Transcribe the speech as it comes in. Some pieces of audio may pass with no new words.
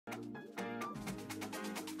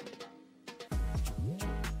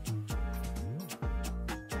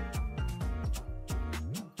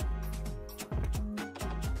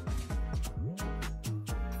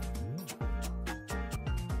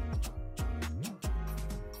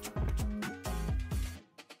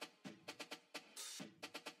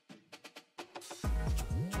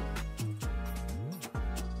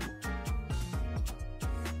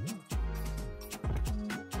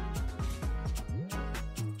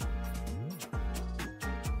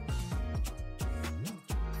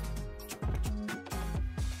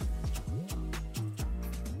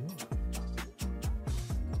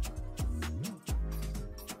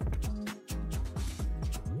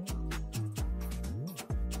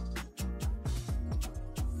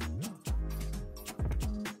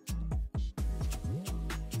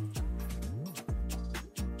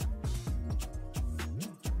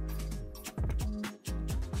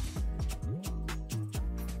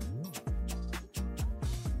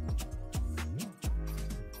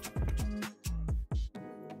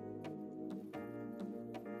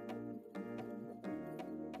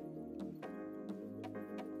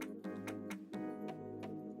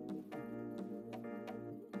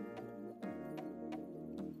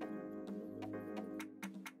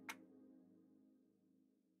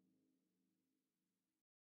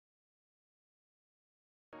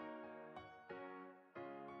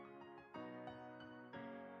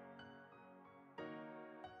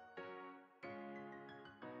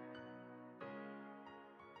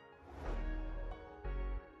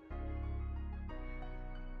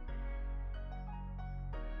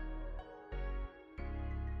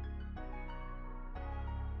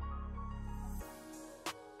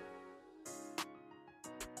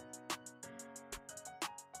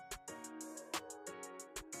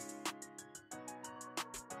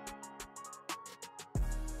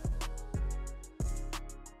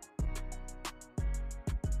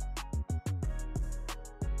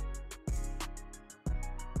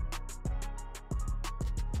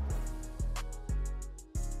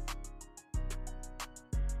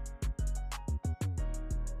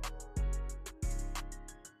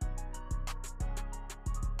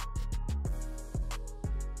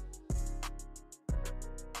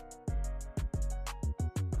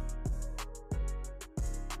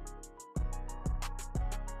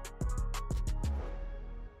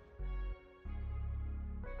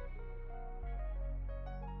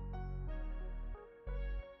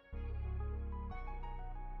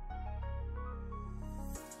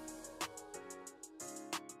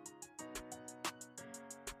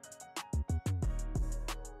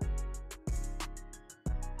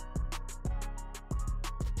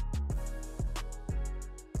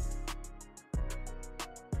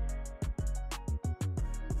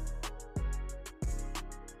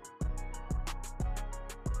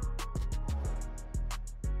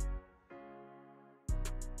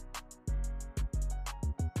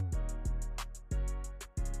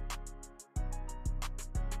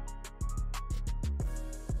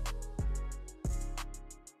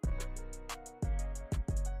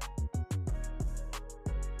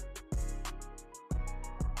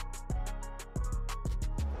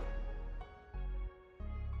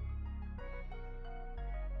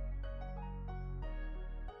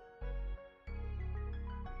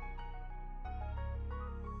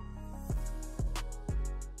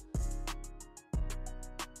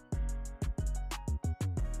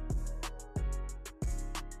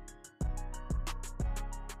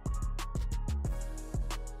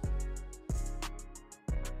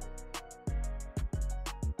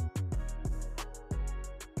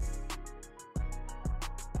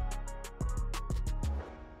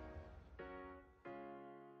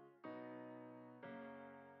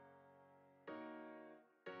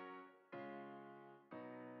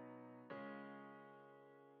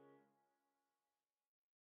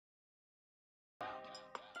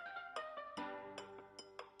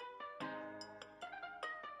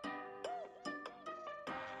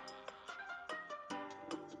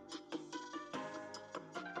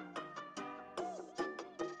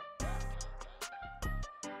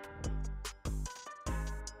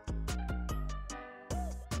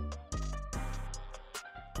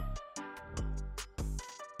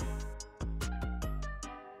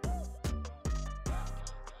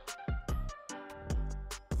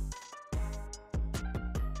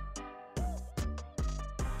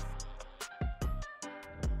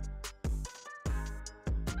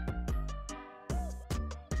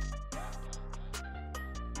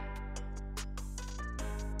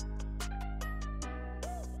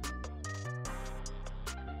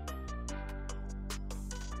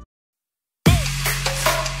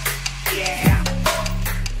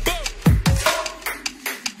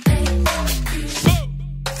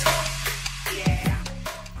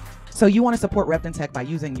So you want to support Repton Tech by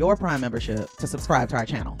using your Prime membership to subscribe to our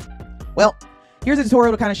channel. Well, here's a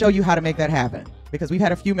tutorial to kind of show you how to make that happen, because we've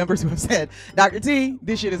had a few members who have said, Dr. T,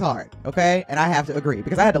 this shit is hard, okay? And I have to agree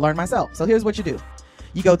because I had to learn myself. So here's what you do.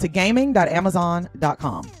 You go to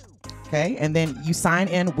gaming.amazon.com, okay? And then you sign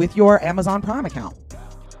in with your Amazon Prime account.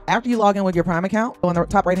 After you log in with your Prime account, on the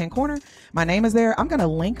top right-hand corner, my name is there. I'm going to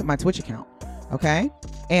link my Twitch account, okay?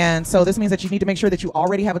 And so this means that you need to make sure that you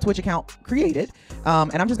already have a Twitch account created.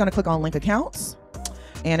 And I'm just going to click on link accounts.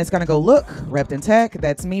 And it's going to go, look, Repton Tech,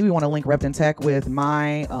 that's me. We want to link Repton Tech with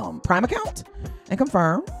my Prime account and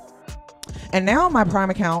confirm. And now my Prime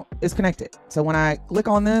account is connected. So when I click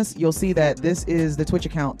on this, you'll see that this is the Twitch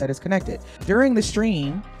account that is connected. During the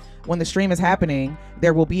stream, when the stream is happening,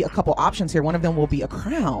 there will be a couple options here. One of them will be a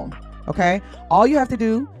crown, okay? All you have to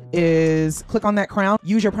do is click on that crown,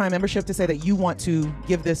 use your Prime membership to say that you want to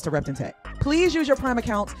give this to Repton Tech. Please use your Prime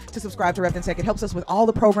accounts to subscribe to Repton Tech. It helps us with all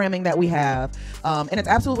the programming that we have. And it's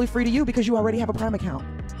absolutely free to you because you already have a Prime account.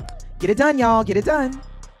 Get it done, y'all. Get it done.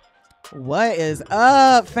 What is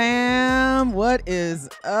up, fam? What is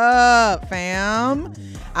up, fam?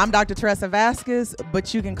 I'm Dr. Teresa Vasquez,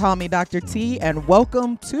 but you can call me Dr. T, and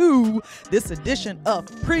welcome to this edition of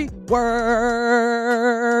Pre-Work.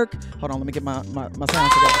 Hold on, let me get my sound together.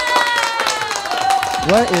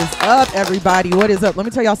 What is up, everybody? What is up? Let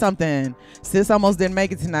me tell y'all something. Sis almost didn't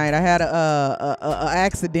make it tonight. I had a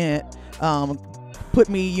accident. Put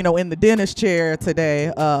me, in the dentist chair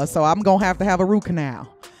today. So I'm gonna have a root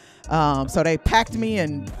canal. So they packed me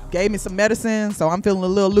and gave me some medicine. So I'm feeling a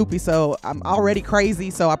little loopy. So I'm already crazy.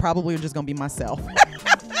 So I probably am just going to be myself.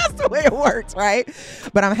 That's the way it works, right?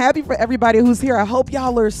 But I'm happy for everybody who's here. I hope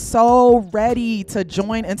y'all are so ready to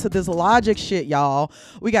join into this Logic shit, y'all.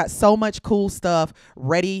 We got so much cool stuff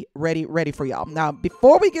ready for y'all. Now,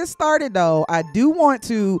 before we get started, though, I do want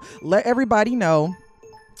to let everybody know.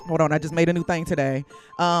 Hold on. I just made a new thing today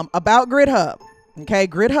about GridHub. Okay,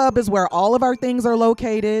 GridHub is where all of our things are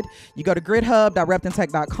located. You go to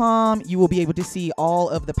gridhub.reptontech.com. You will be able to see all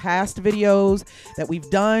of the past videos that we've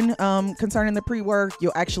done concerning the pre-work.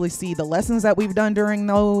 You'll actually see the lessons that we've done during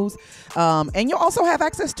those. And you'll also have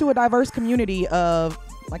access to a diverse community of,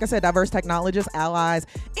 like I said, diverse technologists, allies,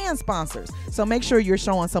 and sponsors. So make sure you're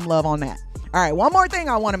showing some love on that. All right, one more thing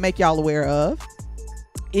I want to make y'all aware of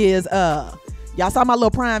is y'all saw my little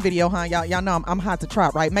Prime video, huh? Y'all know I'm hot to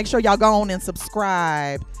trot, right? Make sure y'all go on and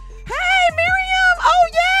subscribe. Hey, Miriam! Oh,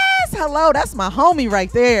 yes! Hello, that's my homie right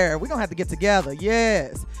there. We're going to have to get together.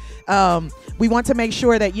 Yes. We want to make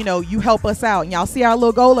sure that, you help us out. And y'all see our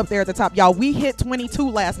little goal up there at the top. Y'all, we hit 22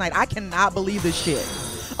 last night. I cannot believe this shit.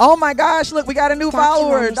 Oh, my gosh. Look, we got a new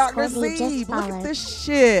follower. Dr. Z. Look at this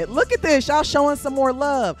shit. Look at this. Y'all showing some more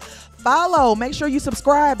love. Follow, make sure you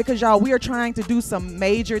subscribe, because y'all, we are trying to do some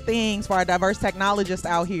major things for our diverse technologists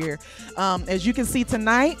out here. As you can see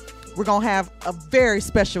tonight, we're gonna have a very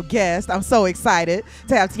special guest. I'm so excited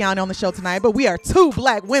to have Tiana on the show tonight, but we are two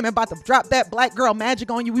black women about to drop that black girl magic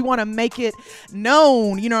on you. We want to make it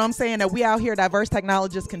known, you know what I'm saying, that we out here diverse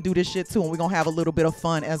technologists can do this shit too, and we're gonna have a little bit of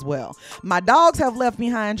fun as well. My dogs have left me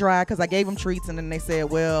high and dry because I gave them treats and then they said,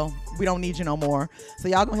 well, we don't need you no more. So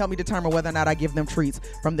y'all gonna help me determine whether or not I give them treats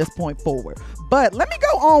from this point forward. But let me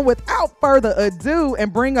go on without further ado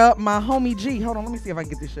and bring up my homie G. Hold on, let me see if I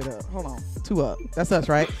can get this shit up. Hold on, 2 up. That's us,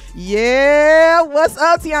 right? Yeah, what's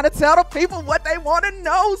up, Tiana? Tell the people what they want to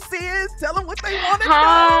know, sis. Tell them what they want to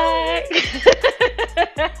know.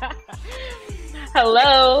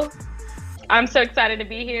 Hello. I'm so excited to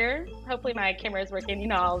be here. Hopefully my camera is working.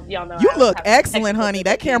 Y'all know. You look excellent, honey.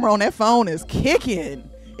 That camera on that phone is kicking.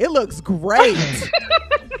 It looks great.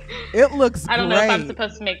 It looks great. I don't know if I'm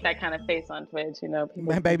supposed to make that kind of face on Twitch.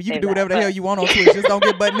 Man, baby, you can do whatever the hell you want on Twitch. Just don't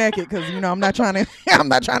get butt naked, because I'm not trying to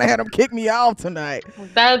have them kick me off tonight.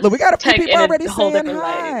 Look, we got a few people already saying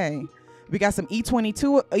hi. We got some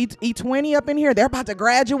E20 up in here. They're about to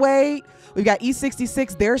graduate. We've got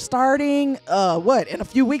E66. They're starting in a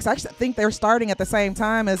few weeks. I think they're starting at the same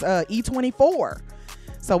time as E24.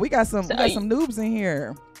 So we got some noobs in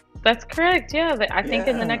here. That's correct. Yeah, I think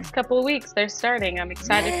in the next couple of weeks they're starting. I'm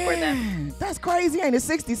excited for them. That's crazy, ain't it?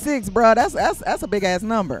 66, bro. That's a big ass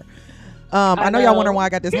number. I know y'all wondering why I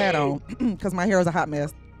got this hat on, because my hair is a hot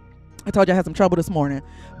mess. I told you I had some trouble this morning,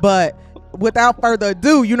 but without further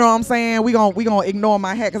ado, you know what I'm saying? We gonna ignore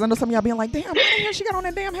my hat, because I know some of y'all being like, damn, what the hell she got on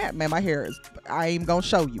that damn hat? Man, my hair is, I ain't even gonna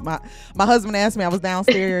show you. My husband asked me, I was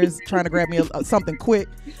downstairs trying to grab me something quick.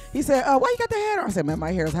 He said, why you got the hat on? I said, man,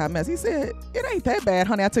 my hair is a hot mess. He said, it ain't that bad,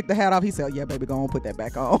 honey. I took the hat off. He said, yeah, baby, go on, put that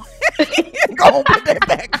back on. Go on, put that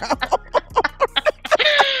back on.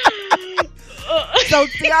 So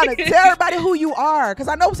Tiana, tell everybody who you are, because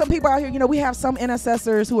I know some people out here, you know, we have some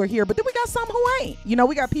intercessors who are here, but then we got some who ain't. You know,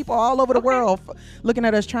 we got people all over the world looking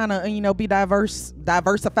at us trying to, you know, be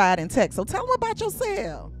diversified in tech. So tell them about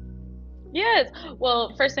yourself. Yes.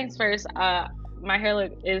 Well, first things first, my hair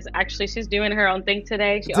look is actually, she's doing her own thing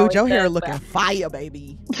today. Dude, your hair looking fire,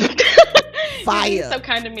 baby. Fire. You're so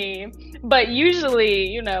kind to me. But usually,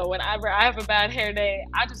 you know, whenever I have a bad hair day,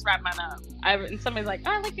 I just wrap mine up. And somebody's like,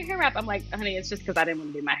 oh, I like your hair wrap. I'm like, honey, it's just because I didn't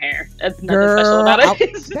want to do my hair. That's nothing special about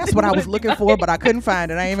it. That's what I was looking for, but I couldn't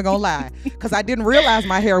find it. I ain't even gonna lie. Because I didn't realize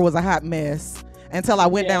my hair was a hot mess until I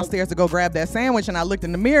went downstairs to go grab that sandwich, and I looked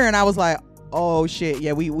in the mirror and I was like, oh shit,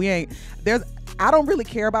 yeah, we ain't I don't really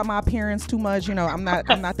care about my appearance too much, you know. I'm not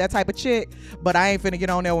that type of chick, but I ain't finna get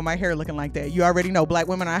on there with my hair looking like that. You already know, black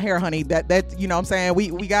women, our hair, honey, that you know what I'm saying,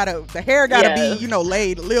 we gotta, the hair gotta be, you know,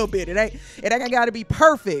 laid a little bit. It ain't gotta be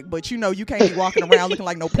perfect, but you know, you can't be walking around looking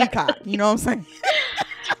like no peacock, you know what I'm saying?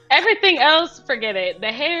 Everything else, forget it.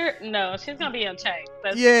 The hair, no, she's gonna be unchecked.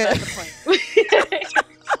 That's the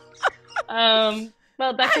point.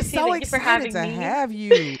 Well, Dr. T, thank you for having me. Have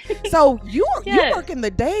you. So you work in the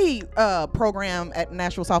day program at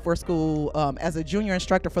National Software School as a junior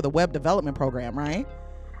instructor for the web development program, right?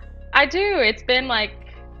 I do. It's been like,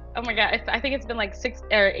 oh my God, I think it's been like 6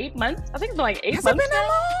 or 8 months. I think it's been like 8 months. Has it been that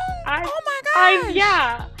long? Oh my gosh.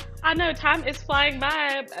 Yeah. I know, time is flying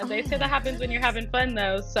by. They say that happens when you're having fun,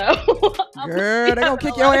 though. So, girl, they gonna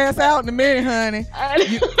kick your ass out in a minute, honey.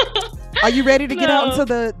 Are you ready to get out into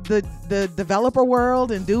the developer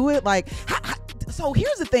world and do it? Like, so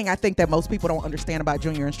here's the thing I think that most people don't understand about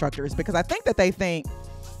junior instructors, because I think that they think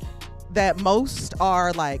that most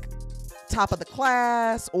are like top of the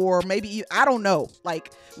class, or maybe I don't know.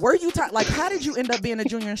 Like, were you like, how did you end up being a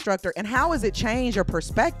junior instructor, and how has it changed your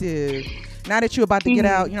perspective now that you're about to get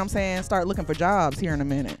out? You know what I'm saying? Start looking for jobs here in a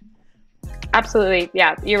minute. Absolutely.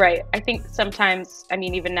 Yeah, you're right. I think sometimes, I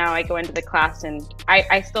mean, even now I go into the class and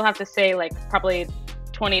I still have to say like probably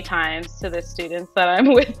 20 times to the students that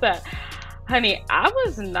I'm with that, honey, I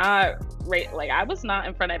was not I was not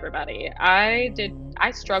in front of everybody. I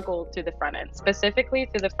struggled through the front end. Specifically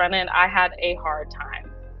through the front end, I had a hard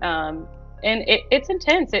time. And it's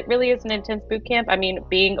intense. It really is an intense boot camp. I mean,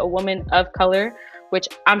 being a woman of color, which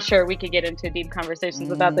I'm sure we could get into deep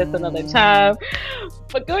conversations about this another time.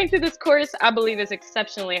 But going through this course, I believe, is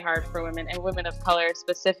exceptionally hard for women, and women of color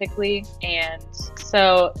specifically. And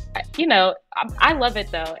so, you know, I love it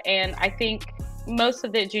though. And I think most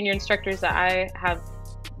of the junior instructors that I have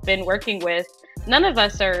been working with, none of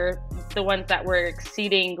us are the ones that were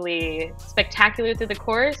exceedingly spectacular through the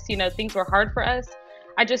course. You know, things were hard for us.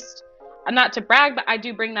 I'm not to brag, but I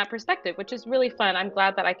do bring that perspective, which is really fun. I'm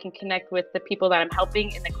glad that I can connect with the people that I'm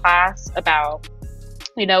helping in the class about,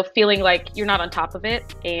 you know, feeling like you're not on top of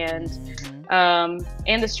it, and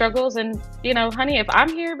the struggles. And, you know, honey, if I'm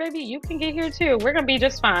here, baby, you can get here too. We're going to be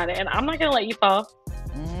just fine. And I'm not going to let you fall.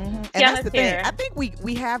 And that's the thing. I think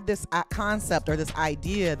we have this concept or this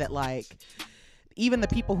idea that like even the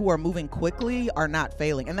people who are moving quickly are not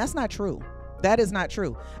failing. And that's not true. That is not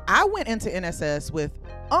true. I went into NSS with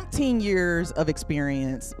umpteen years of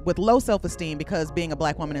experience, with low self-esteem, because being a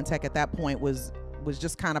black woman in tech at that point was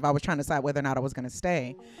just kind of, I was trying to decide whether or not I was going to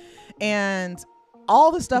stay. And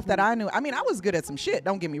all the stuff that I knew, I mean, I was good at some shit,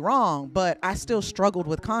 don't get me wrong, but I still struggled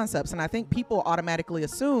with concepts. And I think people automatically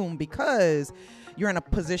assume because you're in a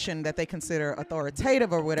position that they consider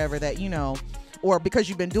authoritative or whatever, that, you know, or because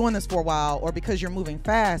you've been doing this for a while, or because you're moving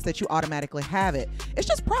fast, that you automatically have it. It's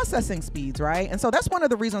just processing speeds, right? And so that's one of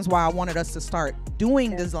the reasons why I wanted us to start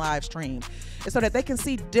doing this live stream, is so that they can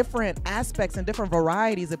see different aspects and different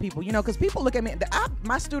varieties of people, you know, because people look at me,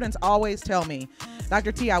 my students always tell me,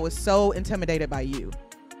 Dr. T, I was so intimidated by you.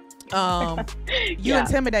 You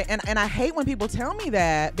intimidate. And I hate when people tell me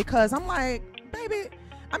that, because I'm like, baby,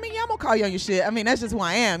 I mean, yeah, I'm gonna call you on your shit. I mean, that's just who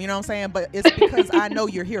I am, you know what I'm saying? But it's because I know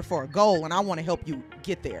you're here for a goal, and I want to help you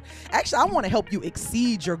get there. Actually, I want to help you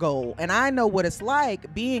exceed your goal. And I know what it's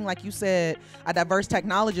like being, like you said, a diverse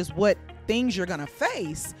technologist, what things you're gonna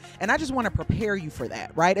face, and I just want to prepare you for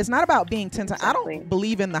that, right? It's not about being 10 times. Exactly. I don't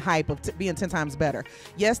believe in the hype of being 10 times better.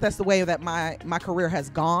 Yes, that's the way that my career has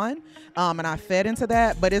gone, and I fed into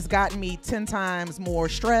that, but it's gotten me 10 times more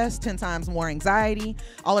stress, 10 times more anxiety,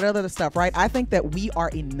 all of that other stuff, right? I think that we are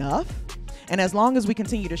enough. And as long as we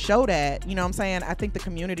continue to show that, you know what I'm saying, I think the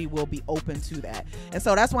community will be open to that. And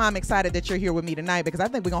so that's why I'm excited that you're here with me tonight, because I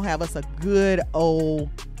think we're going to have us a good old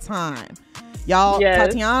time. Y'all, yes.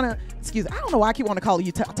 excuse me, I don't know why I keep wanting to call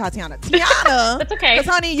you Tatiana. Tiana. That's okay.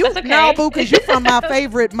 Because, honey, you no, boo, because you're from my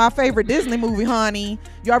favorite Disney movie, honey.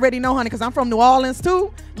 You already know, honey, because I'm from New Orleans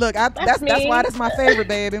too. Look, that's why that's my favorite,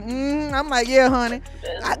 baby. I'm like, yeah, honey.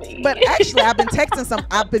 But actually, I've been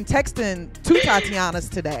texting two Tatianas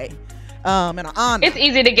today. And an honor. It's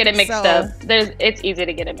easy to get it mixed up. It's easy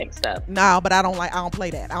to get it mixed up. No, but I don't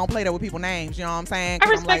play that. I don't play that with people's names. You know what I'm saying?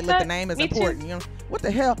 Because I'm like, look, the name is important. You know what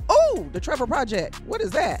the hell? Oh, the Trevor Project. What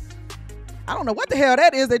is that? I don't know what the hell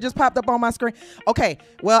that is. That just popped up on my screen. Okay,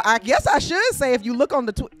 well, I guess I should say if you look on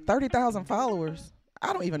the 30,000 followers.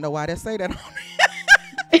 I don't even know why they say that on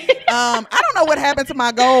me. I don't know what happened to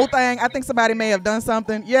my gold thing. I think somebody may have done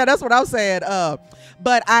something. Yeah, that's what I said.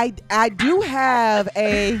 But I do have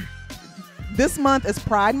a. This month is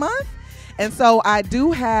Pride Month, and so I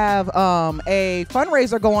do have a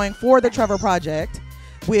fundraiser going for the Trevor Project,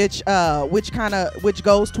 which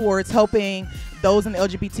goes towards helping those in the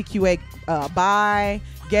LGBTQA, bi,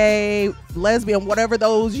 gay, lesbian, whatever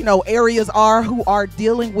those areas are who are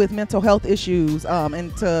dealing with mental health issues,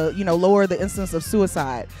 and to lower the incidence of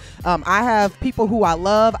suicide. I have people who I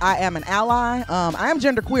love. I am an ally. I am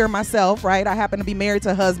genderqueer myself, right? I happen to be married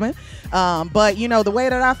to a husband. But the way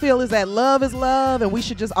that I feel is that love is love, and we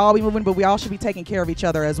should just all be moving, but we all should be taking care of each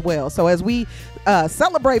other as well. So as we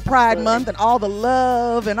celebrate Pride Month and all the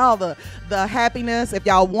love and all the happiness, if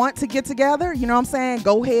y'all want to get together, you know what I'm saying,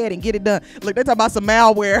 go ahead and get it done. Look, they're talking about some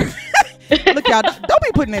malware. Look, y'all, don't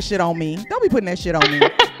be putting that shit on me. Don't be putting that shit on me.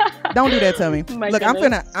 Don't do that to me. Look,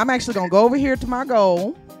 I'm actually gonna go over here to my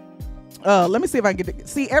goal. Let me see if I can get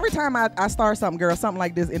see every time I start something, girl, something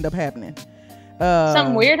like this end up happening.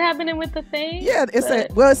 Something weird happening with the thing? Yeah, it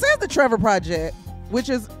says the Trevor Project, which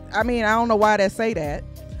is, I don't know why they say that.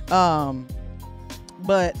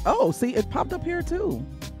 But see, it popped up here too.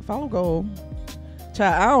 Follow goal.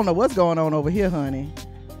 Child, I don't know what's going on over here, honey.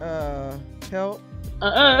 Help.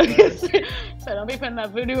 So don't be putting that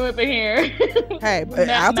voodoo up in here. Hey,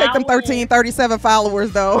 I'll take them 1337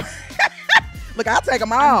 followers though. Look, I'll take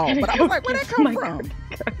them all. But I was like, where'd that come from?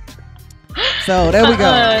 So there we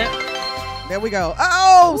go. There we go.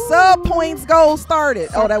 Oh, sub points goal started.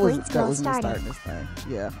 That was me starting this thing.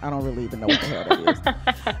 Yeah, I don't really even know what the hell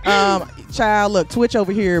that is. Child, look, Twitch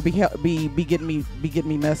over here be getting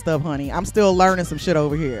me messed up, honey. I'm still learning some shit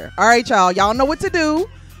over here. All right, y'all know what to do.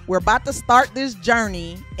 We're about to start this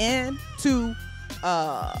journey into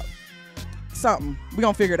something. We're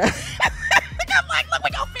gonna figure it out. I'm like, look, we're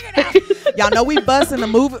gonna figure it out. Y'all know we busting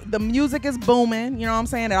the music is booming, you know what I'm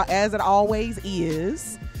saying, as it always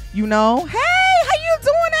is. Hey, how you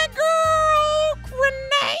doing, that girl?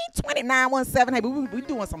 Renee 2917. Hey, we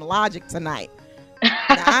doing some Logic tonight.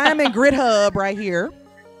 Now, I'm in Grid Hub right here,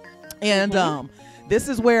 and this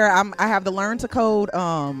is where I have the Learn to Code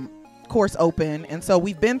course open, and so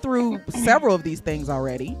we've been through several of these things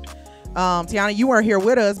already. Tiana, you weren't here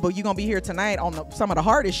with us, but you're gonna be here tonight on some of the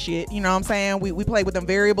hardest shit. You know what I'm saying? We played with them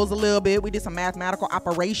variables a little bit. We did some mathematical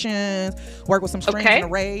operations, worked with some strings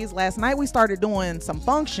and arrays. Last night we started doing some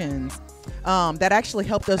functions that actually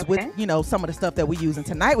helped us with some of the stuff that we use. And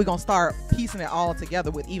tonight we're gonna start piecing it all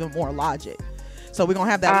together with even more logic. So we're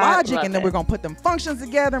gonna have that logic, and then we're gonna put them functions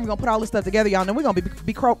together, and we're gonna put all this stuff together, y'all. And then we're gonna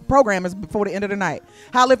be programmers before the end of the night.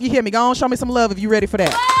 Holla if you hear me. Go on, show me some love if you're ready for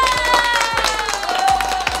that.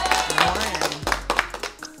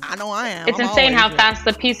 I know I am. It's insane how fast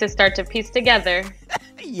the pieces start to piece together.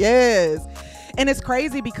 Yes. And it's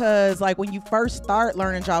crazy because like when you first start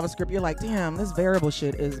learning JavaScript, you're like, damn, this variable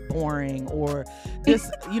shit is boring, or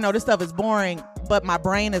this, this stuff is boring, but my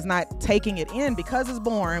brain is not taking it in because it's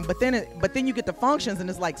boring. But then you get the functions and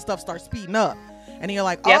it's like stuff starts speeding up. And then you're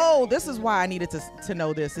like, oh, this is why I needed to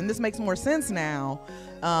know this. And this makes more sense now,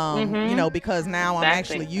 because now I'm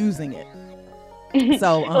actually using it.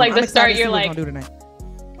 So like the start, you're like, do tonight.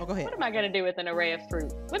 Oh, go ahead. What am I going to do with an array of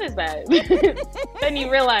fruit? What is that? Then you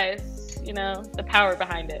realize, the power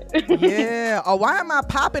behind it. Yeah. Or why am I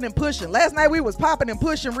popping and pushing? Last night we was popping and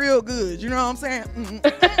pushing real good. You know what I'm saying? And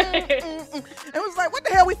it was like, what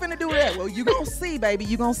the hell we finna do with that? Well, you gonna see, baby.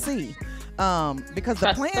 You gonna see. Because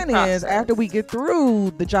the plan is after we get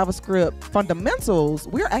through the JavaScript fundamentals,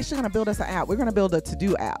 we're actually going to build us an app. We're going to build a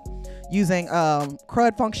to-do app using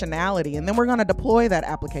CRUD functionality, and then we're going to deploy that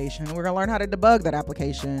application. We're going to learn how to debug that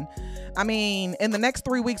application. In the next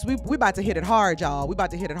 3 weeks, we about to hit it hard, y'all. We about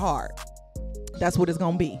to hit it hard. That's what it's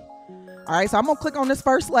going to be. All right, so I'm going to click on this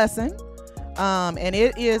first lesson, and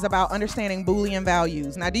it is about understanding Boolean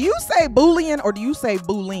values. Now, do you say Boolean or do you say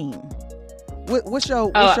Boolean? What's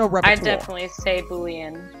your repertoire? I definitely say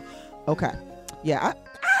Boolean. Okay. Yeah,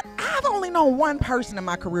 I've only known one person in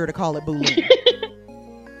my career to call it Boolean.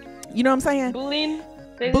 You know what I'm saying? Boolean?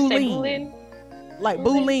 They just say Boolean. Boolean. Like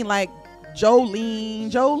Boolean, like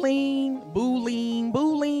Jolene,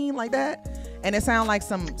 Boolean, like that. And it sounds like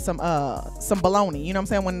some bologna. You know what I'm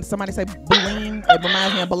saying? When somebody say Boolean, it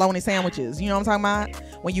reminds me of bologna sandwiches. You know what I'm talking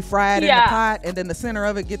about? When you fry it in the pot and then the center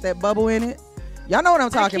of it get that bubble in it. Y'all know what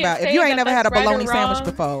I'm talking about. If you ain't never had a bologna sandwich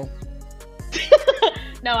before.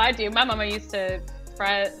 No, I do. My mama used to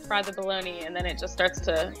fry the bologna and then it just starts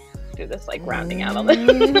to do this like rounding out a little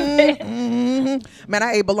bit. Man,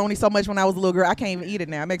 I ate bologna so much when I was a little girl. I can't even eat it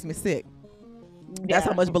now. It makes me sick. That's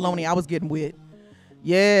how much bologna I was getting with.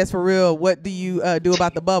 Yes, for real. What do you do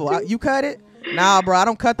about the bubble? You cut it? Nah, bro, I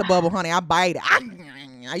don't cut the bubble, honey. I bite it.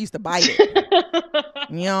 I used to bite it.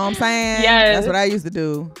 You know what I'm saying? Yes. That's what I used to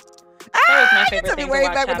do. You took me way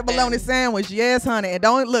back with the bologna sandwich. Yes, honey. And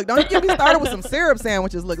don't get me started with some syrup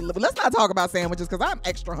sandwiches. Look, let's not talk about sandwiches because I'm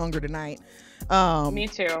extra hungry tonight. Me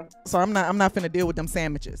too. So I'm not finna deal with them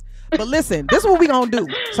sandwiches. But listen, this is what we gonna do.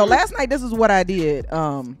 So last night, this is what I did.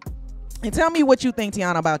 And tell me what you think,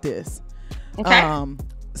 Tiana, about this. Okay.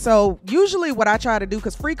 So usually what I try to do,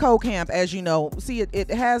 because Free Code Camp, as you know, see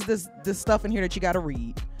it has this stuff in here that you got to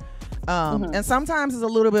read. And sometimes it's a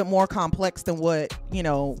little bit more complex than what,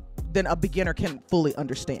 than a beginner can fully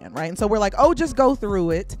understand, right? And so we're like, oh, just go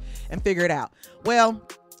through it and figure it out. Well,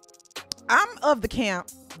 I'm of the camp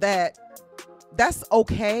that's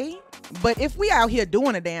okay, but if we out here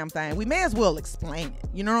doing a damn thing, we may as well explain it.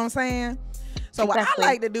 You know what I'm saying? So what I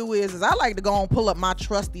like to do is I like to go and pull up my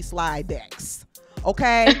trusty slide decks,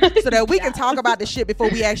 okay? So that we can talk about the shit before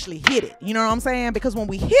we actually hit it. You know what I'm saying? Because when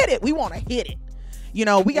we hit it, we want to hit it.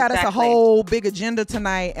 We got us a whole big agenda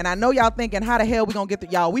tonight, and I know y'all thinking, how the hell we gonna get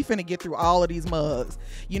through? Y'all, we finna get through all of these mugs.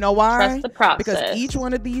 You know why? Trust the process. Because each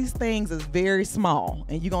one of these things is very small,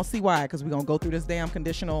 and you're gonna see why, because we're gonna go through this damn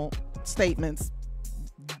conditional statements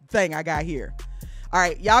thing I got here. All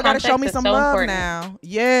right, y'all gotta show me some love now.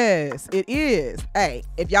 Yes, it is. Hey,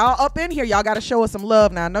 if y'all up in here, y'all gotta show us some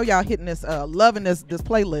love now. I know y'all hitting this, loving this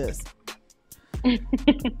playlist.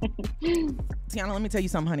 Tiana, let me tell you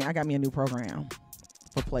something, honey. I got me a new program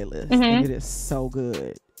for playlists, and it is so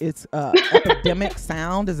good. It's Epidemic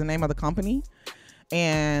Sound is the name of the company,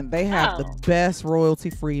 and they have the best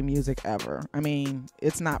royalty-free music ever. I mean,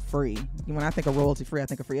 it's not free. When I think of royalty-free, I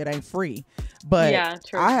think of free. It ain't free, but yeah,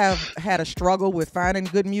 true. I have had a struggle with finding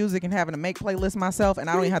good music and having to make playlists myself, and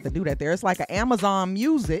I don't even have to do that there. It's like an Amazon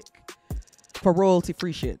Music for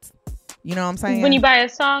royalty-free shits. You know what I'm saying? When you buy a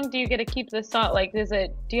song, do you get to keep the song? Like, do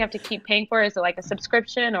you have to keep paying for it? Is it like a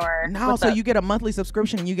subscription or? No, so you get a monthly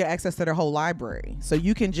subscription and you get access to their whole library. So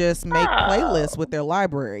you can just make playlists with their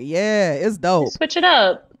library. Yeah, it's dope. Switch it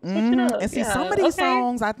up. And see, some of these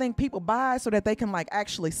songs I think people buy so that they can like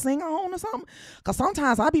actually sing on or something. Because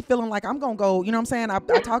sometimes I be feeling like I'm gonna go, you know what I'm saying? I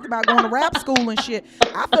talked about going to rap school and shit.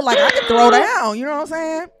 I feel like I can throw down, you know what I'm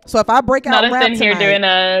saying? So if I break out rap tonight, here doing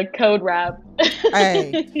a code rap.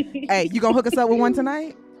 hey, you gonna hook us up with one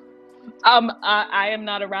tonight? I am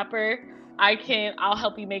not a rapper. I'll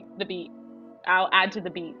help you make the beat. I'll add to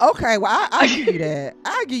the beat. Okay, well, I'll give you that.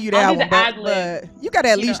 I'll give you that one, but you gotta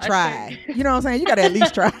at least try. You know what I'm saying? You gotta at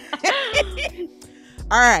least try.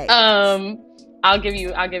 All right. I'll give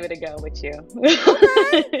it a go with you.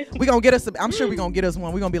 Okay. We gonna get us. I'm sure we gonna get us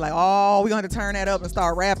one. We gonna be like, oh, we gonna have to turn that up and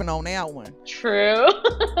start rapping on that one. True.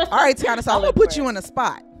 All right, Tiana. So I'm gonna put you in a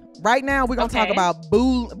spot. Right now, we're gonna talk about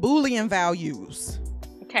Boolean values.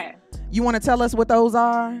 Okay. You want to tell us what those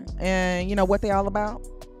are and what they're all about?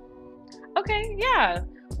 Okay, yeah.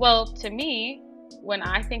 Well, to me, when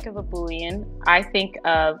I think of a Boolean, I think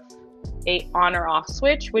of a on or off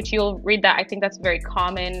switch, which you'll read that. I think that's a very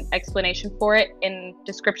common explanation for it in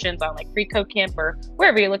descriptions on like Free Code Camp or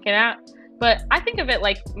wherever you're looking at. But I think of it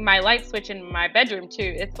like my light switch in my bedroom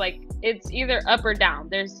too. It's like, it's either up or down.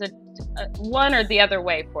 There's a one or the other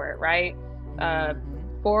way for it, right?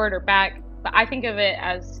 Forward or back. But I think of it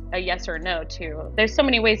as a yes or no too. There's so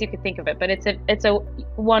many ways you could think of it, but it's a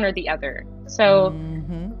one or the other. So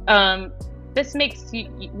this makes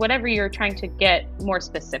whatever you're trying to get more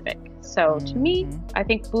specific. So to me, I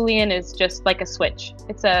think Boolean is just like a switch.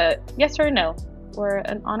 It's a yes or a no, or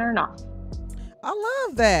an on or an off. I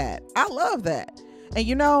love that.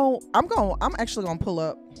 And I'm actually gonna pull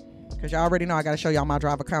up, because y'all already know I gotta show y'all my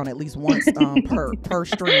Drive account at least once per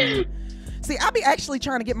stream. See, I be actually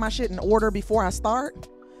trying to get my shit in order before I start.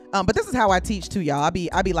 But this is how I teach too, y'all. I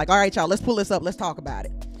be like, all right, y'all, let's pull this up. Let's talk about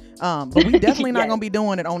it. But we definitely not gonna be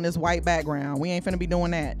doing it on this white background. We ain't finna be doing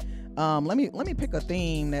that. Let me pick a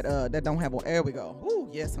theme that don't have. There we go. Ooh,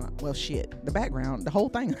 yes, huh? Well, shit. The background, the whole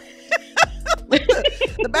thing.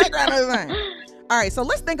 The background of the thing. All right, so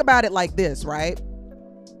let's think about it like this, right?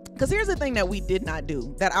 Because here's the thing that we did not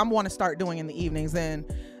do that I want to start doing in the evenings. And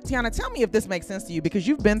Tiana, tell me if this makes sense to you, because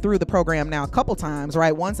you've been through the program now a couple times,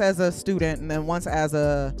 right? Once as a student and then once as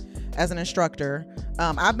an instructor.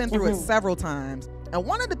 I've been through it several times. And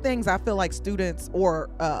one of the things I feel like students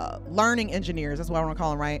or learning engineers, that's what I want to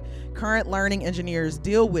call them, right? Current learning engineers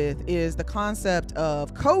deal with is the concept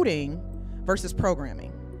of coding versus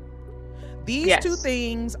programming. These two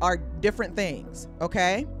things are different things,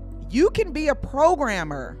 okay? You can be a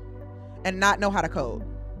programmer and not know how to code.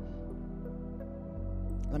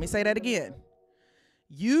 Let me say that again.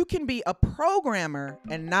 You can be a programmer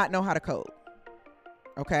and not know how to code,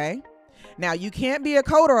 okay? Now, you can't be a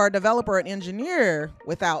coder or a developer or an engineer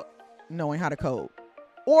without knowing how to code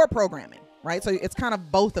or programming, right? So it's kind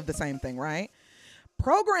of both of the same thing, right?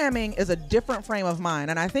 Programming is a different frame of mind.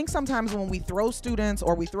 And I think sometimes when we throw students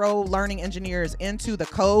or we throw learning engineers into the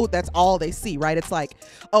code, that's all they see, right? It's like,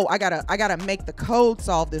 oh, I gotta make the code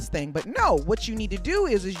solve this thing. But no, what you need to do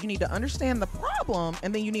is you need to understand the problem,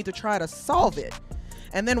 and then you need to try to solve it.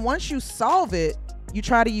 And then once you solve it, you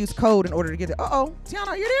try to use code in order to get it. Uh-oh, Tiana,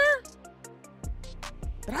 are you there?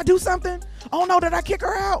 Did I do something? Oh no, did I kick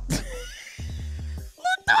her out? Look,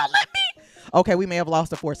 don't let me. Okay, we may have lost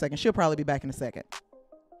her for a second. She'll probably be back in a second.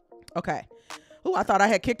 Okay. Oh, I thought I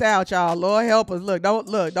had kicked her out, y'all. Lord help us. Look, don't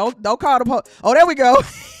call the police. Oh, there we go. I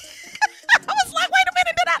was like, wait a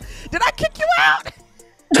minute, did I kick you out?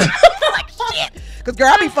 Like shit. Cause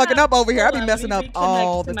girl, I be fucking up over here. I be messing up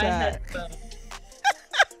all the time.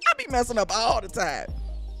 I be messing up all the time.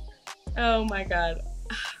 Oh my god.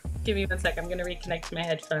 Give me 1 sec. I'm gonna reconnect to my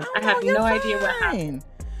headphones. I have no idea what happened.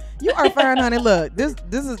 You are fine, honey. Look, this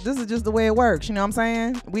is just the way it works. You know what I'm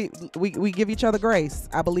saying? We give each other grace.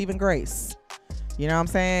 I believe in grace. You know what I'm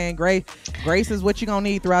saying? Grace is what you're gonna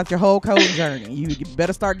need throughout your whole coding journey. You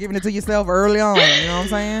better start giving it to yourself early on. You know what I'm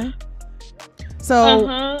saying?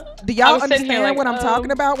 So, do y'all understand what I'm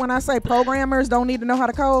talking about when I say programmers don't need to know how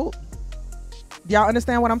to code? Do y'all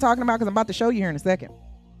understand what I'm talking about? Because I'm about to show you here in a second.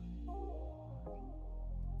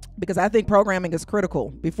 Because I think programming is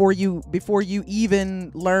critical before you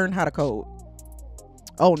even learn how to code.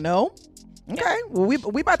 Oh no? Okay. Well,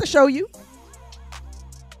 we about to show you.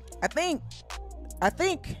 I think a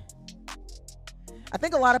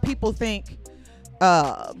lot of people think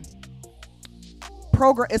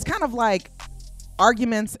it's kind of like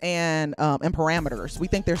arguments and parameters. We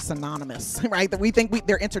think they're synonymous, right? That we think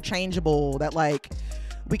they're interchangeable, that like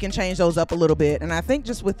we can change those up a little bit. And I think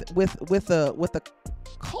just with the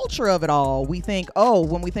culture of it all, we think, oh,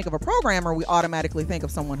 when we think of a programmer, we automatically think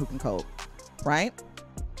of someone who can code, right?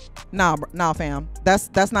 Nah, fam.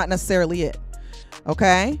 That's not necessarily it.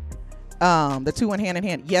 Okay? The two went hand in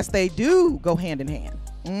hand. Yes, they do go hand in hand.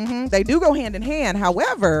 They do go hand in hand.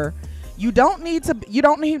 However, you don't need to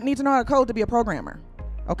know how to code to be a programmer.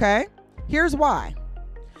 Okay? Here's why.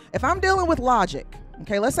 If I'm dealing with logic,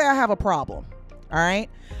 okay, let's say I have a problem. All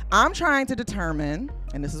right? I'm trying to determine,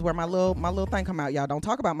 and this is where my little thing come out, y'all. Don't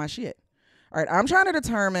talk about my shit. All right, I'm trying to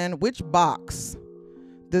determine which box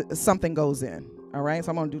something goes in. All right, so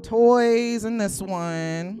I'm gonna do toys in this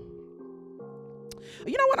one.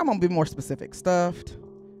 You know what? I'm gonna be more specific. Stuffed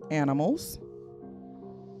animals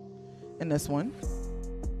in this one.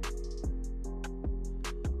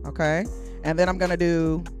 Okay, and then I'm gonna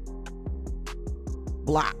do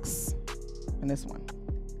blocks in this one.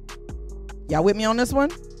 Y'all with me on this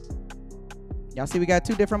one? Y'all see we got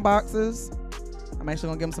two different boxes. I'm actually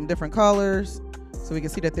gonna give them some different colors so we can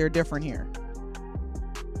see that they're different here.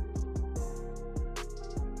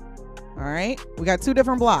 All right, we got two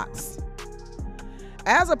different blocks.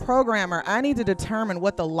 As a programmer, I need to determine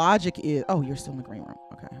what the logic is. Oh, you're still in the green room.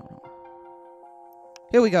 Okay, hold on.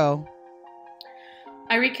 Here we go.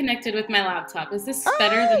 I reconnected with my laptop. Is this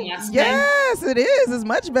better than last time? Yes, it is. It's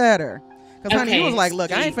much better. Because honey, you was like,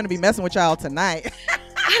 look, I ain't finna be messing with y'all tonight.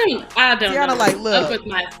 I don't Tiana know. like, look. Up with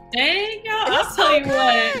my thing, y'all. I'll tell you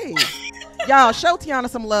what. Y'all, show Tiana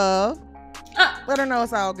some love. Let her know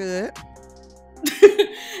it's all good.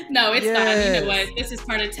 No, it's not. You know what? This is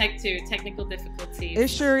part of Tech 2, technical difficulties. It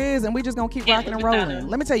sure is, and we just gonna keep rocking and rolling.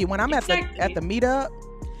 Let me tell you, when I'm at the meetup,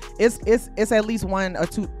 it's at least one or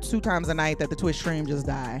two times a night that the Twitch stream just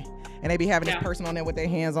die. And they be having this person on there with their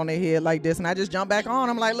hands on their head like this. And I just jump back on.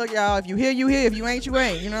 I'm like, look, y'all, if you hear, you hear. If you ain't, you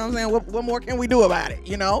ain't. You know what I'm saying? What more can we do about it?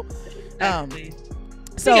 You know? Exactly.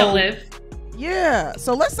 So, live. Yeah.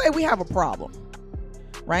 So let's say we have a problem,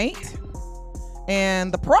 right?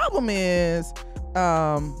 And the problem is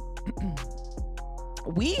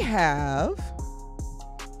we have...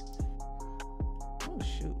 Oh,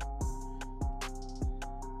 shoot.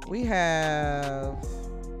 We have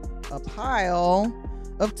a pile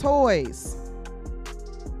of toys.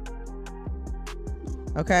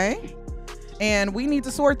 Okay. And we need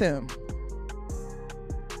to sort them.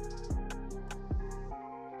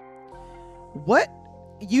 What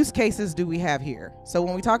use cases do we have here? So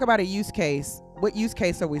when we talk about a use case, what use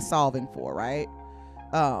case are we solving for, right?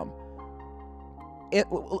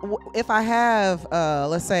 If I have,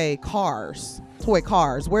 let's say cars, toy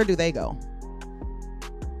cars, where do they go?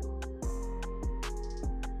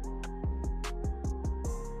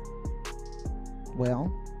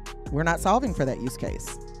 Well, we're not solving for that use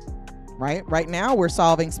case, right? Right now, we're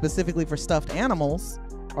solving specifically for stuffed animals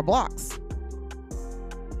or blocks,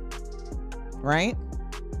 right?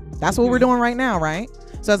 That's what we're doing right now, right?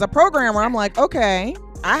 So as a programmer, I'm like, okay,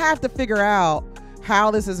 I have to figure out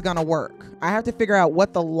how this is going to work. I have to figure out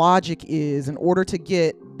what the logic is in order to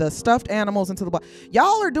get the stuffed animals into the block.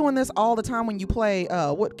 Y'all are doing this all the time when you play,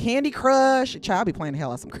 what, Candy Crush? Child, I'll be playing the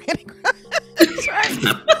hell out of some Candy Crush,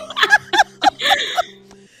 right?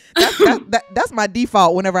 That's my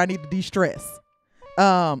default whenever I need to de-stress.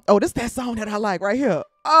 Oh, this is that song that I like right here.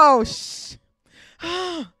 Oh,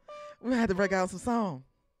 we had to break out some song.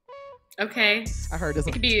 Okay. I heard this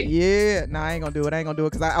one. Yeah. No, I ain't gonna do it. I ain't gonna do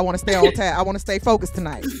it because I want to stay on tap. I want to stay focused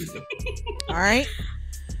tonight. All right.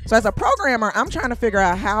 So as a programmer, I'm trying to figure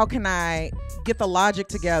out how can I get the logic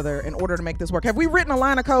together in order to make this work. Have we written a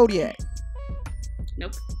line of code yet?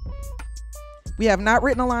 Nope. We have not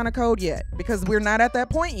written a line of code yet because we're not at that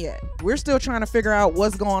point yet. We're still trying to figure out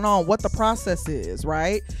what's going on, what the process is,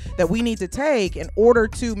 right? That we need to take in order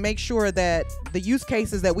to make sure that the use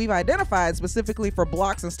cases that we've identified specifically for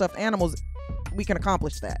blocks and stuffed animals, we can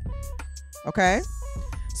accomplish that. Okay?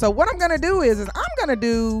 So what I'm going to do is I'm going to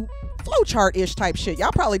do flowchart-ish type shit.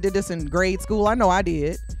 Y'all probably did this in grade school. I know I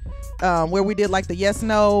did. Where we did like the yes,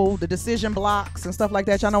 no, the decision blocks and stuff like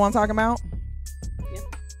that. Y'all know what I'm talking about?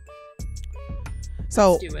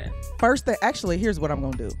 So first thing, actually, here's what I'm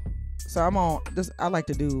gonna do. So I'm on this. I like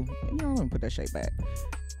to do, let me put that shape back.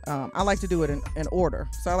 I like to do it in order.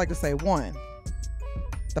 So I like to say 1.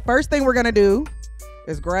 The first thing we're gonna do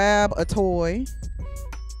is grab a toy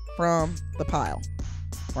from the pile,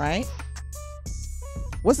 right?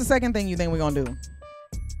 What's the second thing you think we're gonna do?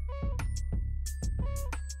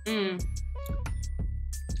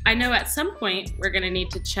 I know at some point we're gonna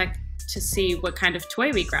need to check to see what kind of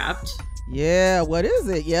toy we grabbed. Yeah, what is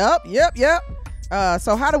it? Yep.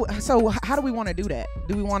 So how do we want to do that?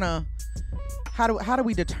 Do we want to how do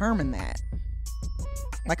we determine that?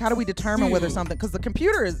 Like, how do we determine whether something, because the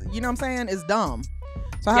computer is, you know what I'm saying, is dumb.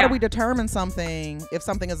 So how do we determine something, if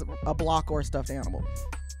something is a block or a stuffed animal?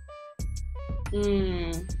 We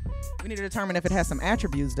need to determine if it has some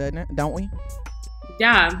attributes, don't we?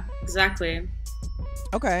 Yeah, exactly.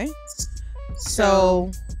 Okay.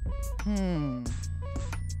 So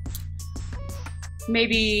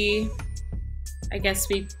maybe, I guess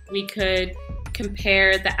we could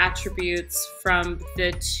compare the attributes from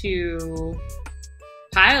the 2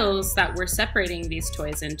 piles that we're separating these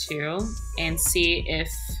toys into and see if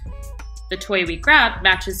the toy we grabbed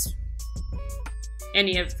matches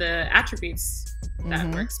any of the attributes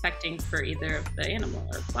that we're expecting for either of the animal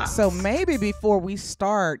or blocks. So maybe before we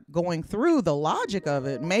start going through the logic of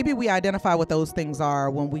it, maybe we identify what those things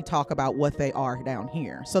are when we talk about what they are down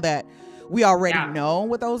here, so that we already know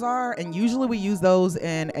what those are. And usually we use those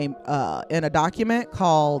in a document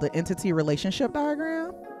called an entity relationship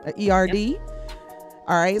diagram, ERD.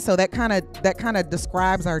 All right, so that kind of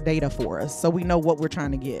describes our data for us, so we know what we're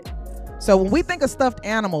trying to get. So when we think of stuffed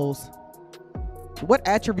animals, what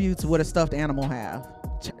attributes would a stuffed animal have?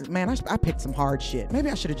 Man, I picked some hard shit. Maybe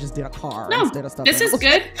I should have just did a car instead of stuffed animals. This is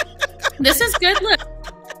good. This is good. Look,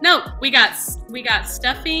 no, we got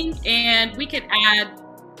stuffing, and we could add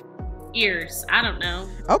ears. I don't know.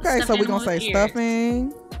 Okay, so we're gonna say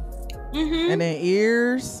stuffing, and then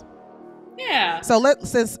ears. Yeah. So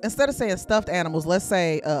since instead of saying stuffed animals, let's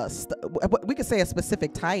say we could say a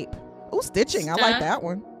specific type. Oh, stitching. I like that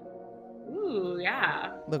one. Ooh,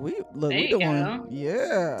 yeah. Look, we doing,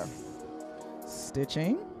 yeah.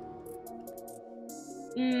 Stitching.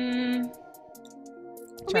 We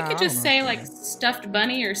could just say like stuffed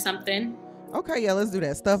bunny or something. Okay, yeah, let's do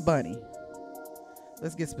that. Stuffed bunny.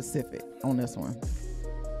 Let's get specific on this one.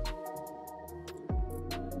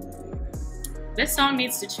 This song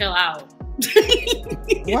needs to chill out.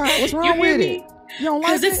 Why? What's wrong with it? You don't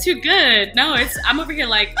like it? Because it's too good. No, I'm over here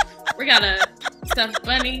like, we got a stuffed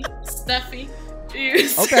bunny, stuffy. Okay,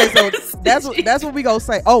 so that's what we gonna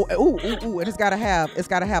say. Oh, ooh, and it's gotta have a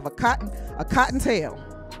cotton tail.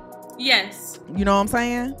 Yes. You know what I'm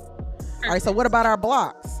saying? Perfect. All right, so what about our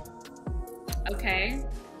blocks? Okay.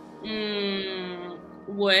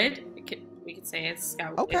 Wood. We could say it's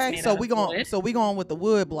got. Okay, it's so we going with the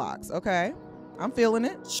wood blocks. Okay. I'm feeling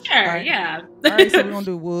it. Sure, right. yeah. All right, so we're gonna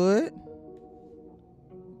do wood.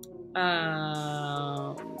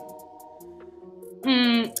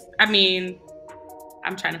 I mean,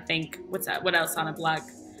 I'm trying to think. What's that? What else on a block?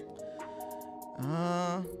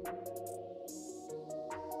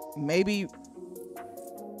 Maybe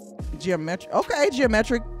geometric. Okay,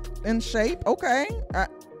 geometric in shape. Okay.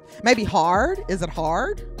 Maybe hard. Is it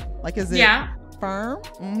hard? Like, is it firm?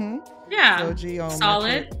 Mm-hmm. Yeah. So geometric.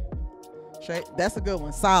 Solid. Shape. That's a good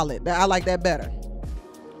one. Solid. I like that better.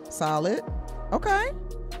 Solid. Okay.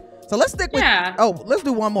 So let's stick with. Yeah. Oh, let's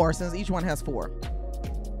do one more since each one has 4.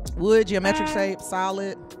 Wood, geometric shape,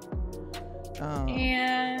 solid.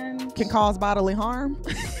 And can cause bodily harm.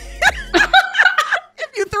 If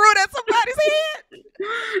you threw it at somebody's head.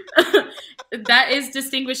 That is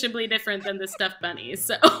distinguishably different than the stuffed bunny.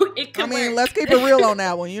 So it could work. Let's keep it real on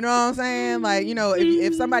that one. You know what I'm saying? Like,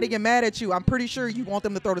 if somebody get mad at you, I'm pretty sure you want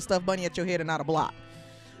them to throw the stuffed bunny at your head and not a block.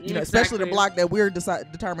 Especially the block that we're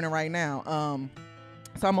determining right now.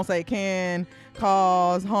 So I'm gonna say can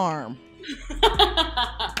cause harm.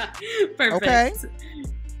 Perfect. Okay.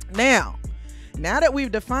 Now that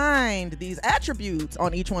we've defined these attributes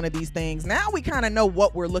on each one of these things, now we kind of know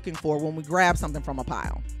what we're looking for when we grab something from a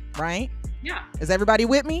pile, right? Yeah. Is everybody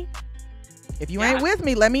with me? If you ain't with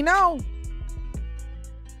me, let me know.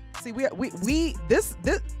 See, this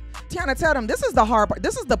Tiana, tell them this is the hard part.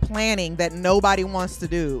 This is the planning that nobody wants to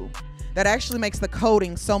do. That actually makes the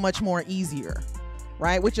coding so much more easier.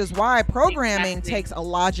 Right, which is why programming takes a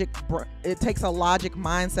logic. It takes a logic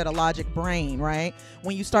mindset, a logic brain. Right,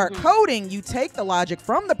 when you start coding, you take the logic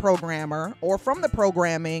from the programmer or from the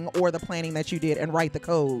programming or the planning that you did and write the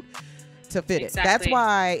code to fit it. That's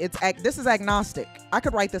why this is agnostic. I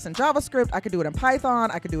could write this in JavaScript. I could do it in Python.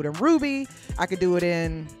 I could do it in Ruby. I could do it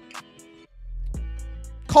in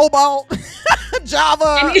Cobalt, Java.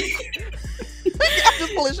 I'm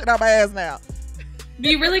just pulling shit out my ass now.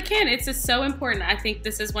 You really can. It's just so important. I think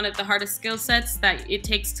this is one of the hardest skill sets that it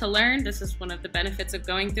takes to learn. This is one of the benefits of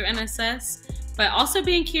going through NSS, but also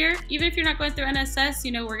being here, even if you're not going through NSS,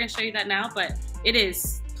 we're going to show you that now, but it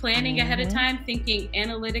is planning ahead of time, thinking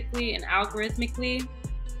analytically and algorithmically,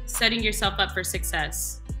 setting yourself up for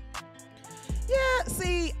success. Yeah,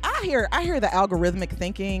 see, I hear the algorithmic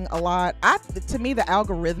thinking a lot. To me, the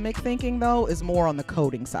algorithmic thinking though is more on the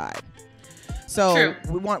coding side. So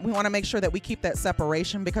we want to make sure that we keep that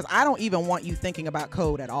separation, because I don't even want you thinking about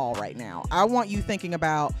code at all right now. I want you thinking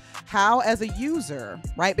about how, as a user,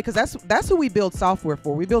 right? Because that's who we build software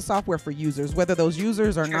for. We build software for users, whether those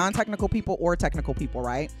users are non-technical people or technical people,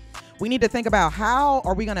 right? We need to think about how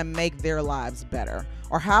are we going to make their lives better,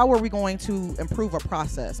 or how are we going to improve a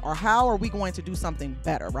process, or how are we going to do something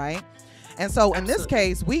better, right? And so in this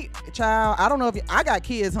case, I don't know if I got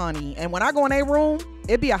kids, honey, and when I go in a room,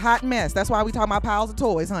 it'd be a hot mess. That's why we talk about piles of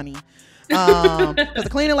toys, honey. Because the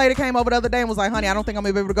cleaning lady came over the other day and was like, honey, I don't think I'm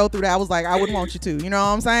gonna be able to go through that. I was like, I wouldn't want you to, you know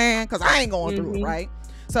what I'm saying? Because I ain't going through it, right?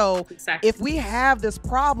 So if we have this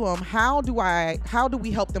problem, how do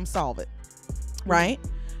we help them solve it, right?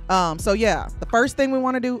 So yeah, the first thing we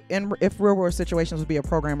want to do if real world situations would be a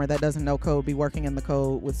programmer that doesn't know code, be working in the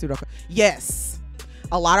code with pseudocode. Yes.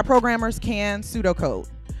 A lot of programmers can pseudocode.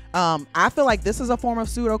 I feel like this is a form of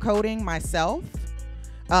pseudocoding myself,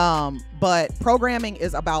 but programming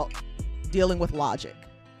is about dealing with logic.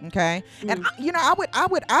 Okay, and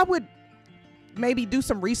I would maybe do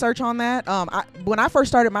some research on that. When I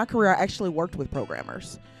first started my career, I actually worked with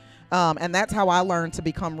programmers, and that's how I learned to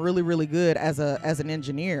become really, really good as an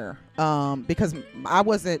engineer. Because I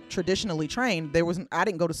wasn't traditionally trained. I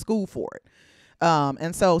didn't go to school for it.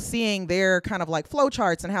 And so seeing their kind of like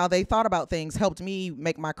flowcharts and how they thought about things helped me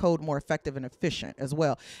make my code more effective and efficient as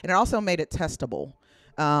well. And it also made it testable,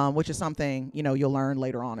 which is something, you'll learn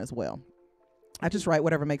later on as well. I just write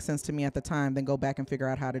whatever makes sense to me at the time, then go back and figure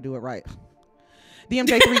out how to do it right.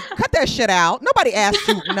 DMJ3, cut that shit out. Nobody asked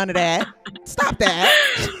you none of that. Stop that.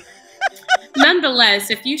 Nonetheless,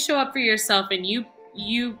 if you show up for yourself and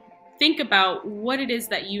you think about what it is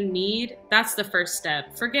that you need, that's the first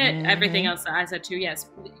step. Forget everything else that I said too. Yes.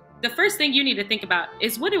 The first thing you need to think about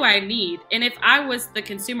is, what do I need? And if I was the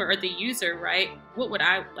consumer or the user, right, what would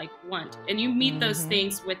I want? And you meet those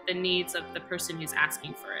things with the needs of the person who's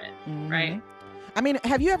asking for it, right? I mean,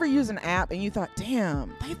 have you ever used an app and you thought,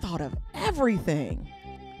 damn, they thought of everything?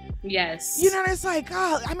 Yes. It's like,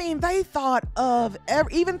 God, I mean, they thought of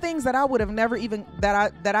even things that I would have never even,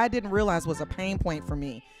 that I didn't realize was a pain point for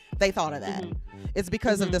me. They thought of that. It's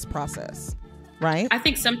because of this process, right? I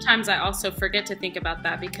think sometimes I also forget to think about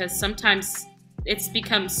that, because sometimes it's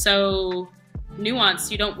become so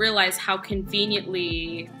nuanced. You don't realize how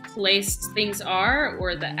conveniently placed things are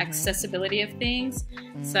or the accessibility of things.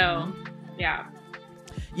 So, yeah.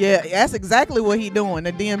 Yeah, that's exactly what he doing.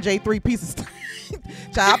 The DMJ3 pieces.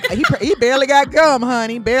 Child, he barely got gum,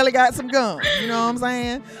 honey. Barely got some gum. You know what I'm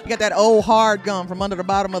saying? You got that old hard gum from under the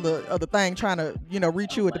bottom of the thing, trying to, you know,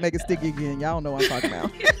 rechew it to make it sticky again. Y'all know what I'm talking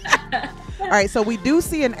about. All right, so we do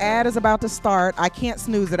see an ad is about to start. I can't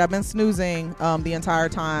snooze it. I've been snoozing the entire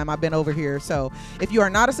time I've been over here. So if you are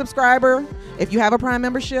not a subscriber, if you have a Prime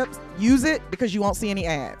membership, use it because you won't see any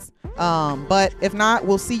ads. But if not,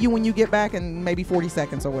 we'll see you when you get back in maybe 40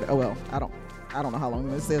 seconds or what. Oh, well, I don't know how long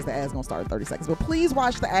it says the ad's gonna start in 30 seconds, but please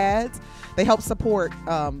watch the ads. They help support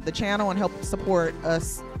the channel and help support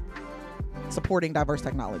us supporting diverse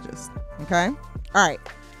technologists. Okay. All right.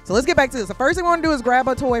 So let's get back to this. The first thing we want to do is grab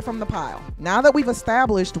a toy from the pile. Now that we've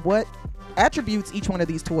established what attributes each one of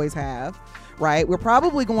these toys have, right, we're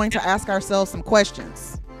probably going to ask ourselves some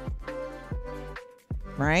questions.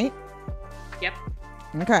 Right? Yep.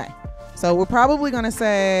 Okay. So we're probably going to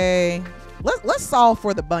say, let's solve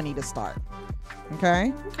for the bunny to start.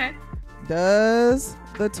 Okay? Okay. Does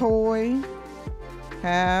the toy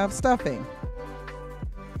have stuffing?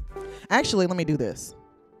 Actually, let me do this.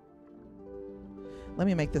 Let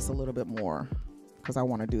me make this a little bit more because I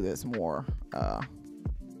want to do this more.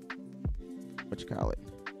 What you call it?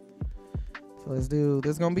 So let's do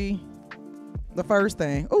this. Gonna be the first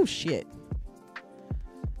thing. Oh shit!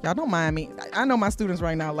 Y'all don't mind me. I know my students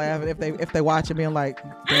right now laughing if they watch it, being like,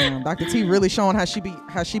 "Damn, Dr. T really showing how she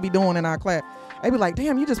be doing in our class." They be like,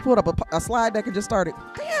 "Damn, you just pulled up a slide deck and just started.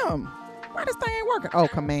 Damn, why this thing ain't working?" Oh,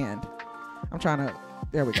 command. I'm trying to.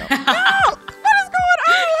 There we go. Oh, what is going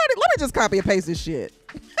on? Let me just copy and paste this shit.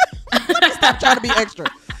 Let me stop trying to be extra.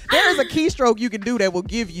 There is a keystroke you can do that will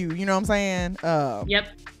give you, you know what I'm saying? Yep.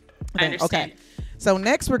 I understand. Okay. So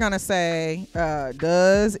next we're going to say,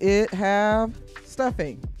 does it have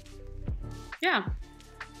stuffing? Yeah.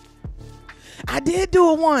 I did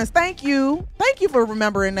do it once. Thank you. Thank you for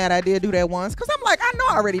remembering that I did do that once. Because I'm like, I know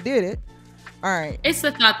I already did it. All right. It's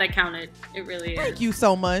the thought that counted. It really is. Thank you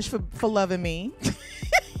so much for loving me.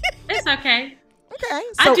 It's okay. Okay.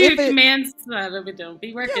 So I do commands that we don't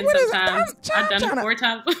be working sometimes. I've done it 4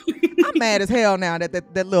 times. I'm mad as hell now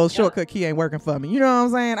that little shortcut key ain't working for me. You know what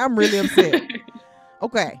I'm saying? I'm really upset.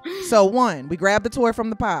 Okay. So 1, we grab the toy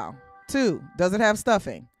from the pile. 2, does it have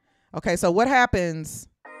stuffing? Okay. So what happens?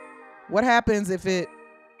 What happens if it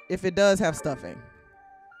does have stuffing?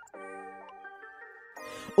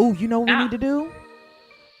 Oh, you know what we need to do?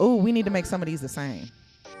 Oh, we need to make some of these the same.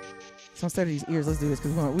 So instead of these ears, let's do this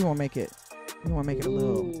because we want to make it. We want to make it a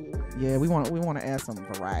little. Yeah, we want to add some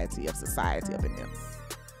variety of society up in there.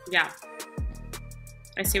 Yeah,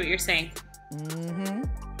 I see what you're saying. Mm-hmm.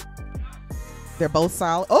 They're both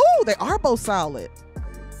solid. Oh, they are both solid.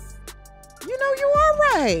 You know, you are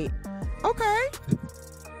right. Okay.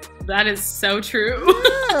 That is so true.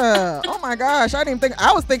 Yeah. Oh my gosh, I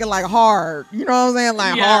was thinking like hard. You know what I'm saying?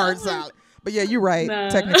 Like hard solid. But yeah, you're right. No.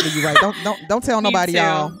 Technically, you're right. Don't tell nobody,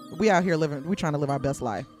 y'all. We out here living. We trying to live our best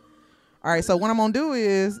life. All right. So what I'm gonna do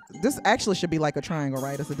is this actually should be like a triangle,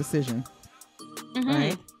 right? It's a decision. Mm-hmm.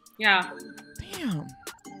 Right? Yeah. Damn.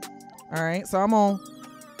 All right. So I'm gonna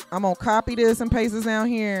copy this and paste this down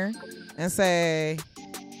here and say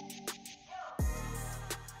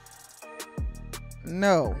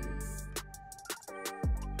no.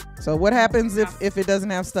 So what happens if it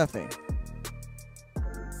doesn't have stuffing?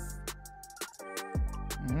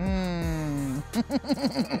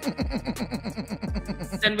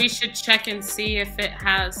 Then we should check and see if it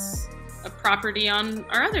has a property on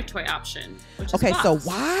our other toy option, which is okay, box. So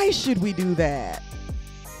why should we do that?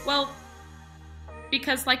 Well,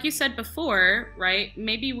 because like you said before, right?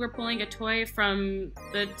 Maybe we're pulling a toy from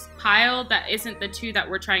the pile that isn't the 2 that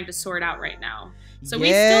we're trying to sort out right now. So we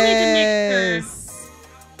still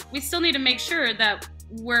need to make sure that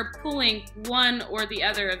we're pulling one or the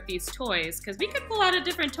other of these toys, because we could pull out a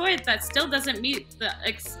different toy that still doesn't meet the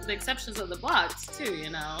exceptions of the blocks too, you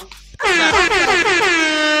know.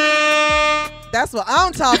 That's what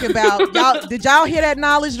I'm talking about. Did y'all hear that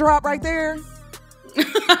knowledge drop right there?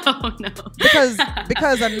 Oh no.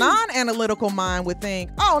 Because a non-analytical mind would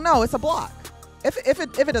think, oh no, it's a block. If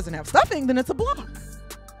it doesn't have stuffing, then it's a block,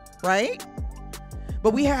 right?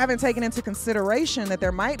 But we haven't taken into consideration that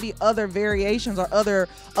there might be other variations or other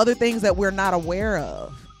things that we're not aware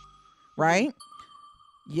of, right?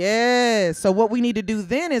 Yes. So what we need to do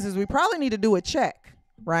then is we probably need to do a check,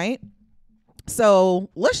 right? So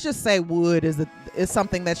let's just say wood is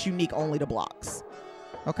something that's unique only to blocks.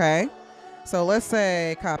 Okay. So let's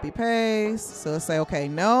say copy paste. So let's say, okay,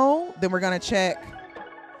 no. Then we're going to check.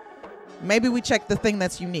 maybe we check the thing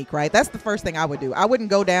that's unique, right? That's the first thing I would do. I wouldn't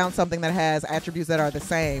go down something that has attributes that are the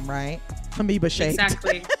same, right? Amoeba shaped.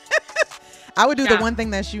 Exactly. I would do the one thing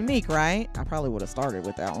that's unique, right? I probably would have started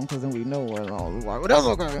with that one because then we know what it all is like. But that's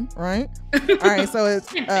okay, right? All right, so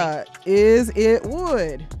it's is it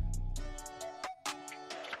wood?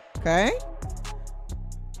 Okay.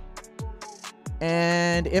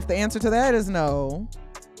 And if the answer to that is no,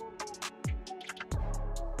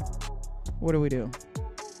 what do we do?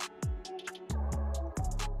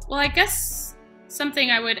 Well, I guess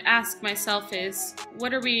something I would ask myself is,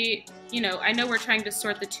 what are we, I know we're trying to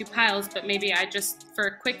sort the two piles, but maybe I just, for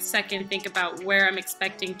a quick second, think about where I'm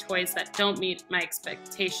expecting toys that don't meet my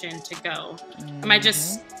expectation to go. Am I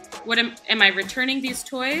just, am I returning these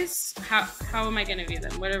toys? How am I going to view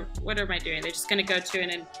them? What am I doing? They're just going to go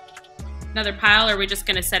to another pile, or are we just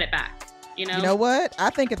going to set it back? You know what? I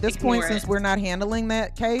think at this point, since we're not handling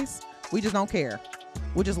that case, we just don't care.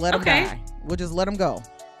 We'll just let them die. We'll just let them go.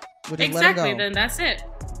 Exactly, then that's it.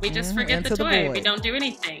 We just forget the toy. We don't do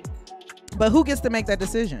anything. But who gets to make that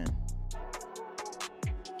decision?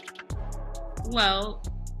 Well,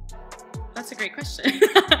 that's a great question.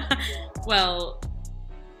 Well,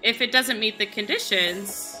 if it doesn't meet the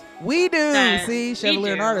conditions, we do. See,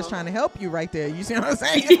 Chevalier and Artist trying to help you right there. You see what I'm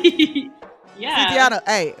saying? Yeah. See, Tiana,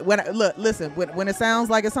 hey, when it sounds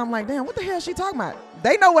like it's something like, damn, what the hell is she talking about?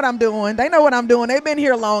 They know what I'm doing. They've been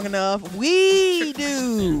here long enough. We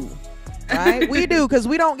do. Right? We do, because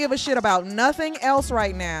we don't give a shit about nothing else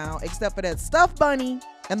right now except for that stuffed bunny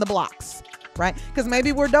and the blocks. Right? Because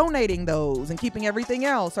maybe we're donating those and keeping everything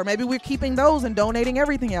else, or maybe we're keeping those and donating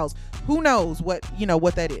everything else. Who knows what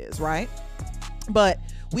that is, right? But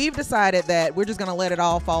we've decided that we're just gonna let it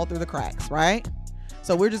all fall through the cracks, right?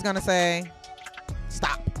 So we're just gonna say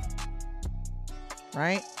stop.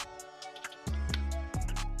 Right?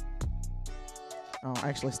 Oh,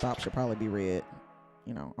 actually stop should probably be red.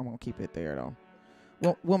 I'm gonna keep it there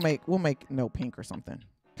though. We'll make no pink or something.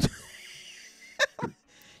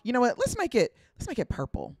 You know what? Let's make it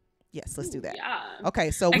purple. Yes, let's do that. Yeah.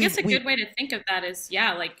 Okay, so I guess a good way to think of that is,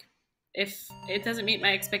 like, if it doesn't meet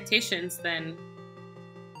my expectations, then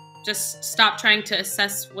just stop trying to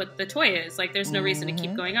assess what the toy is. Like, there's no reason to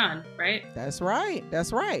keep going on, right? That's right.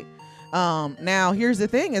 Now, here's the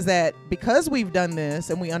thing is that because we've done this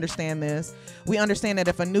and we understand this, we understand that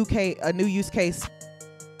if a new use case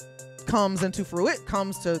comes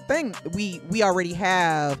to thing, we already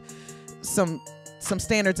have some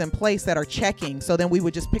standards in place that are checking. So then we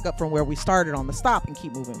would just pick up from where we started on the stop and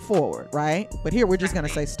keep moving forward, right? But here we're just going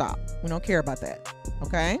to say stop. We don't care about that.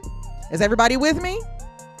 Okay? Is everybody with me?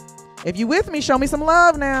 If you with me, show me some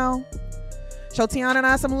love now. Show Tiana and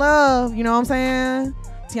I some love. You know what I'm saying?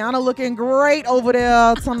 Tiana looking great over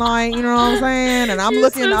there tonight. You know what I'm saying? And I'm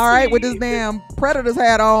looking so all right with this damn Predators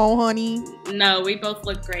hat on, honey. No, we both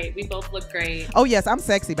look great. Oh, yes, I'm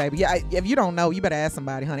sexy, baby. Yeah, if you don't know, you better ask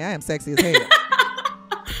somebody, honey. I am sexy as hell.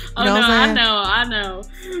 Oh, no, I know.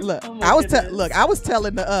 Look, I was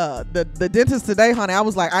telling the dentist today, honey, I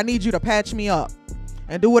was like, I need you to patch me up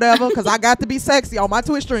and do whatever, because I got to be sexy on my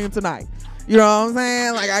Twitch stream tonight. You know what I'm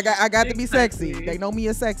saying? Like, I got to be sexy. They know me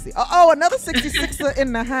as sexy. Oh, another 66er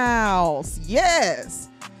in the house. Yes.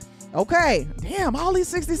 Okay. Damn, all these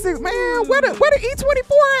 66. Man, where the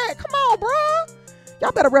E24 at? Come on, bro.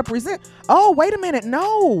 Y'all better represent. Oh, wait a minute.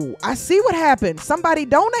 No. I see what happened. Somebody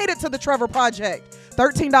donated to the Trevor Project.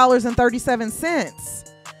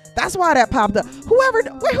 $13.37. That's why that popped up. Who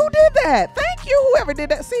did that? Thank you, whoever did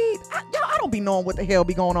that. See, I don't be knowing what the hell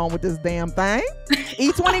be going on with this damn thing.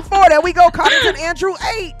 E24, there we go. Cottington Andrew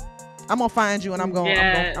 8. I'm gonna find you and I'm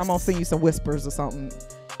gonna send you some whispers or something.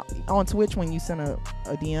 On Twitch, when you send a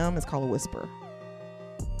DM, it's called a whisper.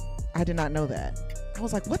 I did not know that. I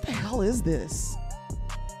was like, what the hell is this?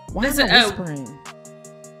 Why is it whispering?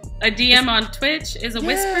 A DM on Twitch is a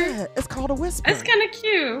whisper? Yeah, it's called a whisper. That's kind of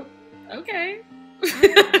cute. Okay.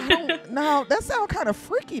 No, that sounds kind of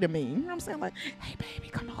freaky to me. You know what I'm saying? Like, hey, baby,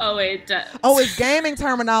 come on. Oh, it does. Oh, it's gaming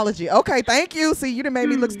terminology. Okay, thank you. See, you done made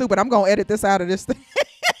me look stupid. I'm going to edit this out of this thing.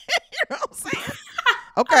 You know what I'm saying?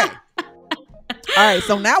 Okay. All right,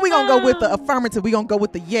 so now we're going to go with the affirmative. We're going to go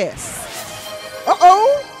with the yes.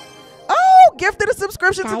 Uh-oh. Oh, gifted a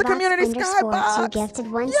subscription to the community. Skybox. You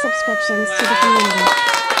gifted 1 subscription to the community.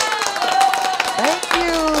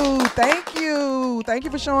 Thank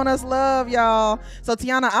you for showing us love, y'all. So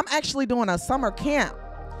Tiana, I'm actually doing a summer camp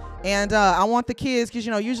And I want the kids, because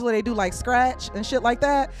you know usually they do like Scratch and shit like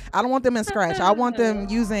that. I don't want them in Scratch. I want them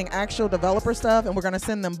using actual developer stuff, and we're gonna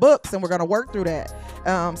send them books and we're gonna work through that.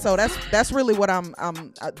 So that's really what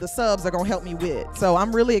the subs are gonna help me with. So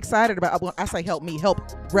I'm really excited about. I say help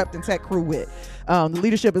Rep and Tech crew with. The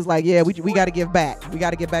leadership is like, yeah, we got to give back. We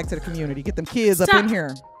got to give back to the community. Get them kids up in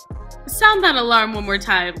here. Sound that alarm one more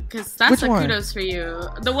time, because that's Which a one? kudos for you.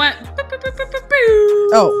 The what?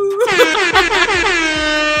 Oh.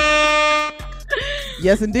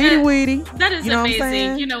 Yes, indeedy, Weedy. That is you know amazing. What I'm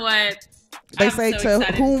saying? You know what? They I'm say so to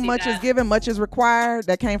excited whom see much that. is given, much is required.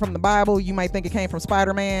 That came from the Bible. You might think it came from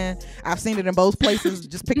Spider-Man. I've seen it in both places.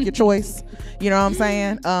 Just pick your choice. You know what I'm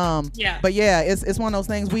saying? Yeah. But yeah, it's one of those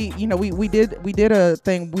things. We did a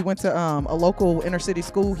thing. We went to a local inner city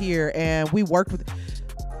school here, and we worked with.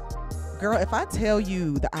 Girl, if I tell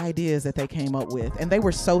you the ideas that they came up with, and they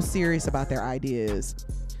were so serious about their ideas.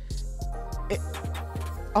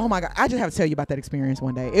 Oh my God, I just have to tell you about that experience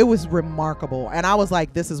one day. It was remarkable. And I was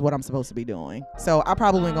like, this is what I'm supposed to be doing. So I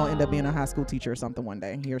probably going to end up being a high school teacher or something one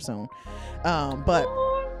day here soon. But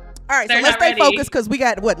all right, so let's stay focused, because we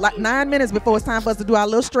got like 9 minutes before it's time for us to do our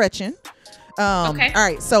little stretching. Okay. All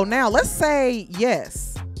right, so now let's say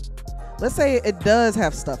yes. Let's say it does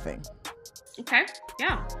have stuffing. Okay,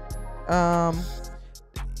 yeah.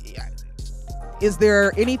 Is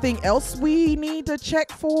there anything else we need to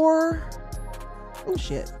check for? Oh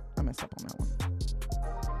shit, I messed up on that one.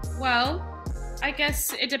 Well, I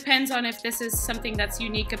guess it depends on if this is something that's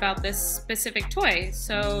unique about this specific toy.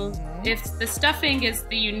 So if the stuffing is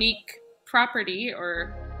the unique property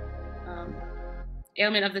or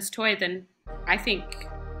ailment of this toy, then I think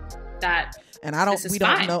that we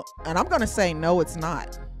don't know. And I'm gonna say no, it's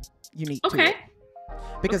not unique. Okay. To it.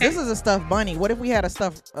 Because this is a stuffed bunny. What if we had a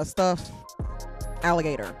stuffed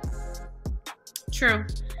alligator? True.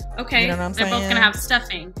 Okay, you know what I'm they're saying? both gonna have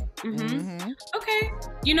stuffing. Okay,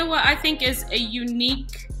 you know what I think is a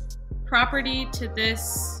unique property to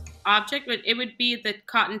this object? It would be the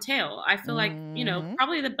cotton tail. I feel like, you know,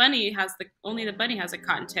 probably only the bunny has a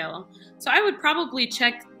cotton tail. So I would probably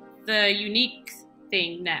check the unique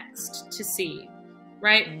thing next to see,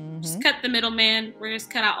 right? Just cut the middleman. We're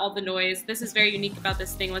just cut out all the noise. This is very unique about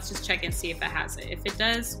this thing. Let's just check and see if it has it. If it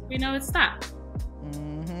does, we know it's that.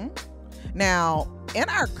 Now, in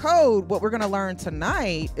our code, what we're going to learn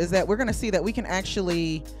tonight is that we're going to see that we can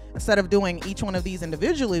actually, instead of doing each one of these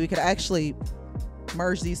individually, we could actually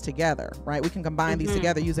merge these together, right? We can combine these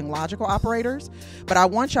together using logical operators. But I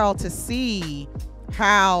want y'all to see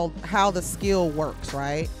how the skill works,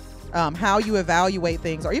 right? How you evaluate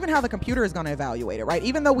things, or even how the computer is going to evaluate it, right?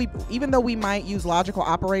 Even though we might use logical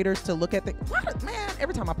operators to look at the man.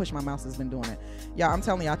 Every time I push my mouse, has been doing it. Yeah, I'm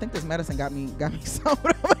telling you, I think this medicine got me so.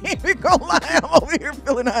 I ain't even gonna lie, I'm over here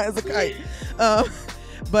feeling high as a kite.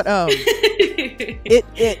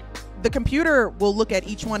 The computer will look at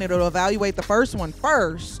each one. It'll evaluate the first one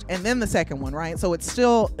first, and then the second one, right? So it's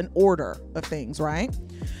still an order of things, right?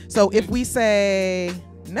 So if we say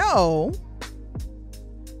no,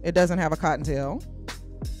 it doesn't have a cottontail,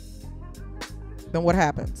 then what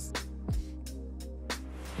happens?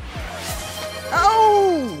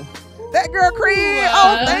 Oh, that girl Creed.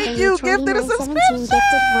 Oh, thank you. Gifted a subscription.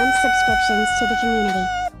 Gifted 1 subscriptions to the community.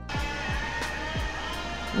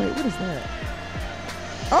 Wait, what is that?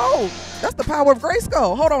 Oh, that's the power of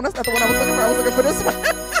Grayskull. Hold on, that's not the one I was looking for. I was looking for this one.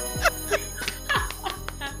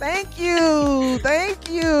 Thank you. Thank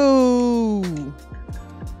you.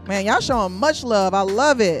 Man, y'all showing much love. I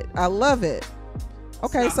love it. I love it.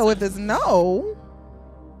 Okay, so if it's no,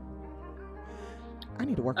 I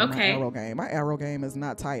need to work on my arrow game. My arrow game is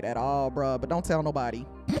not tight at all, bruh. But don't tell nobody.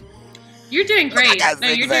 You're doing great. No,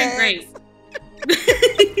 you're doing great.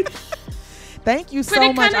 Thank you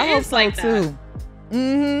so much. I hope so like too.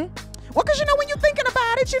 Well, because you know when you're thinking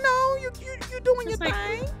about it, you know you're doing your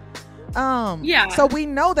thing. Yeah. So we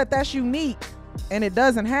know that that's unique, and it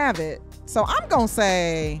doesn't have it. So I'm gonna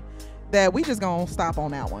say that we just gonna stop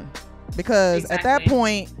on that one, because at that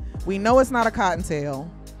point we know it's not a cottontail,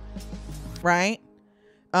 right?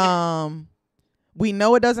 We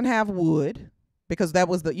know it doesn't have wood, because that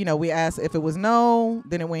was the, we asked if it was no,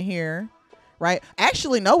 then it went here, right?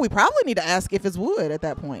 Actually, no, we probably need to ask if it's wood at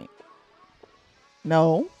that point.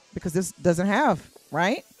 No, because this doesn't have,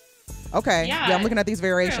 right? Okay. Yeah, I'm looking at these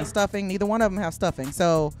variations. Stuffing, neither one of them have stuffing.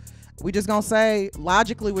 So we just gonna say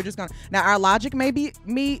logically, we're just gonna, now our logic might be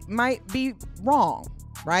wrong,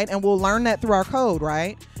 right? And we'll learn that through our code,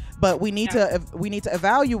 right? But we need to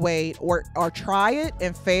evaluate or try it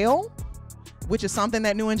and fail, which is something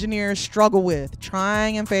that new engineers struggle with,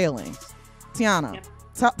 trying and failing. Tiana,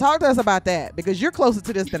 talk to us about that, because you're closer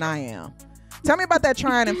to this than I am. Tell me about that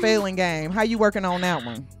trying and failing game. How you working on that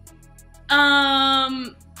one?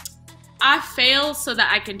 I fail so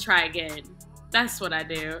that I can try again. That's what I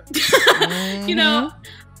do. Mm-hmm. You know,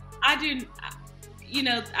 I do. You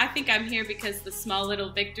know, I think I'm here because the small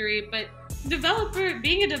little victory, but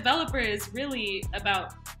being a developer is really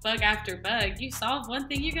about bug after bug. You solve one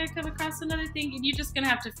thing, you're gonna come across another thing, and you're just gonna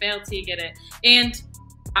have to fail till you get it. And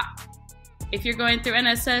if you're going through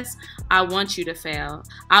NSS, I want you to fail.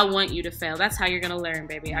 I want you to fail. That's how you're gonna learn,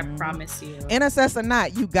 baby. I promise you. NSS or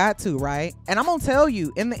not, you got to, right? And I'm gonna tell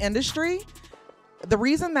you, in the industry, the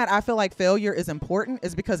reason that I feel like failure is important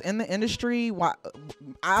is because in the industry,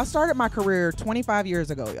 I started my career 25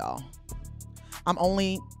 years ago, y'all. I'm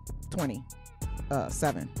only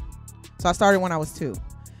 27. So I started when I was 2.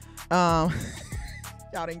 Y'all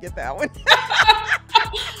didn't get that one.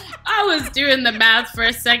 I was doing the math for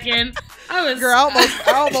a second. Girl,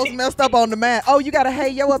 I almost messed up on the math. Oh, you got a hey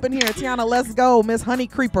yo up in here. Tiana, let's go. Miss Honey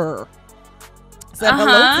Creeper said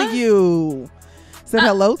hello to you. Said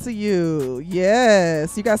hello to you.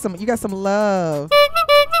 Yes, you got some love.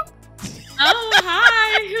 Oh,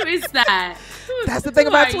 hi. Who is that? That's the thing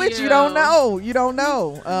about Twitch. You don't know. You don't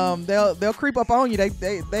know. They'll creep up on you. They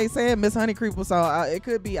saying Miss Honey Creeper, so it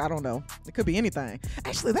could be, I don't know. It could be anything.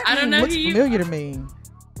 Actually, that name looks familiar to me.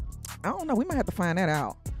 I don't know. We might have to find that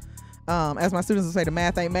out. As my students will say, the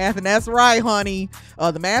math ain't math, and that's right, honey.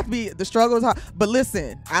 The struggle is hard. But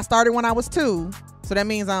listen, I started when I was 2, so that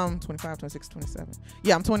means I'm 25, 26, 27.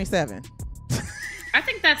 Yeah, I'm 27. I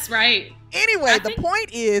think that's right. Anyway, the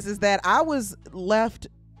point is that I was left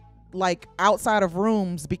like outside of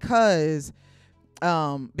rooms because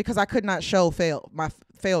I could not show my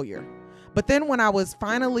failure. But then when I was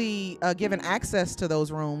finally given access to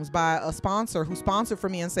those rooms by a sponsor who sponsored for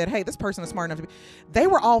me and said, hey, this person is smart enough to be, they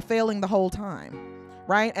were all failing the whole time,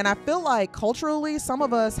 right? And I feel like culturally, some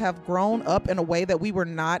of us have grown up in a way that we were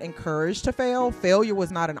not encouraged to fail. Failure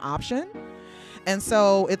was not an option. And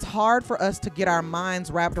so it's hard for us to get our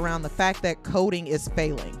minds wrapped around the fact that coding is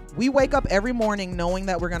failing. We wake up every morning knowing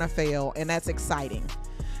that we're going to fail, and that's exciting.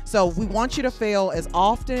 So we want you to fail as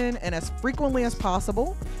often and as frequently as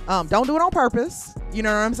possible. Don't do it on purpose. You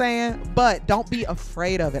know what I'm saying? But don't be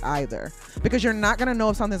afraid of it either, because you're not going to know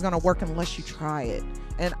if something's going to work unless you try it.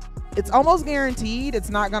 And it's almost guaranteed it's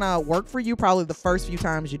not going to work for you probably the first few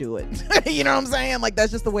times you do it. You know what I'm saying? Like,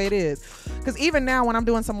 that's just the way it is. Because even now when I'm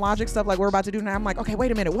doing some logic stuff like we're about to do now, I'm like, okay,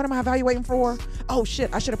 wait a minute. What am I evaluating for? Oh,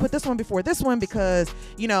 shit. I should have put this one before this one because,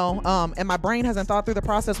 you know, and my brain hasn't thought through the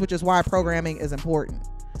process, which is why programming is important.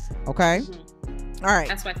 Okay. All right.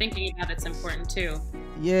 That's why thinking about it's important too.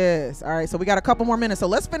 Yes. All right. So we got a couple more minutes. So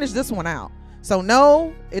let's finish this one out. So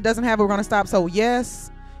no, it doesn't have it. We're going to stop. So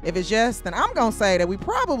yes. If it's yes, then I'm going to say that we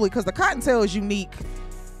probably, because the cottontail is unique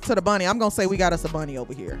to the bunny, I'm going to say we got us a bunny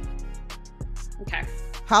over here. Okay.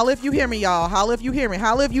 Holla if you hear me, y'all. Holla if you hear me.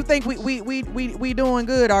 Holla if you think we doing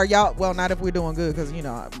good. Or y'all, well, not if we're doing good, because, you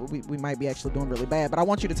know, we might be actually doing really bad. But I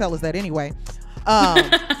want you to tell us that anyway.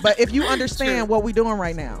 But if you understand what we're doing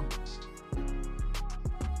right now.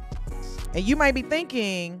 And you might be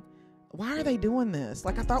thinking, why are they doing this?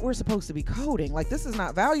 Like, I thought we were supposed to be coding. Like, this is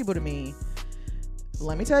not valuable to me.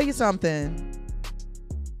 Let me tell you something.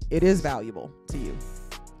 It is valuable to you.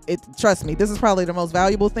 Trust me, this is probably the most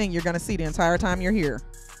valuable thing you're going to see the entire time you're here.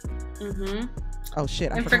 Mm-hmm. Oh,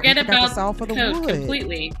 shit. And forget about the code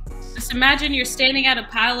completely. Just imagine you're standing at a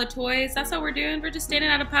pile of toys. That's what we're doing. We're just standing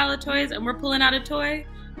at a pile of toys, and we're pulling out a toy,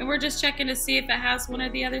 and we're just checking to see if it has one or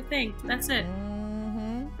the other thing. That's it.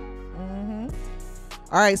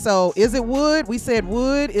 All right, so is it wood? We said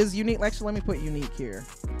wood is unique. Actually, let me put unique here.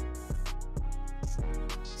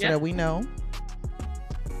 So that we know.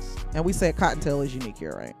 And we said cottontail is unique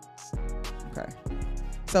here, right? Okay.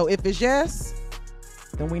 So if it's yes,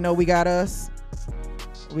 then we know we got us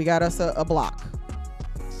a block.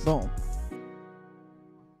 Boom.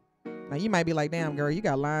 Now you might be like, damn girl, you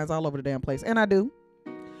got lines all over the damn place. And I do.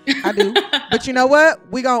 But you know what?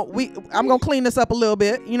 I'm gonna clean this up a little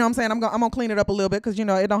bit. You know what I'm saying? I'm gonna clean it up a little bit, because you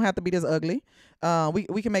know it don't have to be this ugly.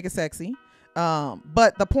 We can make it sexy.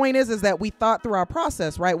 But the point is that we thought through our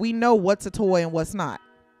process, right? We know what's a toy and what's not.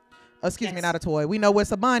 Excuse me, not a toy. We know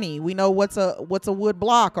what's a bunny. We know what's a wood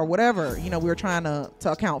block or whatever, you know, we were trying to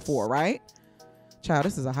account for, right? Child,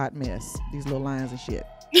 this is a hot mess. These little lines and shit.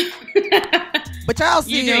 But y'all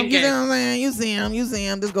see them. You know what I'm saying? You see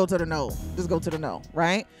them. Just go to the no.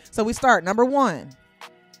 Right? So we start. Number 1.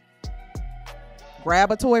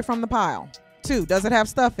 Grab a toy from the pile. 2. Does it have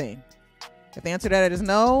stuffing? If the answer to that is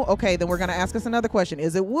no, okay, then we're going to ask us another question.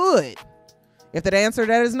 Is it wood? If the answer to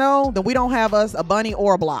that is no, then we don't have us a bunny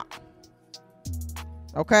or a block.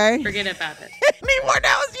 Okay? Forget about it. Need more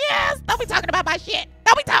notes? Yes. Don't be talking about my shit.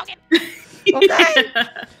 Don't be talking. Okay?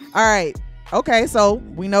 All right. Okay, so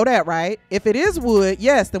we know that, right? If it is wood,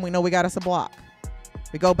 yes, then we know we got us a block.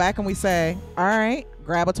 We go back and we say, all right,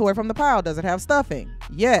 grab a toy from the pile. Does it have stuffing?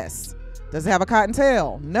 Yes. Does it have a cotton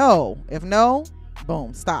tail? No. If no,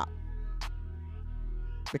 boom, stop.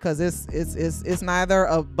 Because it's neither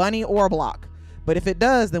a bunny or a block. But if it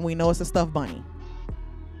does, then we know it's a stuffed bunny.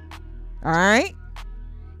 All right?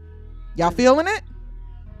 Y'all feeling it?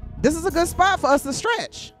 This is a good spot for us to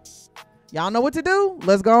stretch. Y'all know what to do?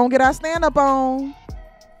 Let's go and get our stand up on.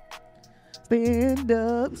 Stand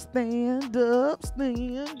up, stand up,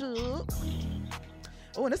 stand up.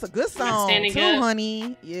 Oh, and it's a good song too,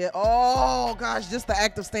 honey. Yeah. Oh gosh, just the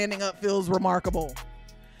act of standing up feels remarkable.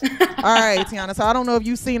 All right, Tiana. So I don't know if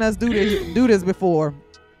you've seen us do this before,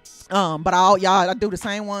 but I do the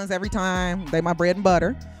same ones every time. They my bread and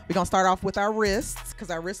butter. We're gonna start off with our wrists because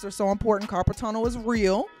our wrists are so important. Carpal tunnel is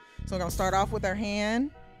real, so we're gonna start off with our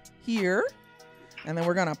hand here, and then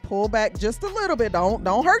we're gonna pull back just a little bit.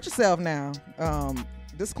 Don't hurt yourself now.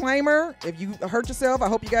 Disclaimer: if you hurt yourself, I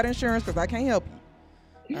hope you got insurance because I can't help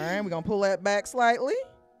you. All right, we're gonna pull that back slightly.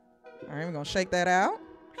 All right, we're gonna shake that out.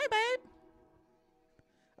 Hey, babe.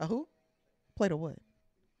 A who? Plate of what?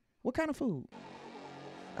 What kind of food?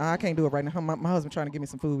 I can't do it right now. My husband trying to give me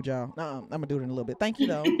some food, y'all. I'm gonna do it in a little bit. Thank you,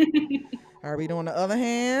 though. All right, we doing the other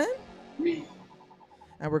hand,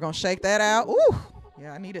 and we're gonna shake that out. Ooh,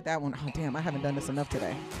 yeah, I needed that one. Oh, damn, I haven't done this enough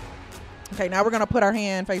today. Okay, now we're gonna put our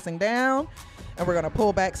hand facing down, and we're gonna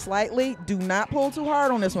pull back slightly. Do not pull too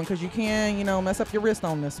hard on this one because you can, mess up your wrist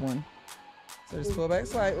on this one. So just pull back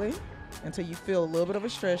slightly until you feel a little bit of a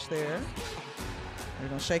stretch there. We're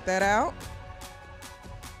gonna shake that out.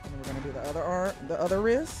 And we're gonna do the other arm, the other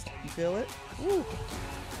wrist. You feel it? Ooh.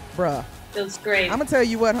 Bruh. Feels great. I'm gonna tell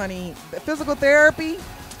you what, honey. The physical therapy,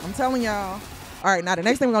 I'm telling y'all. All right, now the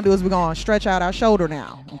next thing we're gonna do is we're gonna stretch out our shoulder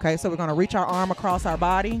now. Okay, so we're gonna reach our arm across our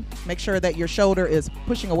body. Make sure that your shoulder is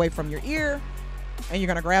pushing away from your ear, and you're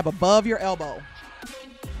gonna grab above your elbow.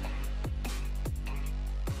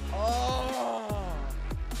 Oh.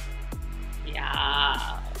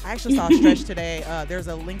 Yeah. I actually saw a stretch today. There's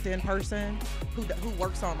a LinkedIn person who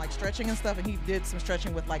works on like stretching and stuff, and he did some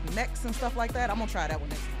stretching with like necks and stuff like that. I'm gonna try that one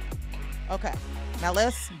next time. Okay, now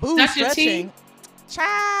let's stretching.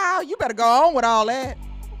 Child, you better go on with all that.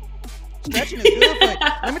 Stretching is good for you.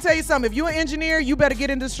 Let me tell you something. If you're an engineer, you better get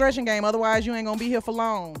into the stretching game. Otherwise, you ain't gonna be here for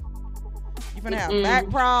long. You finna have back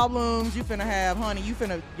problems. You finna have, honey.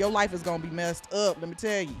 Your life is gonna be messed up. Let me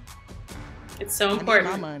tell you. It's so important.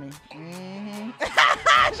 I need my money.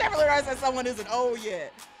 Chevrolet Rice said someone isn't old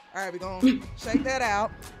yet. All right, we're gonna shake that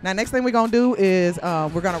out. Now, next thing we're gonna do is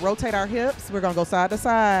we're gonna rotate our hips. We're gonna go side to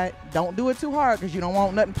side. Don't do it too hard because you don't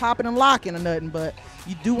want nothing popping and locking or nothing, but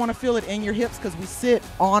you do want to feel it in your hips because we sit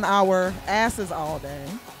on our asses all day.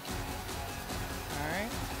 All right.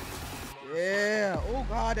 Yeah. Oh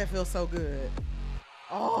God, that feels so good.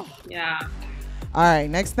 Oh. Yeah. All right,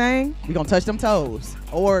 next thing, we're going to touch them toes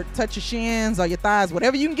or touch your shins or your thighs,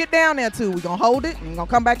 whatever you can get down there to. We're going to hold it, and we're going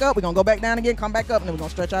to come back up. We're going to go back down again, come back up, and then we're going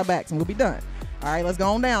to stretch our backs, and we'll be done. All right, let's go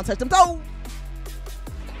on down. Touch them toes.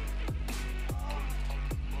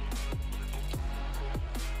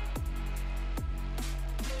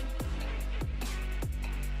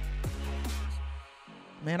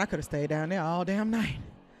 Man, I could have stayed down there all damn night.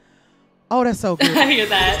 Oh, that's so good. I hear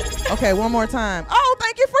that. Okay, one more time. Oh,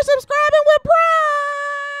 thank you for subscribing with Prime.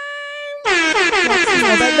 Yes,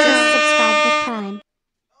 Go back down. subscribe with Prime.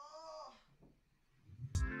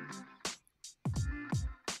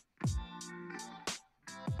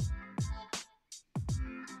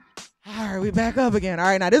 All right, we back up again. All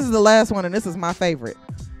right, now this is the last one, and this is my favorite.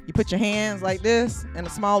 You put your hands like this in the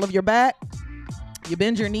small of your back. You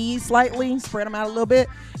bend your knees slightly, spread them out a little bit,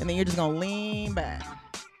 and then you're just going to lean back.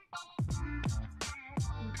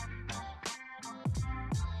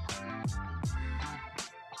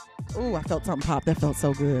 Ooh, I felt something pop. That felt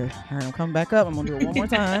so good. All right, I'm coming back up. I'm going to do it one more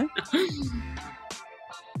time.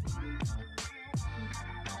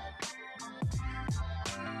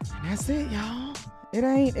 And that's it, y'all. It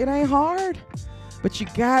ain't hard, but you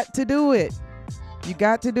got to do it. You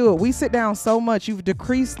got to do it. We sit down so much. You've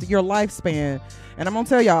decreased your lifespan. And I'm going to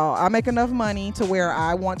tell y'all, I make enough money to where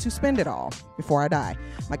I want to spend it all before I die.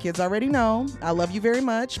 My kids already know. I love you very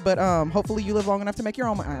much, but hopefully you live long enough to make your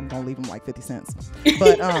own money. I'm going to leave them like 50 cents.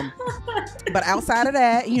 But but outside of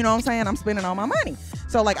that, you know what I'm saying? I'm spending all my money.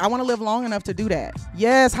 So like I want to live long enough to do that.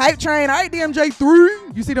 Yes, hype train. All right,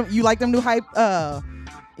 DMJ3. You see them? You like them new hype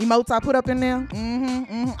emotes I put up in there?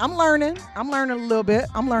 I'm learning. I'm learning a little bit.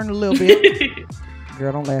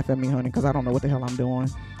 Girl, don't laugh at me, honey, because I don't know what the hell I'm doing.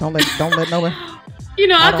 Don't let nobody. You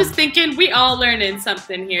know, I'm just thinking we all learning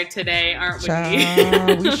something here today, aren't we?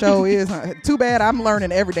 Child, we sure is. Huh? Too bad I'm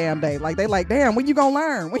learning every damn day. Like, they like, damn, when you gonna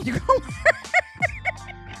learn? When you gonna learn?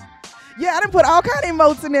 Yeah, I done put all kind of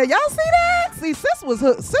emotes in there. Y'all see that? See, sis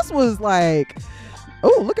was like,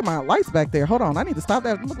 oh, look at my lights back there. Hold on, I need to stop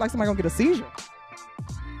that. It look like somebody gonna get a seizure.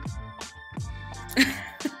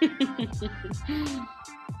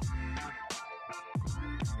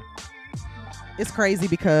 It's crazy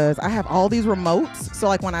because I have all these remotes. So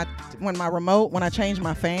like when I change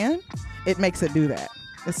my fan, it makes it do that.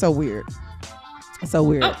 It's so weird. It's so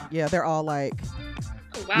weird. Oh. Yeah, they're all like,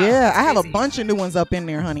 oh, wow, yeah, I have a bunch of new ones up in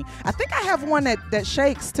there, honey. I think I have one that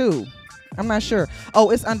shakes too. I'm not sure. Oh,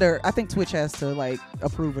 it's under, I think Twitch has to like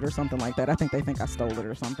approve it or something like that. I think they think I stole it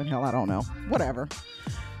or something. Hell, I don't know. Whatever.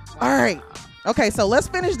 All right. Okay, so let's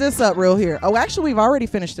finish this up real here. Oh, actually, we've already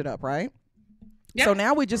finished it up, right? Yep. So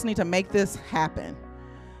now we just need to make this happen.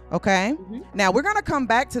 Okay. Now we're going to come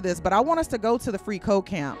back to this, but I want us to go to the free code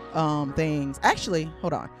camp things. Actually,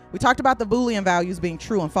 hold on. We talked about the Boolean values being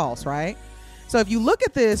true and false, right? So if you look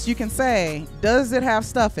at this, you can say, does it have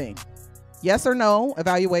stuffing? Yes or no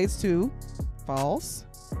evaluates to false.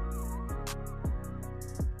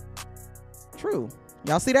 True.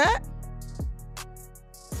 Y'all see that?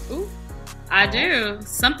 Ooh. I do.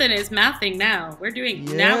 Something is mathing now. We're doing,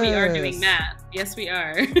 now we are doing math. Yes, we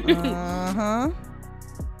are. Uh-huh.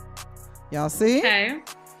 Y'all see? Okay.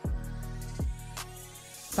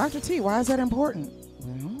 Dr. T, why is that important?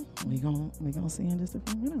 Well, we gonna see in just a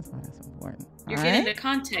few minutes why that's important. You're getting the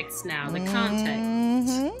context now, the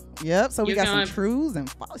context. Yep, so we got some truths and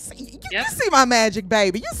false. You see my magic,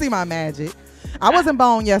 baby. You see my magic. I wasn't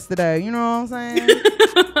born yesterday, you know what I'm saying?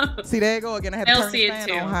 See, there you go again. I had to turn the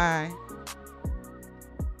fan on high.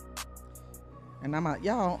 And I'm out,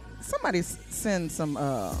 y'all. Somebody send some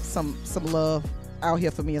love out here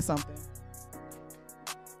for me or something.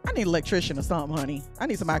 I need an electrician or something, honey. I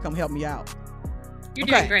need somebody to come help me out. You're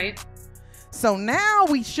doing great. So now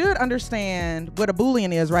we should understand what a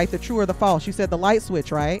Boolean is, right? The true or the false. You said the light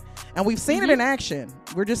switch, right? And we've seen it in action.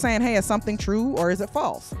 We're just saying, hey, is something true or is it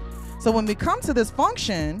false? So when we come to this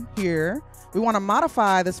function here, we want to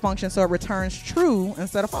modify this function so it returns true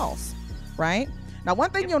instead of false, right? Now,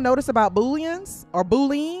 one thing you'll notice about Booleans or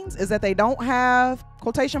Booleans is that they don't have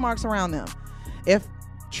quotation marks around them. If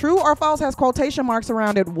true or false has quotation marks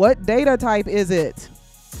around it, what data type is it?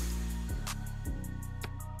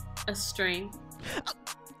 A string.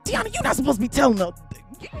 Tiana, you're not supposed to be telling them.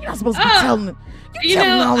 You're not supposed to be telling them. You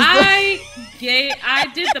know, I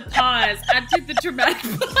did the pause. I did the dramatic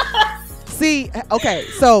pause. See, okay,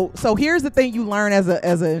 so here's the thing you learn as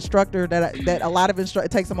an instructor that a lot of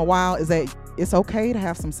it takes them a while is that it's okay to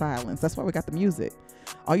have some silence. That's why we got the music.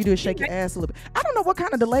 All you do is shake your ass a little bit. I don't know what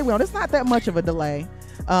kind of delay we're on. It's not that much of a delay,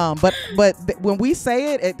 but when we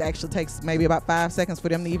say it, it actually takes maybe about 5 seconds for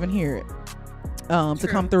them to even hear it. To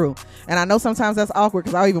come through. And I know sometimes that's awkward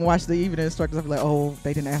because I'll even watch the evening instructors. I'll be like, oh,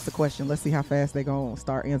 they didn't ask the question. Let's see how fast they gonna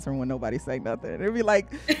start answering when nobody say nothing. It'll be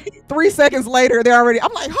like 3 seconds later, they're already,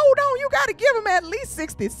 I'm like, hold on, you gotta give them at least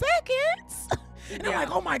 60 seconds. And they're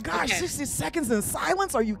like, oh my gosh, 60 seconds in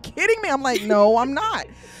silence? Are you kidding me? I'm like, no, I'm not.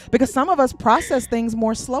 Because some of us process things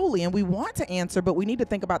more slowly and we want to answer, but we need to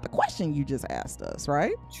think about the question you just asked us,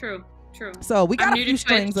 right? True. So we got a few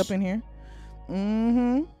strings up in here.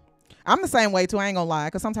 I'm the same way too. I ain't gonna lie,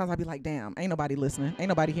 because sometimes I'll be like, damn, ain't nobody listening, ain't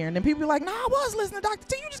nobody hearing. Then people be like, no, I was listening, Dr.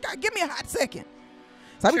 T. You just gotta give me a hot second.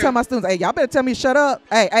 So I be telling my students, hey, y'all better tell me to shut up.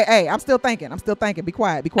 Hey, I'm still thinking. Be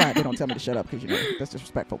quiet. They don't tell me to shut up because, you know, that's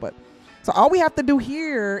disrespectful. But so all we have to do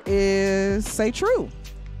here is say true.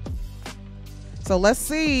 So let's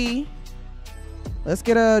see. Let's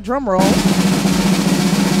get a drum roll.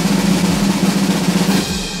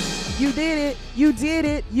 You did it. You did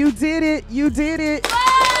it. You did it. You did it.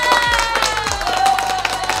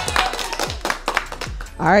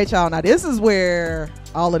 All right, y'all. Now, this is where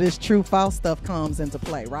all of this true false stuff comes into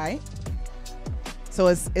play, right? So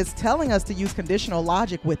it's telling us to use conditional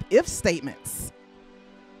logic with if statements.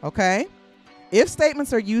 Okay? If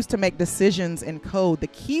statements are used to make decisions in code. The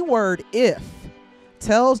keyword if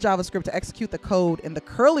tells JavaScript to execute the code in the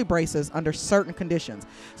curly braces under certain conditions.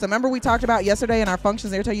 So remember we talked about yesterday in our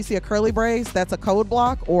functions, every time you see a curly brace, that's a code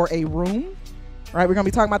block or a room, right? We're going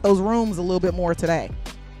to be talking about those rooms a little bit more today.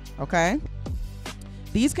 Okay?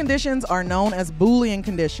 These conditions are known as Boolean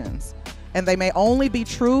conditions, and they may only be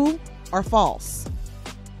true or false.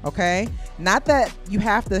 Okay? Not that you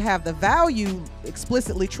have to have the value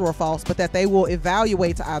explicitly true or false, but that they will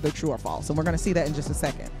evaluate to either true or false. And we're going to see that in just a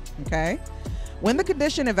second. Okay? When the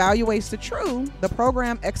condition evaluates to true, the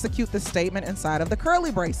program executes the statement inside of the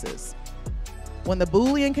curly braces. When the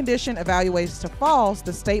Boolean condition evaluates to false,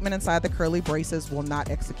 the statement inside the curly braces will not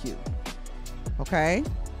execute. Okay,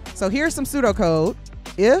 so here's some pseudocode.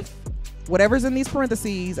 If whatever's in these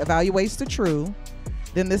parentheses evaluates to true,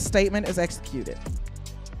 then this statement is executed.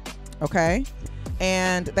 Okay,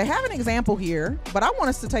 and they have an example here, but I want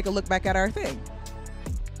us to take a look back at our thing.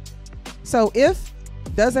 So if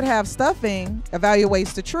does it have stuffing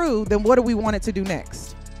evaluates to true, then what do we want it to do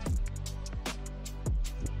next?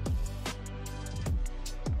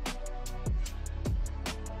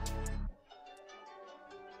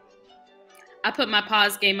 I put my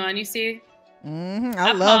pause game on, you see?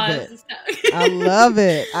 I love it. I love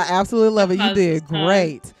it. I absolutely love it. You did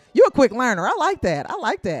great. You're a quick learner. I like that. I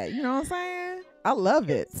like that. You know what I'm saying? I love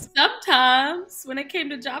it. Sometimes when it came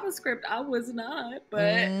to JavaScript, I was not,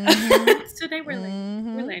 but today we're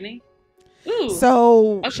learning. Ooh.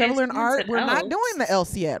 So, okay, Shovel and Art, we're not doing the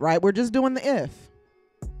else yet, right? We're just doing the if.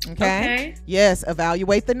 Okay? Yes,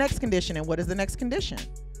 evaluate the next condition. And what is the next condition?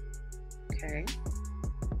 Okay.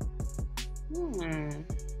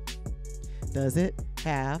 Does it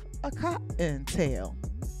have a cottontail?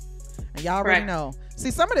 And y'all already know. See,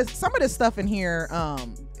 some of this stuff in here,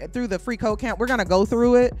 through the free code camp, we're gonna go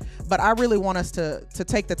through it, but I really want us to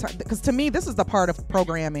take the time, because to me this is the part of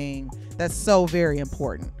programming that's so very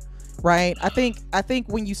important, right? I think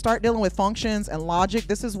when you start dealing with functions and logic,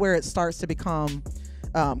 this is where it starts to become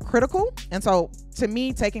critical. And so to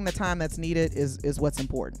me, taking the time that's needed is what's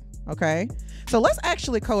important. Okay, so let's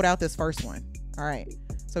actually code out this first one. All right,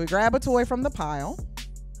 so we grab a toy from the pile,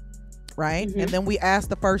 right? And then we ask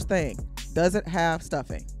the first thing, does it have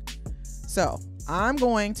stuffing? So I'm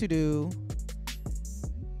going to do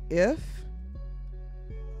if.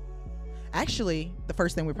 Actually, the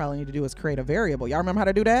first thing we probably need to do is create a variable. Y'all remember how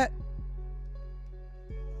to do that?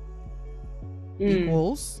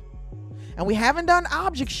 Equals. And we haven't done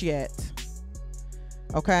objects yet.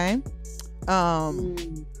 Okay.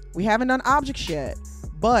 We haven't done objects yet,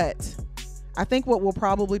 but I think what we'll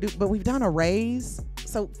probably do, but we've done arrays.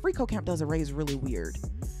 So Free Code Camp does arrays really weird.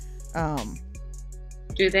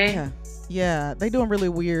 Do they? Yeah, they do them really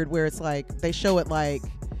weird where it's like they show it like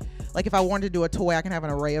if I wanted to do a toy, I can have an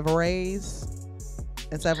array of arrays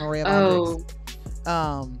instead of an array of objects.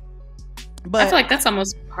 But I feel like that's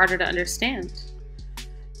almost harder to understand.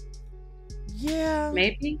 Yeah.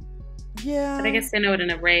 Maybe. Yeah. But I guess they know what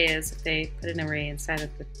an array is if they put an array inside of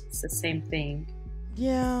it's the same thing.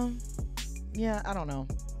 Yeah. Yeah, I don't know.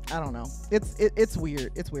 It's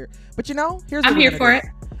weird. It's weird. But you know, here's what I'm here for it.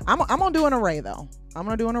 I'm gonna do an array though. I'm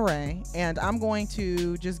gonna do an array, and I'm going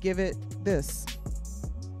to just give it this.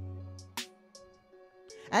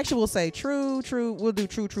 Actually, we'll say true, true. We'll do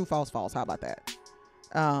true, true, false, false. How about that?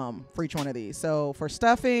 For each one of these. So for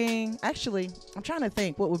stuffing, actually, I'm trying to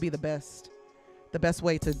think what would be the best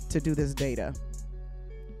way to do this data.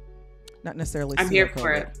 Not necessarily. I'm here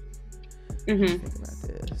for it. Think about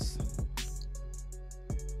this.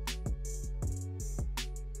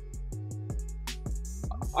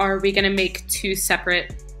 Are we going to make two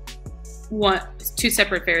separate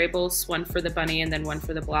variables, one for the bunny and then one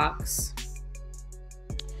for the blocks?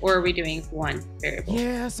 Or are we doing one variable?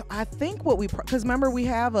 Yeah, so I think what because remember we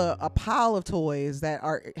have a pile of toys that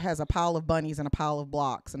has a pile of bunnies and a pile of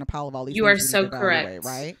blocks and a pile of all these. You are so correct.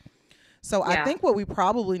 Right? So yeah. I think what we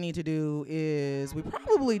probably need to do is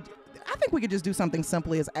I think we could just do something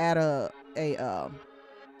simply as add an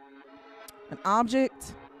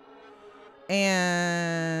object.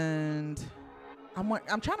 And I'm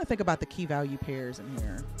trying to think about the key value pairs in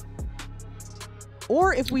here.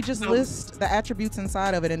 Or if we just list the attributes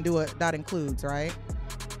inside of it and do a dot includes, right?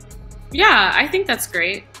 Yeah, I think that's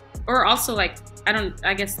great. Or also I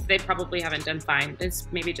guess they probably haven't done fine. It's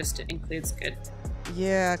maybe just includes good.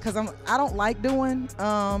 Yeah, because I don't like doing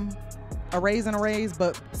arrays,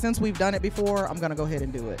 but since we've done it before, I'm gonna go ahead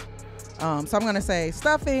and do it. So I'm going to say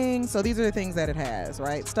stuffing. So these are the things that it has,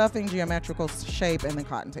 right? Stuffing, geometrical shape, and then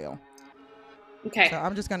cottontail. Okay. So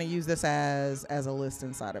I'm just going to use this as a list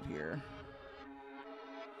inside of here.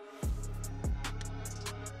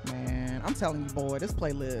 Man, I'm telling you, boy, this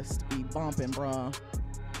playlist be bumping, bruh.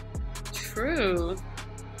 True.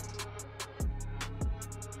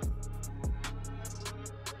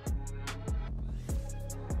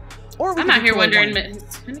 Or I'm out here wondering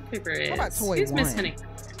whose Honey Creeper is. How about toy Who's one? Miss Honey Creeper?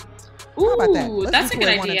 How about that? Ooh, Let's that's do a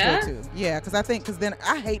good toy 1 and idea. toy 2. Yeah, because then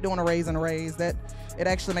I hate doing arrays and arrays. That it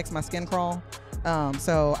actually makes my skin crawl.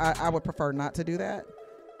 So I would prefer not to do that.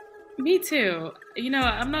 Me too. You know,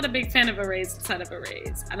 I'm not a big fan of arrays inside of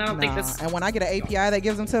arrays. I don't think this. And when I get an API that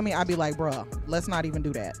gives them to me, I'd be like, bruh, let's not even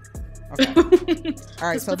do that. Okay. All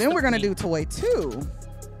right, so then we're going to do toy 2.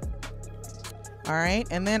 All right,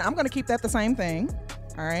 and then I'm going to keep that the same thing.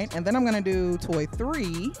 All right, and then I'm going to do toy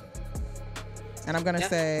 3. And I'm going to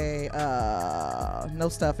say no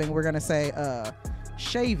stuffing. We're going to say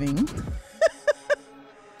shaving.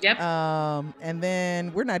 Yep. And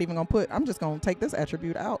then we're not even going to put, I'm just going to take this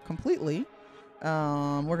attribute out completely.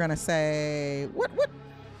 We're going to say, what?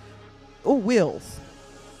 Oh, wheels.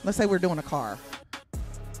 Let's say we're doing a car.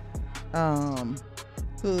 Hood.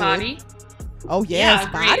 Body. Oh, yes.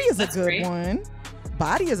 Yeah, body is That's a good great. one.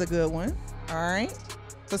 Body is a good one. All right.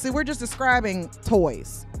 So see, we're just describing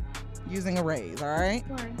toys using arrays. All right.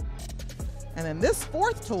 And then this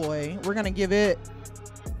 4th toy, we're going to give it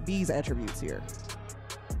these attributes here.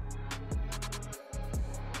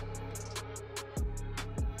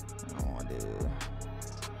 I want to do.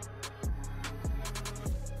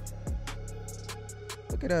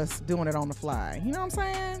 Look at us doing it on the fly. You know what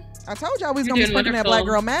I'm saying? I told y'all we was going to be sprinkling that black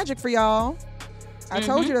girl magic for y'all. I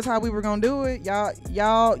told you that's how we were going to do it.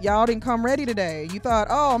 Y'all didn't come ready today. You thought,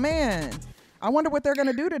 oh man, I wonder what they're going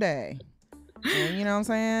to do today. And you know what I'm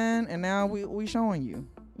saying? And now we showing you.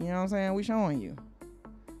 You know what I'm saying? We showing you.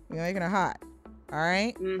 We making it hot. All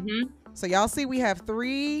right? So y'all see we have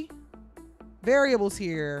 3 variables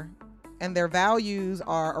here, and their values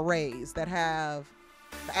are arrays that have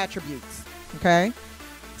the attributes. Okay?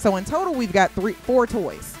 So in total, we've got 4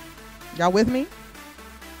 toys. Y'all with me?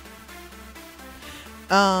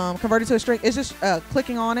 Converted to a string. It's just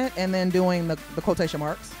clicking on it and then doing the quotation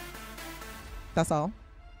marks. That's all.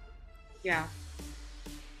 Yeah.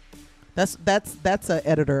 That's a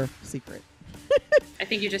editor secret. I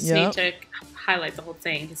think you just need to highlight the whole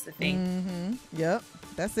thing is the thing. Yep.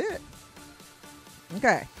 That's it.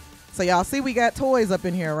 Okay. So y'all see we got toys up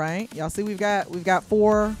in here, right? Y'all see we've got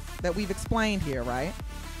 4 that we've explained here, right?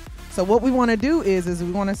 So what we want to do is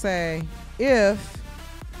we want to say if,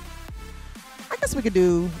 I guess we could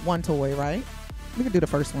do 1 toy, right? We could do the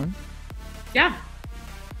first one. Yeah.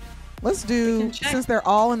 Let's do, since they're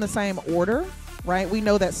all in the same order, right? We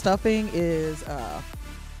know that stuffing is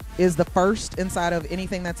the first inside of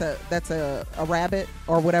anything that's a rabbit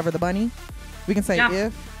or whatever, the bunny. We can say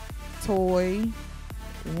if toy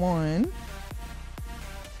 1.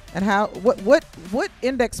 And what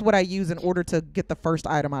index would I use in order to get the first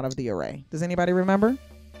item out of the array? Does anybody remember?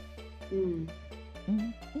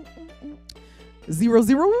 0,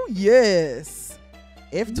 0. Yes.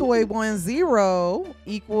 If toy 1, 0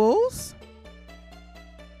 equals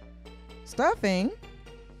stuffing.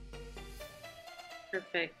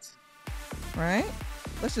 Perfect. Right?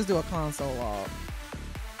 Let's just do a console log.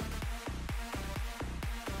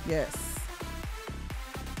 Yes.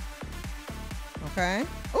 Okay.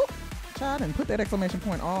 Oh, child, and put that exclamation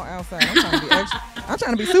point all outside. I'm trying to be extra. I'm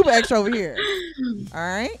trying to be super extra over here. All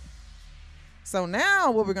right. So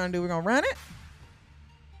now what we're gonna do? We're gonna run it.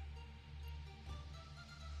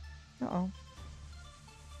 Uh-oh.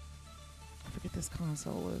 I forget this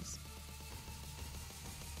console is.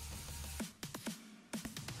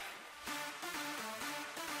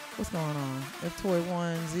 What's going on? If toy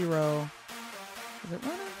 1, 0. Is it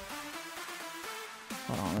running?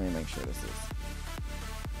 Hold on, let me make sure this is.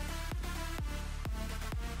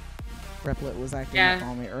 Replit was acting up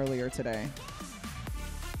on me earlier today.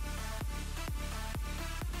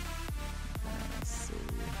 Let's see.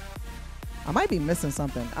 I might be missing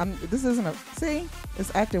something. This isn't a. See?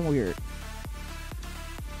 It's acting weird.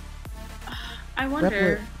 I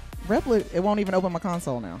wonder. Replit, it won't even open my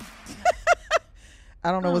console now.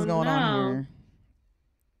 I don't know what's going on here.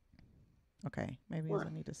 Okay, maybe I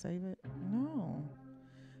need to save it. No.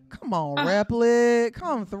 Come on, Replit.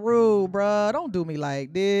 Come through, bruh. Don't do me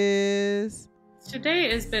like this.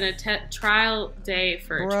 Today has been a trial day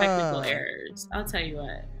for technical errors. I'll tell you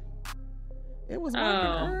what. It was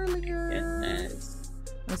working earlier. Goodness.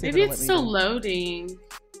 Maybe it's still loading.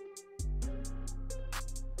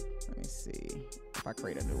 Let me see if I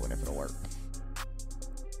create a new one, if it'll work.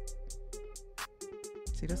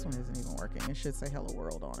 See, this one isn't even working. It should say hello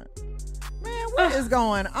world on it. Man, what is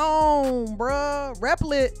going on, bruh?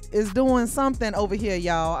 Replit is doing something over here,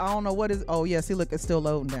 y'all. I don't know what is. Oh, yeah. See, look, it's still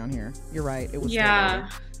loading down here. You're right. It was still loading.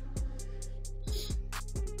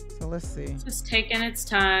 So let's see. Just taking its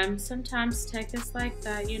time. Sometimes tech is like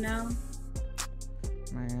that, you know?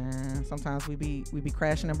 Man, sometimes we be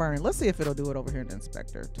crashing and burning. Let's see if it'll do it over here in the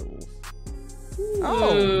inspector tools. Ooh.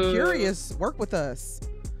 Oh, curious. Work with us.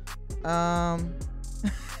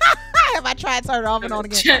 Have I tried turn it off and on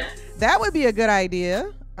again? That would be a good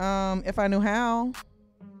idea. If I knew how.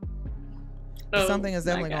 Something is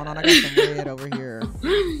definitely going on. I got some red over here.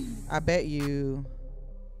 I bet you.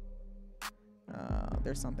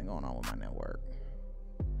 There's something going on with my network.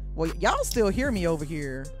 Well, y'all still hear me over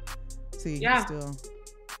here. See, Yeah. still,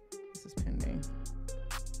 this is pending.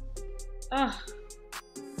 Ugh.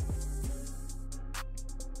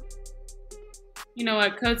 You know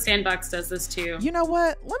what? Code Sandbox does this too. You know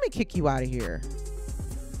what? Let me kick you out of here.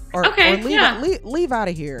 Or, Okay, or leave, yeah. leave out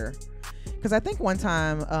of here. Because I think one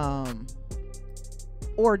time,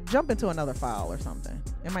 or jump into another file or something.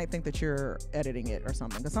 It might think that you're editing it or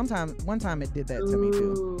something. Because one time it did that to me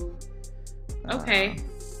too. Okay.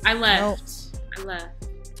 I left. I left.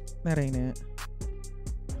 That ain't it.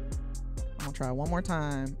 I'm gonna try one more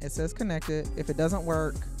time. It says connected. If it doesn't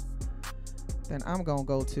work, then I'm gonna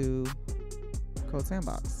go to Code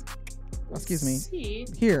Sandbox. Excuse me. See.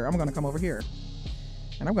 Here, I'm gonna come over here.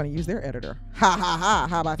 And I'm gonna use their editor. Ha ha ha.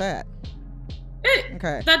 How about that?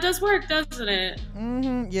 Okay. That does work, doesn't it?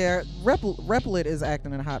 Yeah. Replit is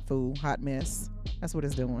acting in a hot mess. That's what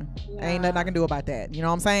it's doing. Yeah. Ain't nothing I can do about that. You know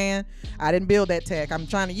what I'm saying? I didn't build that tech. I'm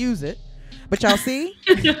trying to use it. But y'all see?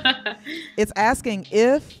 It's asking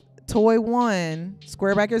if toy1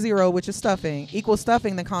 square bracket 0, which is stuffing, equals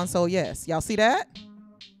stuffing, then console yes. Y'all see that?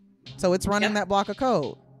 So it's running that block of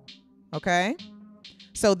code. Okay?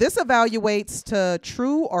 So this evaluates to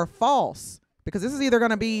true or false, because this is either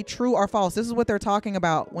going to be true or false. This is what they're talking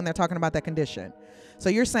about when they're talking about that condition. So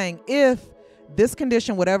you're saying if this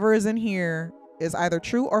condition, whatever is in here, is either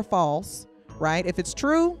true or false, right? If it's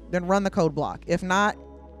true, then run the code block. If not,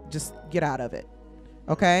 just get out of it.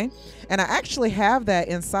 Okay? And I actually have that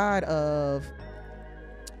inside of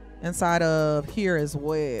here as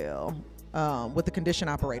well, with the condition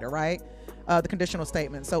operator, right? The conditional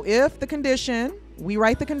statement. So if the condition, we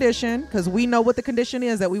write the condition because we know what the condition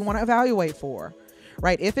is that we want to evaluate for,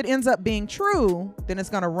 right? If it ends up being true, then it's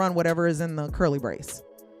going to run whatever is in the curly brace.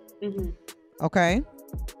 Okay?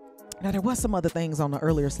 Now, there was some other things on the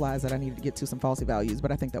earlier slides that I needed to get to, some falsy values,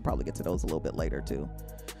 but I think they'll probably get to those a little bit later too.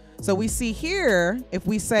 So we see here, if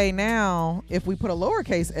we say now, if we put a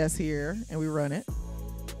lowercase s here and we run it,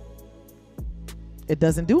 it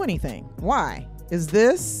doesn't do anything. Why? Is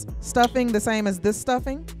this stuffing the same as this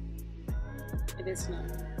stuffing? It is not.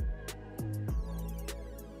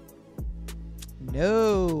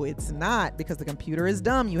 No, it's not, because the computer is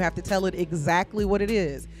dumb. You have to tell it exactly what it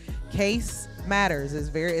is. Case matters.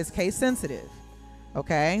 It's case sensitive.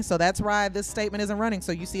 Okay, so that's why this statement isn't running.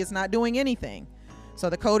 So you see it's not doing anything. So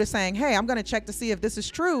the code is saying, hey, I'm going to check to see if this is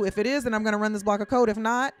true. If it is, then I'm going to run this block of code. If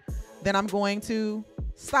not, then I'm going to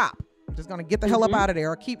stop. I'm just going to get the hell up out of there.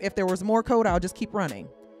 Or if there was more code, I'll just keep running.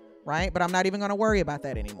 Right? But I'm not even going to worry about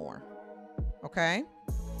that anymore. Okay?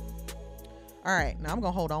 All right. Now I'm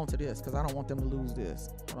going to hold on to this because I don't want them to lose this.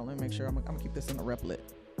 Hold on, let me make sure. I'm going to keep this in the replit.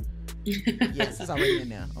 Yes, it's already in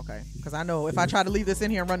there. Okay. Because I know if I try to leave this in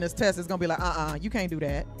here and run this test, it's going to be like, you can't do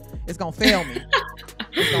that. It's going to fail me.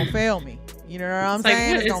 It's going to fail me. You know what I'm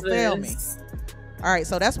saying? It's going to fail me. All right.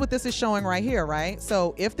 So that's what this is showing right here, right?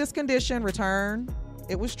 So if this condition return,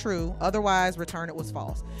 it was true. Otherwise, return it was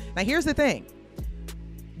false. Now, here's the thing.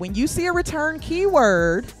 When you see a return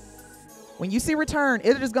keyword, when you see return,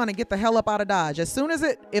 it is going to get the hell up out of Dodge. As soon as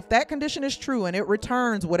if that condition is true and it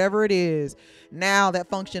returns whatever it is, now that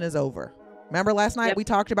function is over. Remember last night we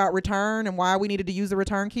talked about return and why we needed to use the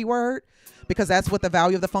return keyword? Because that's what the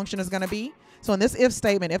value of the function is going to be. So in this if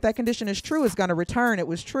statement, if that condition is true, it's going to return it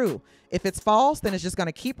was true. If it's false, then it's just going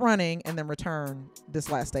to keep running and then return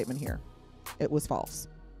this last statement here. It was false.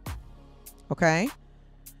 Okay?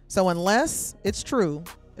 So unless it's true,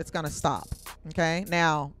 it's going to stop. Okay?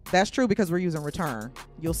 Now, that's true because we're using return.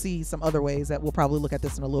 You'll see some other ways that we'll probably look at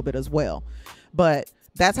this in a little bit as well. But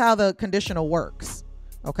that's how the conditional works.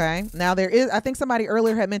 Okay? Now there is, I think somebody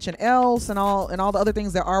earlier had mentioned else and all the other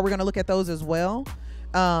things there are. We're going to look at those as well.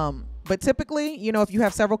 But typically, you know, if you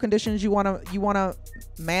have several conditions you want to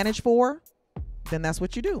manage for, then that's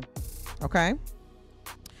what you do. Okay?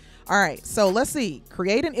 All right, so let's see.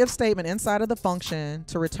 Create an if statement inside of the function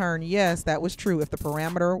to return yes, that was true. If the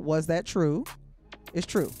parameter was that true, it's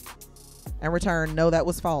true. And return no, that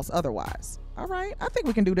was false otherwise. All right, I think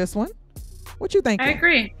we can do this one. What you think? I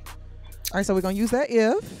agree. All right, so we're going to use that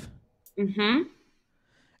if. And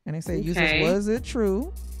they say users, was it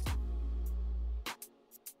true?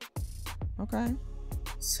 Okay.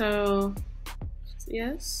 So,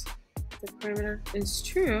 yes, the parameter is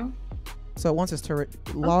true. So it wants us to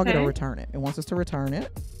log it or return it. It wants us to return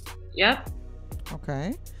it. Yep.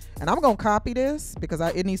 Okay. And I'm going to copy this because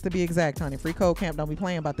it needs to be exact, honey. Free Code Camp don't be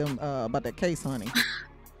playing about them about that case, honey.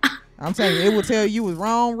 I'm telling you, it will tell you was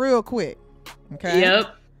wrong real quick. Okay?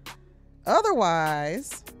 Yep.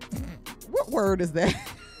 Otherwise, what word is that?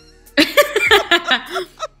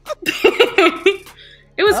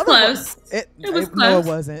 It was close. It was close. No, it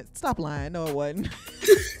wasn't. Stop lying. No, it wasn't.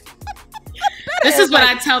 This is what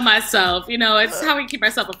I tell myself. You know, it's how we keep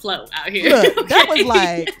ourselves afloat out here. Look, okay? that was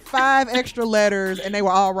like 5 extra letters, and they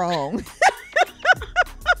were all wrong.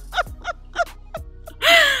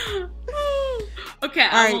 Okay,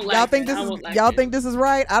 all right, y'all think this is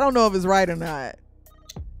right? I don't know if it's right or not.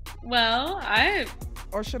 Well,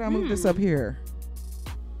 or should I move this up here?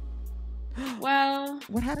 Well,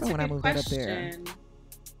 what happened when I moved that up there?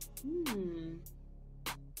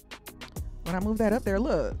 When I moved that up there,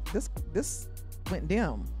 look, this went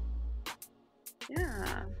dim.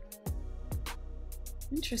 Yeah.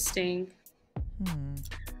 Interesting. I'm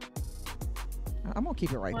gonna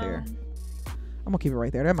keep it right there. I'm gonna keep it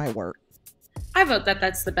right there. That might work. I vote that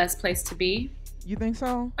that's the best place to be. You think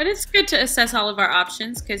so? But it's good to assess all of our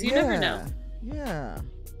options because you never know. Yeah.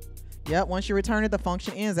 Yep. Once you return it, the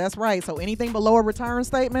function ends. That's right. So anything below a return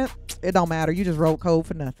statement, it don't matter. You just wrote code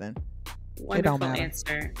for nothing. Wonderful it don't matter.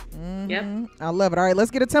 Answer. Yep. I love it. All right, let's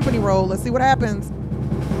get a timpani roll. Let's see what happens.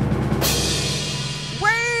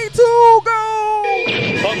 Way to go!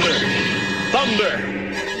 Thunder, thunder,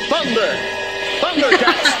 thunder,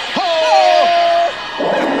 thundercats. Oh!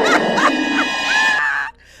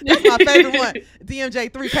 That's my favorite one.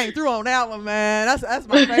 DMJ3 came through on that one, man. That's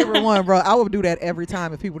my favorite one, bro. I would do that every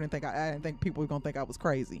time if people didn't think I didn't think people were gonna think I was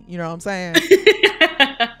crazy. You know what I'm saying?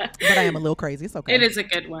 But I am a little crazy. It's okay. It is a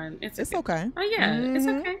good one. It's okay. Oh yeah, it's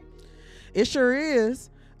okay. It sure is.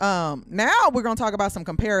 Now we're gonna talk about some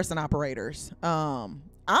comparison operators. I'm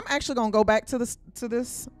actually gonna go back to this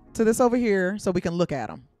over here so we can look at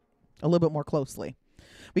them a little bit more closely.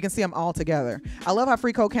 We can see them all together. I love how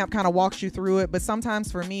Free Code Camp kind of walks you through it, but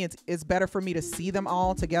sometimes for me, it's better for me to see them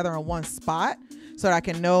all together in one spot so that I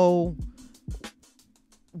can know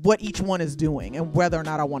what each one is doing and whether or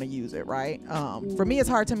not I want to use it, right? For me, it's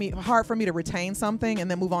hard for me to retain something and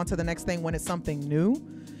then move on to the next thing when it's something new,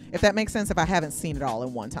 if that makes sense, if I haven't seen it all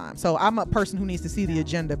in one time. So I'm a person who needs to see the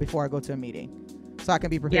agenda before I go to a meeting so I can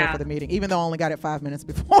be prepared for the meeting, even though I only got it 5 minutes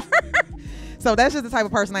before. So that's just the type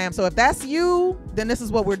of person I am. So if that's you, then this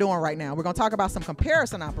is what we're doing right now. We're going to talk about some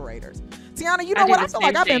comparison operators. Tiana, you know what? I feel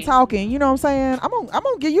like I've been talking. You know what I'm saying? I'm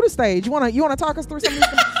gonna give you the stage. You wanna talk us through some of these?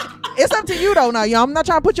 It's up to you though. Now, I'm not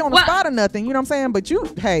trying to put you on the spot or nothing. You know what I'm saying? But you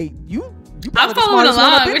I'm following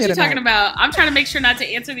along. What you talking about? I'm trying to make sure not to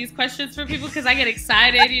answer these questions for people because I get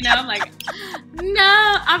excited. You know, I'm like, no,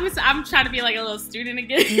 I'm trying to be like a little student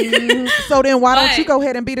again. So then why don't you go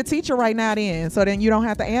ahead and be the teacher right now then? So then you don't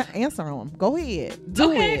have to answer them. Go ahead.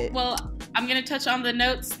 Do it. Well, I'm going to touch on the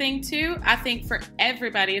notes thing too. I think for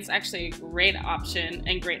everybody, it's actually a great option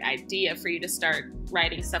and great idea for you to start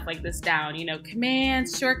writing stuff like this down. You know,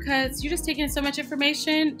 commands, shortcuts, you're just taking in so much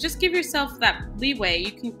information. Just give yourself that leeway.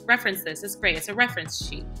 You can reference this. It's great. It's a reference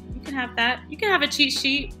sheet. You can have that. You can have a cheat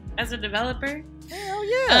sheet as a developer.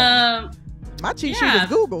 Hell yeah. My cheat sheet is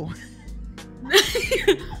Google.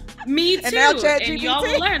 Me too. And now ChatGPT. And y'all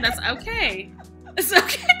will learn. That's okay. It's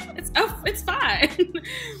okay. It's fine.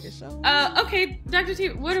 Okay, Dr. T,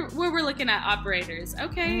 what we're looking at operators.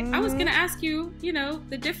 Okay, I was gonna ask you,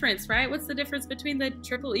 the difference, right? What's the difference between the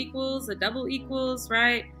triple equals, the double equals,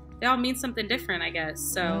 right? They all mean something different, I guess.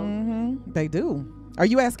 So they do. Are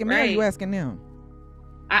you asking me or are you asking them?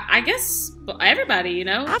 I guess everybody,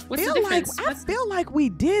 what's the difference? I feel like we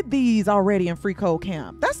did these already in Free Code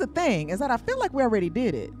Camp. That's the thing, is that I feel like we already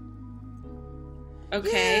did it.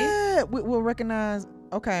 Okay. Yeah, we'll recognize.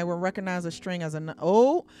 Okay, we'll recognize a string as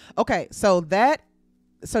okay. So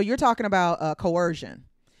you're talking about coercion,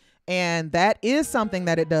 and that is something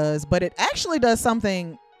that it does, but it actually does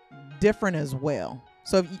something different as well.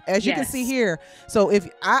 So as you can see here, so if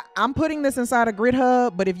I'm putting this inside a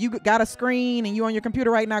GitHub, but if you got a screen and you on your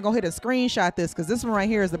computer right now, go ahead and screenshot this because this one right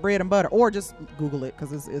here is the bread and butter, or just Google it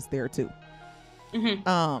because it's there too.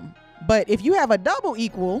 But if you have a double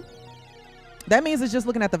equal, that means it's just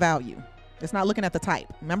looking at the value. It's not looking at the type.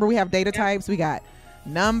 Remember, we have data types. We got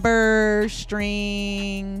numbers,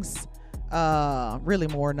 strings, really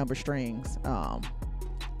more number strings.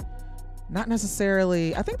 Not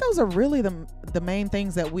necessarily. I think those are really the main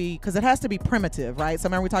things that because it has to be primitive, right? So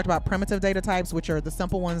remember we talked about primitive data types, which are the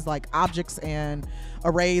simple ones like objects and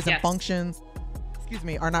arrays and functions,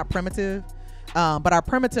 are not primitive. But our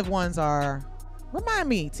primitive ones are, remind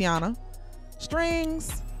me, Tiana,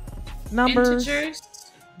 strings, numbers, integers,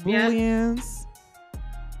 Booleans,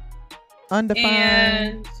 undefined.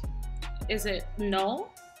 And is it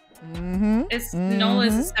null? It's null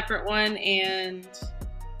is a separate one, and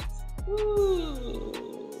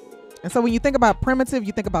and so when you think about primitive,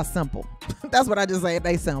 you think about simple. That's what I just say.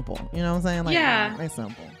 They simple. You know what I'm saying? Like, they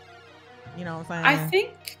simple. You know what I'm saying?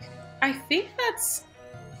 I think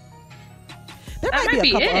There That might be might a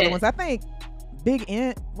be couple other it. ones. I think big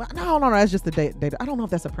int. Well, no, that's just the data. I don't know if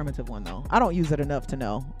that's a primitive one though. I don't use it enough to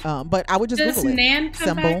know. But I would just Does Google it. nan come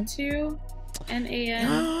Symbol. back to NAN?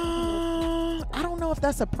 I don't know if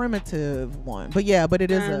that's a primitive one, but yeah, but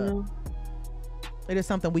it is it is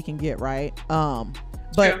something we can get, right?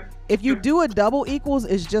 But True. if you do a double equals,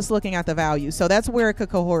 it's just looking at the value. So that's where it could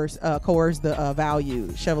coerce the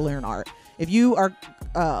value, Chevalier and Art. If you are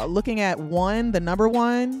looking at the number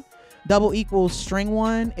 1, double equals string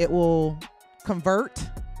 1, it will convert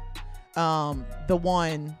the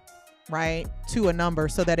 1, right, to a number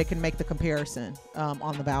so that it can make the comparison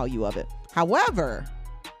on the value of it. However,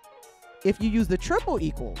 if you use the triple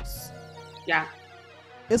equals, Yeah.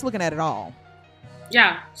 it's looking at it all.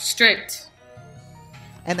 Yeah. Strict.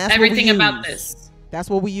 And that's Everything what we about use. this. That's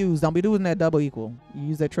what we use. Don't be doing that double equal. You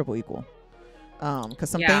use that triple equal. Because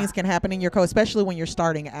some things can happen in your code, especially when you're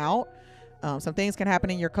starting out. Some things can happen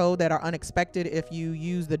in your code that are unexpected if you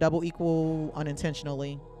use the double equal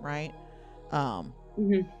unintentionally, right?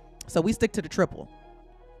 So we stick to the triple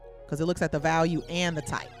because it looks at the value and the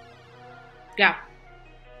type. Yeah.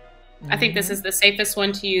 I think this is the safest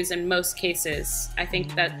one to use in most cases. I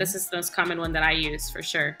think that this is the most common one that I use for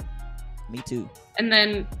sure. Me too. And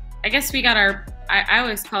then I guess we got I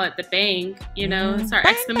always call it the bang, you know, it's our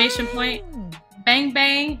Bang, exclamation bang. point. Bang,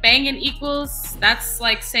 bang, bang and equals. That's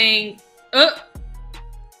like saying,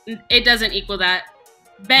 it doesn't equal that.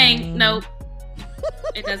 Bang, nope.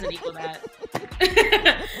 It doesn't equal that.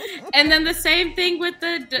 And then the same thing with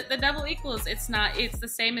the double equals. It's the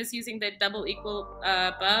same as using the double equal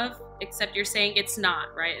above, except you're saying it's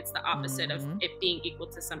not, right? It's the opposite of it being equal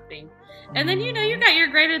to something. And then, you got your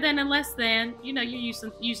greater than and less than, you're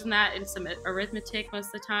using that in some arithmetic most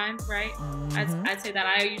of the time, right? I'd say that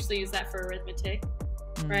I usually use that for arithmetic,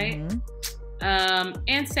 right?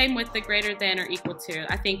 And same with the greater than or equal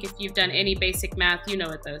to. I think if you've done any basic math, you know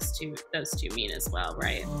what those two mean as well,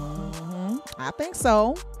 right? I think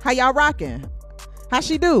so. How y'all rocking? How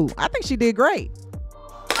she do? I think she did great.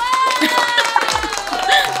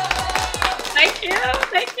 Thank you.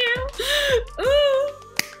 Ooh.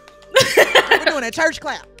 We're doing a church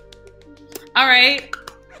clap. All right.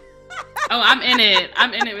 Oh, I'm in it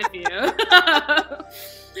with you.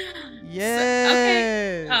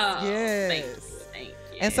 Yes. Okay. Yes. Thank you.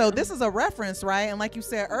 And so this is a reference, right? And like you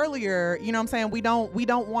said earlier, you know what I'm saying? We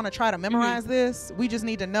don't want to try to memorize this. We just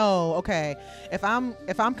need to know, okay, if I'm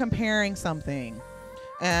comparing something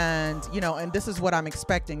and, and this is what I'm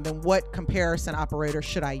expecting, then what comparison operator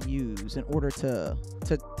should I use in order to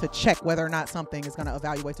check whether or not something is going to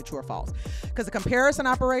evaluate to true or false? Because the comparison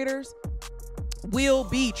operators will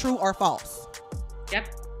be true or false. Yep.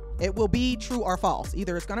 It will be true or false.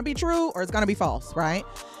 Either it's going to be true or it's going to be false, right?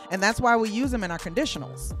 And that's why we use them in our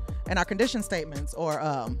conditionals and our condition statements, or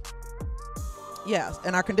and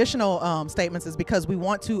our conditional statements is because we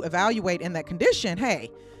want to evaluate in that condition,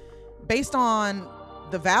 hey, based on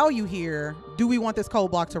the value here, do we want this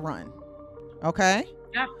code block to run? Okay?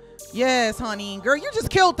 Yeah. Yes, honey. Girl, you just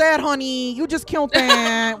killed that, honey. You just killed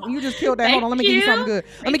that. You just killed that. Hold on, let me give you something good.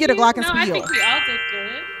 Let me get a Glock and No, I Spiel. think we all did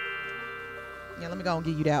good. Yeah, let me go and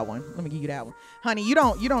give you that one. Honey, you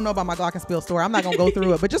don't know about my Glock and Spill story. I'm not gonna go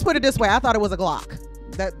through it, but just put it this way. I thought it was a Glock.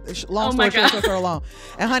 That long story short, long.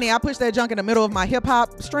 And honey, I pushed that junk in the middle of my hip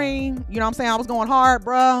hop stream. You know what I'm saying? I was going hard,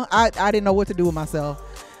 bruh. I didn't know what to do with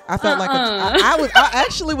myself. I felt like I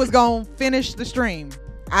actually was gonna finish the stream.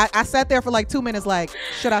 I sat there for like 2 minutes like,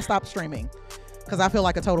 should I stop streaming? Because I feel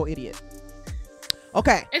like a total idiot.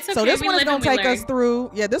 Okay. It's okay. So this We one is live going and to we take us learn.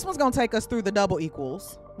 through. Yeah, this one's going to take us through the double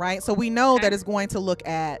equals, right? So we know that it's going to look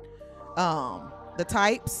at the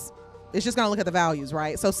types. It's just going to look at the values,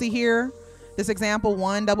 right? So see here, this example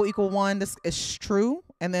 1 double equal 1, this is true.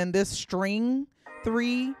 And then this string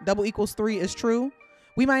 3 double equals 3 is true.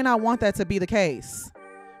 We might not want that to be the case,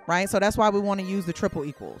 right? So that's why we want to use the triple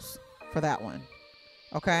equals for that one.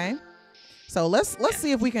 Okay. So let's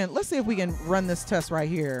see if we can run this test right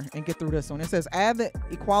here and get through this one. It says add the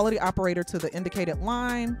equality operator to the indicated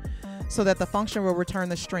line so that the function will return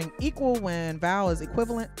the string equal when val is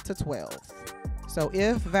equivalent to 12. So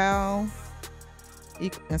if val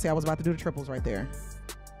and see, I was about to do the triples right there.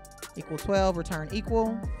 Equal 12, return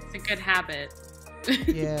equal. It's a good habit.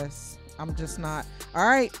 Yes, I'm just not. All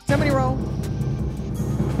right, Timothy roll.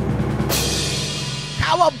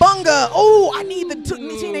 Cowabunga! Oh, I need the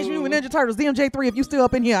Teenage Mutant Ninja Turtles DMJ3. If you still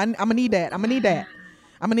up in here, I'm gonna need that. I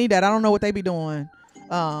don't know what they be doing,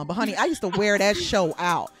 but honey, I used to wear that show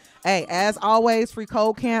out. Hey, as always, Free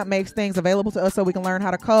Code Camp makes things available to us so we can learn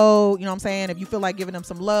how to code. You know what I'm saying? If you feel like giving them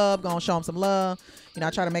some love, go and show them some love. You know,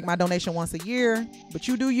 I try to make my donation once a year, but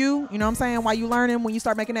you do you. You know what I'm saying? While you learning, when you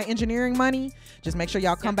start making that engineering money, just make sure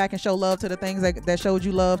y'all come back and show love to the things that showed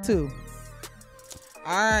you love too.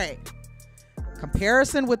 All right.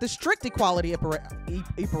 Comparison with the strict equality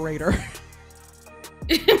operator.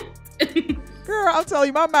 Girl, I'm telling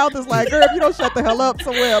you, my mouth is like, girl, if you don't shut the hell up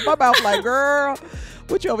somewhere, my mouth like, girl,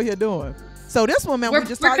 what you over here doing? So this one, man, we're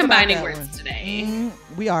combining words today.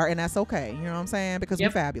 We are, and that's okay. You know what I'm saying? Because we're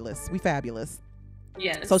fabulous. We fabulous.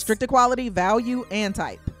 Yes. So strict equality, value, and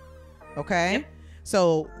type. Okay? Yep.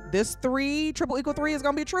 So this 3 triple equal 3 is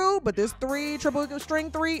going to be true, but this 3 triple equal string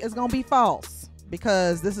 3 is going to be false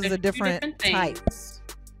because this is a different type.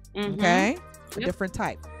 Okay? A different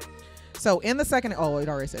type. So in the second, oh, it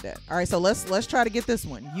already said that. All right, so let's try to get this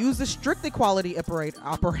one. Use the strict equality operator.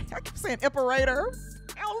 I keep saying operator.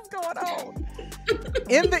 What's going on?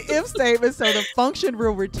 In the if statement, so the function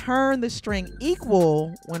will return the string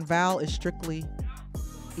equal when val is strictly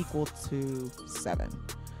equal to 7.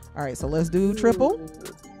 All right, so let's do triple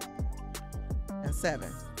and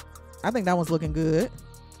 7. I think that one's looking good.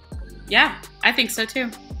 Yeah, I think so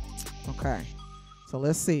too. Okay, so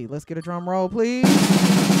let's see. Let's get a drum roll, please.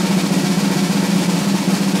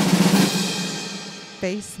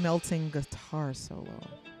 Face melting guitar solo.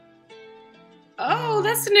 Oh,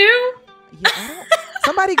 that's new. Yeah,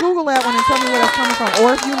 somebody Google that one and tell me where that's coming from,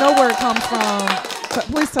 or if you know where it comes from,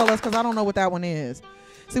 please tell us because I don't know what that one is.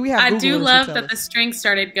 See, we have. I do love that the strings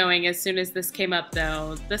started going as soon as this came up,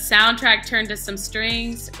 though. The soundtrack turned to some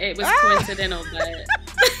strings. It was coincidental, but.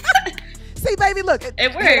 See, baby, look.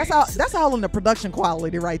 It works. That's all in the production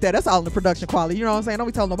quality right there. That's all in the production quality. You know what I'm saying? Don't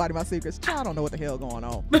be telling nobody my secrets. I don't know what the hell going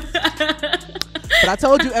on. But I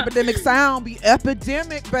told you, epidemic sound be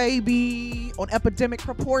epidemic, baby. On epidemic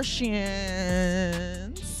proportions.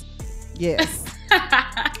 Yes.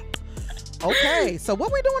 Okay, so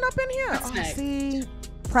what we doing up in here? Nice. See,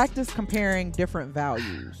 practice comparing different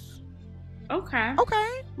values. Okay.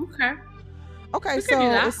 Okay. Okay. Okay, We could do so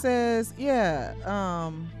that. it says, in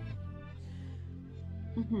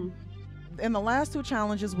the last 2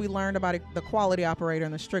 challenges, we learned about the quality operator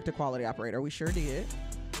and the strict equality operator. We sure did.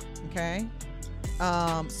 Okay.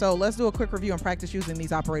 So let's do a quick review and practice using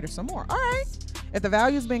these operators some more. All right. If the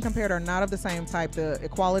values being compared are not of the same type, the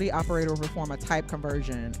equality operator will perform a type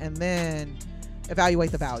conversion and then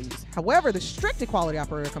evaluate the values. However, the strict equality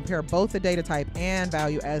operator compare both the data type and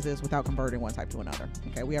value as is without converting one type to another.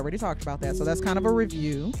 Okay, we already talked about that. So that's kind of a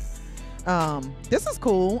review. This is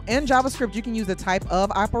cool. In JavaScript, you can use a type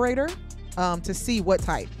of operator to see what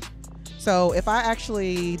type. So if I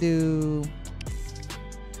actually do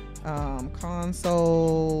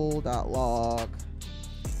console.log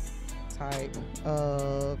type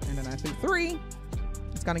of, and then I do 3,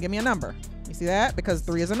 it's gonna give me a number. You see that? Because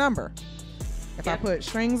 3 is a number. If I put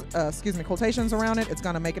strings, quotations around it, it's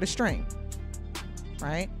gonna make it a string,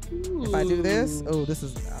 right? Ooh. If I do this,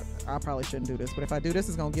 I probably shouldn't do this, but if I do this,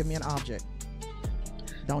 it's gonna give me an object.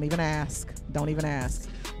 Don't even ask. Don't even ask.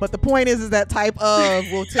 But the point is that type of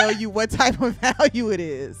will tell you what type of value it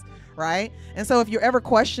is. Right? And so if you're ever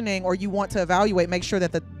questioning or you want to evaluate, make sure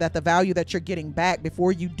that the value that you're getting back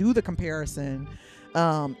before you do the comparison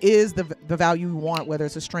is the value you want, whether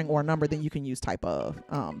it's a string or a number, then you can use type of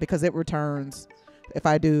because it returns, if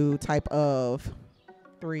I do type of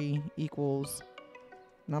 3 equals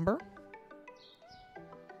number.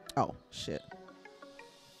 Oh, shit.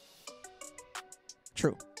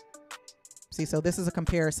 True. See, so this is a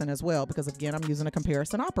comparison as well because, again, I'm using a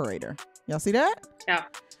comparison operator. Y'all see that? Yeah.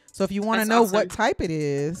 So if you want to know what type it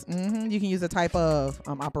is, you can use a type of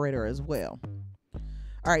operator as well.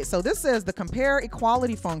 All right, so this says the compare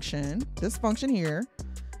equality function, this function here,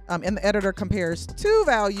 in the editor compares 2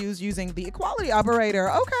 values using the equality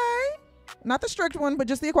operator. Okay, not the strict one, but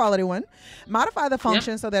just the equality one. Modify the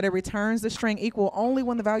function so that it returns the string equal only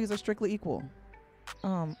when the values are strictly equal.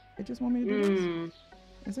 It just want me to do this?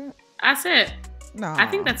 Is it? That's it. No. I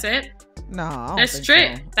think that's it. No, that's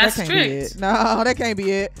strict. So. That's strict. No, that can't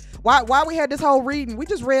be it. Why we had this whole reading? We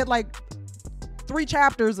just read like 3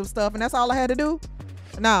 chapters of stuff, and that's all I had to do.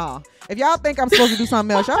 No, if y'all think I'm supposed to do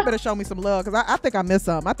something else, y'all better show me some love because I think I missed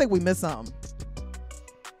something. I think we missed something.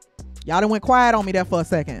 Y'all done went quiet on me there for a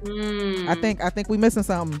second. I think we missing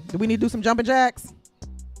something. Do we need to do some jumping jacks?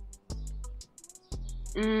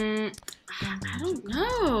 I don't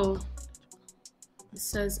know. It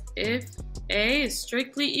says if A is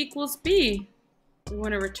strictly equals B, we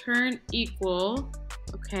want to return equal.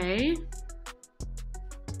 Okay.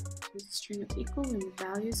 Is the string of equal when the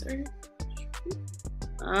values are?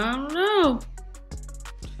 I don't know.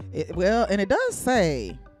 Well, and it does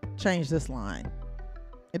say change this line.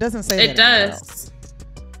 It doesn't say It that anywhere does. else.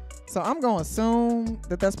 So I'm going to assume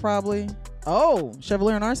that that's probably. Oh,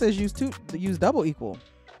 Chevalier and R says use double equal.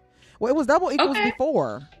 Well, it was double equals Okay.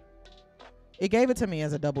 before. It gave it to me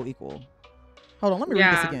as a double equal. Hold on, let me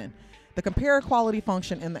read this again. The compare equality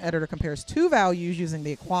function in the editor compares two values using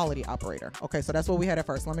the equality operator. Okay, so that's what we had at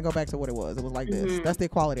first. Let me go back to what it was. It was like this. That's the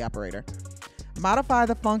equality operator. Modify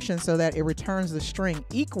the function so that it returns the string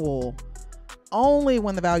equal only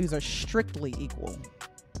when the values are strictly equal.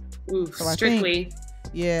 Ooh, So strictly.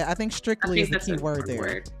 I think strictly is the that's key a word good there.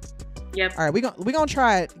 word. Yep. All right, we're gonna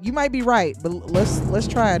try it. You might be right, but let's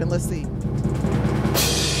try it and let's see.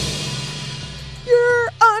 You're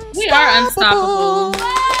unstoppable. We are unstoppable.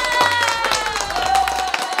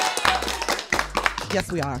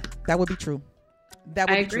 Yes, we are. That would be true. That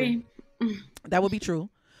would I be agree. true. That would be true.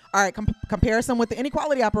 All right, comparison with the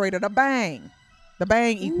inequality operator, the bang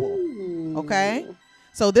equal. Ooh. Okay,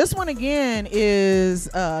 so this one again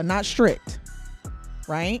is not strict,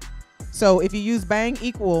 right? So if you use bang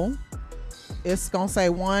equal, it's gonna say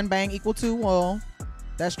 1 bang equal 2. Well,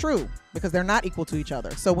 that's true because they're not equal to each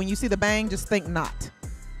other. So when you see the bang, just think not.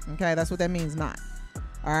 Okay, that's what that means, not.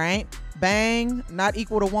 All right, bang not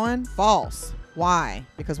equal to 1, false. Why?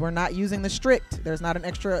 Because we're not using the strict. There's not an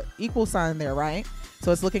extra equal sign there, right?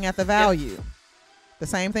 So it's looking at the value. Yep. The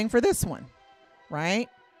same thing for this one, right?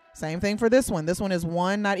 Same thing for this one. This one is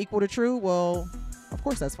 1 not equal to true. Well, of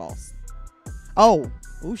course that's false. Oh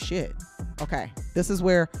shit. Okay, this is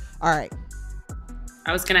where. All right.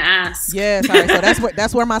 I was gonna ask. Yes. All right. So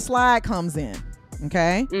that's where my slide comes in.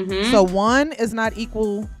 Okay. So 1 is not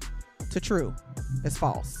equal to true. It's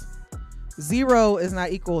false. 0 is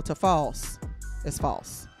not equal to false. It's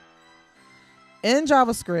false. In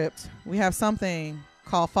JavaScript, we have something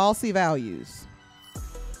called falsy values.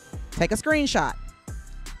 Take a screenshot.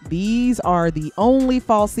 These are the only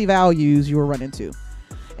falsy values you will run into.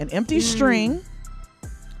 An empty string,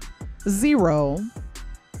 0,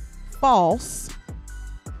 false,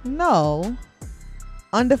 null,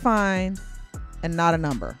 undefined, and not a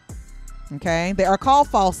number. Okay? They are called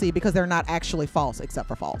falsy because they're not actually false except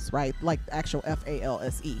for false, right? Like actual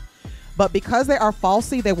FALSE. But because they are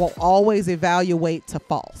falsy, they will always evaluate to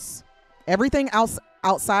false. Everything else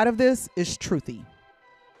outside of this is truthy.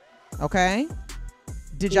 Okay?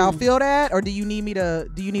 Did y'all feel that, or do you need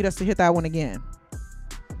us to hit that one again?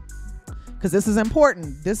 Because this is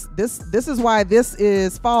important. This is why this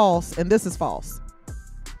is false and this is false.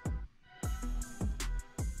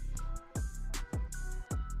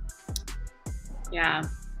 Yeah.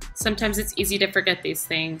 Sometimes it's easy to forget these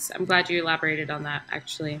things. I'm glad you elaborated on that,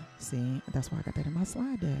 actually. See, that's why I got that in my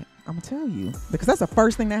slide deck. I'm gonna tell you, because that's the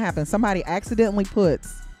first thing that happens. Somebody accidentally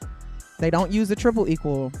puts, they don't use the triple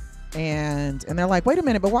equal, and they're like, wait a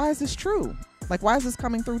minute, but why is this true? Like, why is this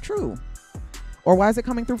coming through true? Or why is it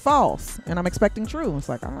coming through false? And I'm expecting true. It's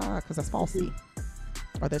like, because that's falsy,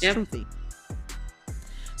 or that's truthy.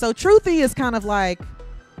 So truthy is kind of like,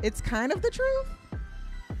 it's kind of the truth,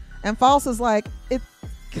 and false is like, it's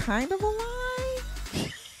kind of a lie,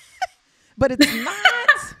 but it's not.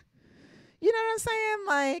 You know what I'm saying?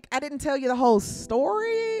 Like, I didn't tell you the whole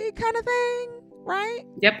story kind of thing, right?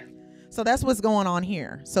 Yep. So that's what's going on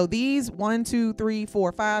here. So these 1, 2, 3,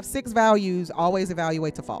 4, 5, 6 values always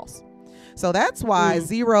evaluate to false. So that's why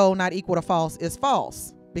 0 not equal to false is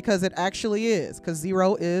false, because it actually is, because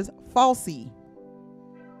 0 is falsy.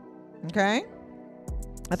 Okay?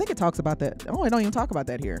 I think it talks about that. Oh, I don't even talk about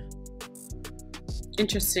that here.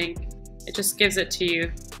 Interesting. It just gives it to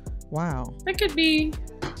you. Wow. That could be.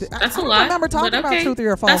 That's a lot. I don't remember talking about truthy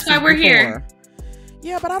or falsy. That's why we're here.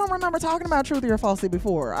 Yeah, but I don't remember talking about truthy or falsy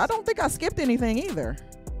before. I don't think I skipped anything either.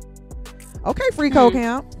 Okay, free code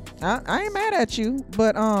camp. I ain't mad at you,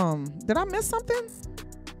 but did I miss something?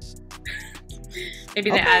 Maybe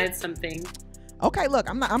they added something. Okay, look,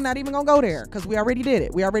 I'm not even gonna go there because we already did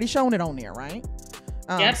it. We already shown it on there, right?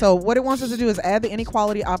 Yep. So what it wants us to do is add the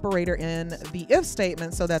inequality operator in the if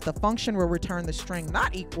statement so that the function will return the string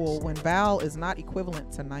not equal when val is not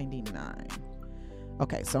equivalent to 99.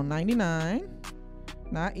 Okay, so 99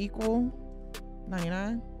 not equal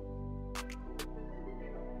 99,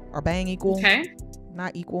 or bang equal. Okay.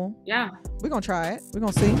 Not equal. Yeah. We're gonna try it. We're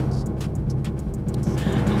gonna see.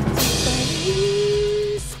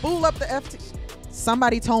 Spool up the FT.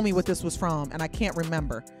 Somebody told me what this was from, and I can't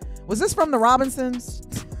remember. Was this from the Robinsons?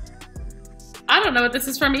 I don't know what this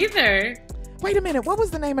is from either. Wait a minute. What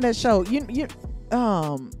was the name of that show? You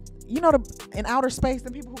know, in outer space,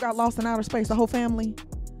 the people who got lost in outer space, the whole family.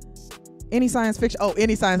 Any science fiction? Oh,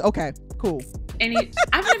 Any Science. Okay, cool.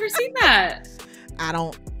 I've never seen that.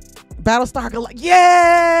 Battlestar Galactica.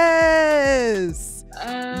 Yes.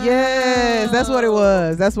 Yes, that's what it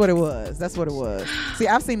was. That's what it was. That's what it was. See,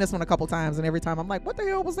 I've seen this one a couple times, and every time I'm like, what the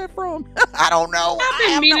hell was that from? I don't know. I've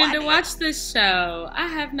been meaning to watch this show. I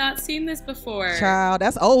have not seen this before. Child,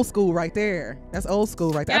 that's old school right there. That's old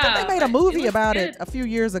school right there. Yeah, I think they made a movie about good. it a few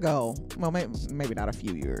years ago. Well, maybe not a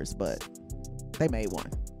few years, but they made one.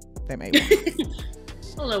 They made one.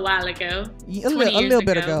 A little while ago. A little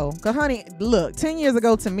bit ago. Cause honey, look, 10 years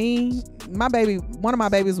ago to me, one of my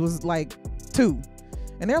babies was like 2.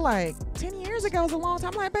 And they're like, 10 years ago was a long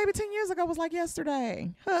time. I'm like, baby, 10 years ago was like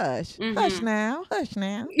yesterday. Hush. Hush now. Hush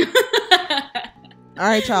now. All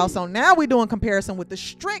right, y'all. So now we're doing comparison with the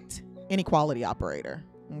strict inequality operator.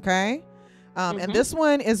 Okay. And this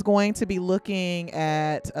one is going to be looking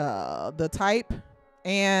at the type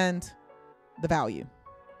and the value.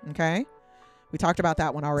 Okay. We talked about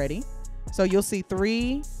that one already. So you'll see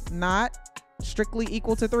 3 not strictly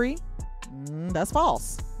equal to 3. That's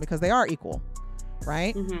false because they are equal.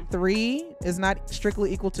 Right? 3 is not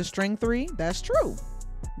strictly equal to string 3. That's true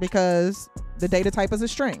because the data type is a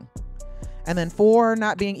string. And then 4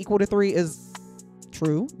 not being equal to 3 is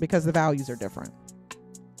true because the values are different.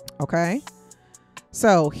 Okay.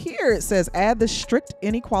 So here it says add the strict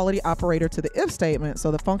inequality operator to the if statement.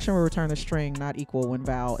 So the function will return the string not equal when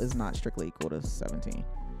val is not strictly equal to 17.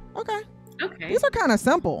 Okay. Okay. These are kind of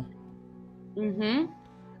simple. I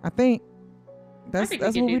think that's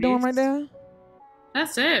what we're doing right there.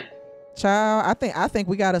 That's it. Child, I think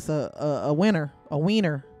we got us a winner. A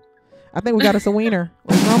wiener. I think we got us a wiener.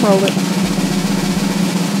 Let's drum roll it.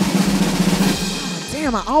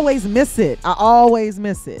 Damn, I always miss it. I'm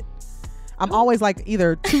always like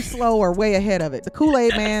either too slow or way ahead of it. The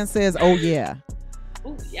Kool-Aid man says, oh yeah.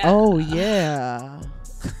 Ooh, yeah. Oh yeah.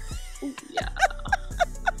 Ooh, yeah.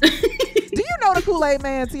 Do you know the Kool-Aid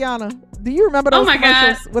man, Tiana? Do you remember those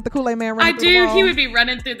commercials with the Kool-Aid man running through the wall? He would be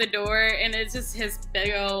running through the door, and it's just his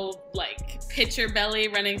big old, like, pitcher belly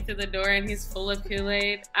running through the door, and he's full of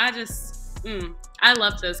Kool-Aid. I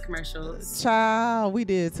love those commercials. Child, we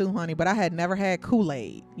did too, honey, but I had never had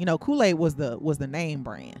Kool-Aid. You know, Kool-Aid was the name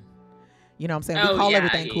brand. You know what I'm saying? We call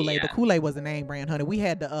everything Kool-Aid, but Kool-Aid was the name brand, honey. We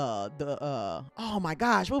had the oh my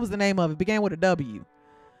gosh, what was the name of it? Began with a W.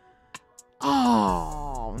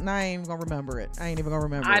 Oh, I ain't even gonna remember it. I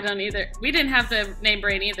don't either. We didn't have the name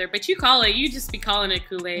brand either, but you just be calling it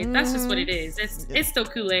Kool-Aid. That's just what it is. It's still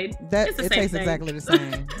Kool-Aid. It tastes exactly the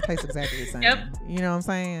same. It tastes exactly the same. Yep. You know what I'm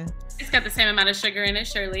saying? It's got the same amount of sugar in it,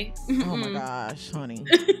 surely. Oh my gosh, honey.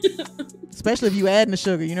 Especially if you adding the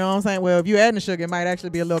sugar, you know what I'm saying? Well, if you adding the sugar, it might actually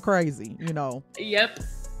be a little crazy, you know. Yep.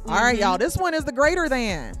 All right, y'all. This one is the greater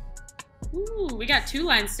than. Ooh, we got 2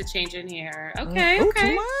 lines to change in here. Okay, Ooh,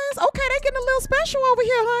 okay. 2 lines? Okay, they getting a little special over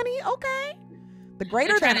here, honey. Okay. The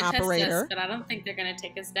greater than operator. Us, but I don't think they're going to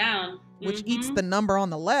take us down. Which eats the number on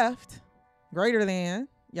the left. Greater than.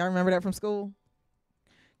 Y'all remember that from school?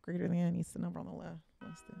 Greater than eats the number on the left.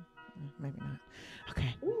 Maybe not.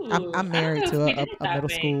 Okay. Ooh, I'm married to a middle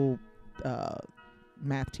school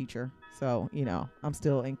math teacher. So, you know, I'm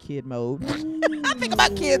still in kid mode. I think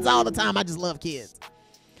about kids all the time. I just love kids.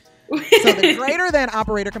 So the greater than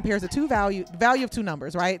operator compares the value of 2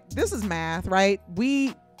 numbers, right? This is math, right?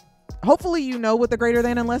 Hopefully you know what the greater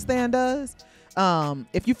than and less than does.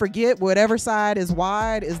 If you forget, whatever side is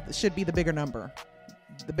wide should be the bigger number.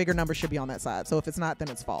 The bigger number should be on that side. So if it's not, then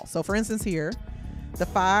it's false. So for instance here, the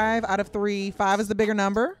 5 out of 3, 5 is the bigger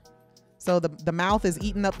number. So the mouth is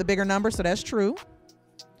eating up the bigger number. So that's true.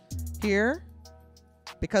 Here,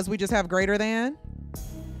 because we just have greater than,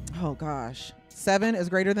 oh gosh, 7 is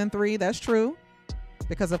greater than 3. That's true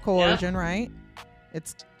because of coercion, right?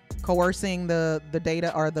 It's coercing the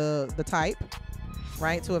data or the type,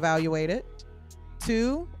 right, to evaluate it.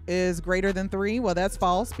 2 is greater than 3. Well, that's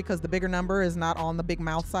false because the bigger number is not on the big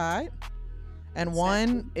mouth side. And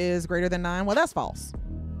 1 is greater than 9. Well, that's false.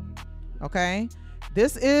 Okay.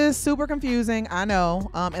 This is super confusing. I know.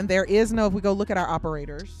 And there is no, if we go look at our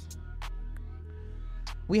operators,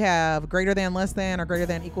 we have greater than, less than, or greater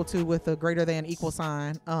than, equal to with a greater than equal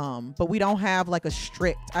sign. But we don't have like a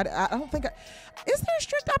strict, I don't think, is there a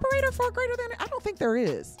strict operator for greater than? I don't think there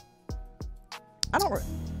is. I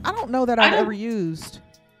don't know that I've ever used.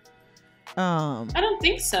 I don't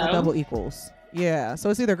think so. Double equals. Yeah. So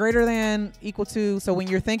it's either greater than, equal to. So when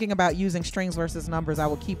you're thinking about using strings versus numbers, I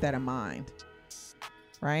would keep that in mind.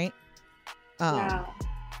 Right?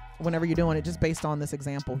 Whenever you're doing it, just based on this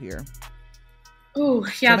example here. Oh,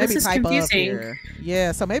 yeah, so this is confusing.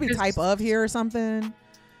 Yeah, so maybe type of here or something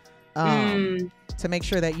to make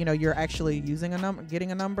sure that, you know, you're actually using a number,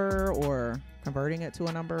 getting a number or converting it to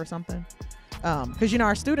a number or something. Because, you know,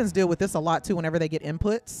 our students deal with this a lot too whenever they get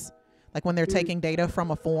inputs. Like when they're taking data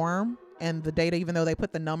from a form, and the data, even though they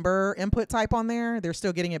put the number input type on there, they're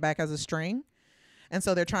still getting it back as a string. And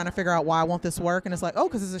so they're trying to figure out why won't this work? And it's like, oh,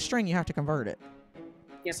 because it's a string, you have to convert it.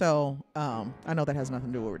 Yep. So I know that has nothing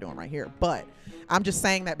to do with what we're doing right here, but I'm just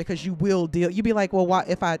saying that because you will deal. You'd be like, well, why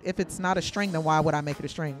if it's not a string, then why would I make it a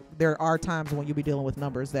string? There are times when you'll be dealing with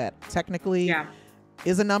numbers that technically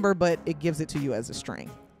is a number, but it gives it to you as a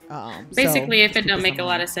string. Basically, so if it don't make a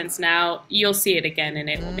lot of sense now, you'll see it again and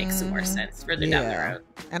it will make some more sense further down the road.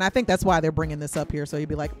 And I think that's why they're bringing this up here. So you'd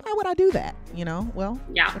be like, why would I do that? You know, well,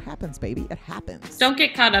 it happens, baby. It happens. Don't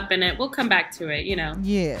get caught up in it. We'll come back to it, you know.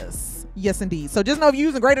 Yes. Yes, indeed. So just know if you're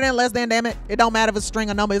using greater than, less than, damn it, it don't matter if it's a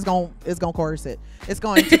string or number, it's going to coerce it. It's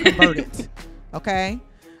going to convert it. Okay.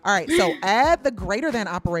 All right. So add the greater than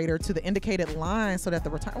operator to the indicated line so that the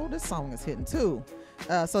return, oh, this song is hitting too.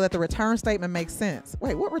 So that the return statement makes sense.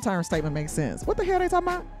 Wait, what return statement makes sense? What the hell are they talking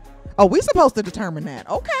about? Oh, we supposed to determine that.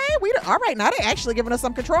 Okay, all right. Now they're actually giving us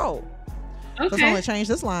some control. Okay. So it's only change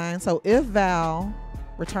this line. So if val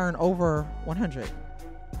return over 100,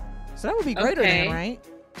 so that would be greater than, right?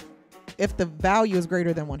 If the value is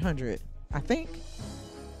greater than 100, I think.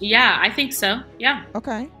 Yeah, I think so. Yeah.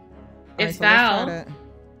 Okay. If val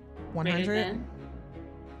 100.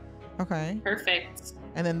 Okay. Perfect.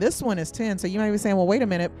 And then this one is 10. So you might be saying, well, wait a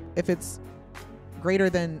minute. If it's greater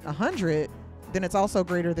than 100, then it's also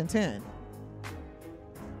greater than 10.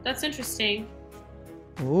 That's interesting.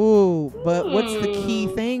 Ooh, but what's the key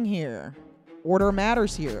thing here? Order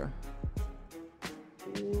matters here.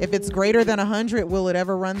 If it's greater than 100, will it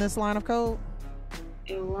ever run this line of code?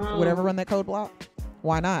 It won't. Would it ever run that code block?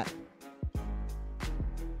 Why not?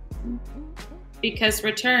 Because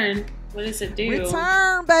return. What does it do?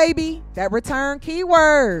 Return, baby. That return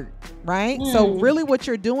keyword, right? So really what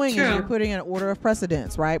you're doing is you're putting an order of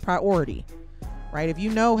precedence, right? Priority, right? If you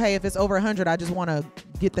know, hey, if it's over 100, I just want to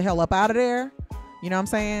get the hell up out of there. You know what I'm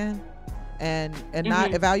saying? And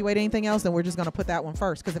not evaluate anything else, then we're just going to put that one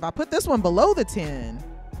first. Because if I put this one below the 10,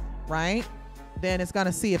 right, then it's going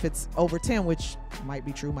to see if it's over 10, which might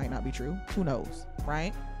be true, might not be true. Who knows,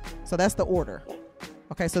 right? So that's the order.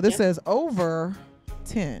 Okay, so this says over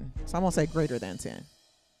 10. So I'm going to say greater than 10.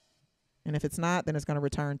 And if it's not, then it's going to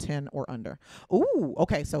return 10 or under. Ooh,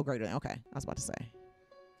 okay, so greater than. Okay, I was about to say.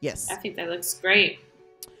 Yes. I think that looks great.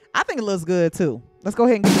 I think it looks good, too. Let's go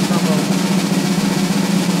ahead and get this drum roll.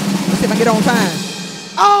 Let's see if I get on time.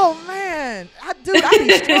 Oh, man. I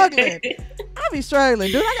be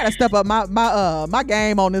struggling. Dude, I got to step up my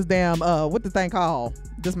game on this damn, what this thing called?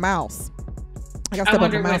 This mouse. I got to step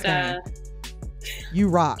up my mouse game. You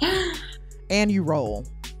rock. And you roll.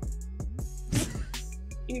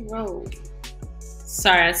 You roll.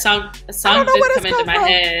 Sorry, a song just come into my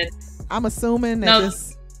head. I'm assuming that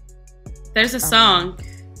there's a song.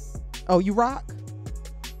 Oh, you rock?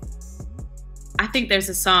 I think there's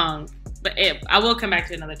a song, but I will come back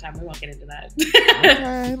to it another time. We won't get into that.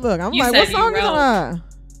 Okay, look, I'm like, what song is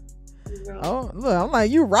that? Oh, look, I'm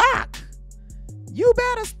like, you rock. You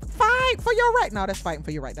better fight for your right. No, that's fighting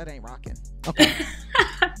for your right. That ain't rocking. Okay.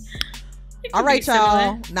 All right,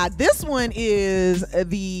 y'all. Now this one is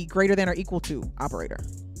the greater than or equal to operator.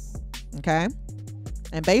 Okay.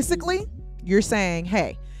 And basically you're saying,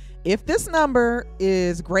 hey, if this number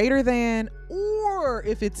is greater than or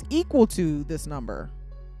if it's equal to this number,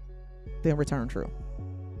 then return true.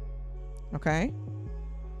 Okay.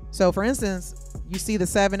 So for instance, you see the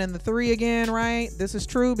 7 and the 3 again, right? This is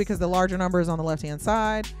true because the larger number is on the left-hand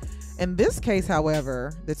side. In this case,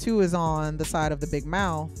 however, the 2 is on the side of the big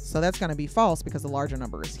mouth. So that's going to be false because the larger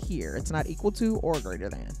number is here. It's not equal to or greater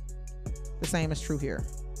than. The same is true here.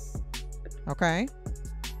 Okay.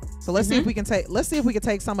 So let's see if we can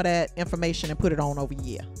take some of that information and put it on over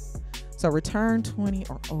here. So return 20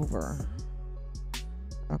 or over.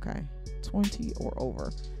 Okay. 20 or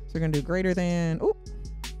over. So we're going to do greater than,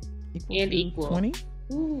 equal 20.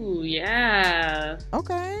 Ooh, yeah.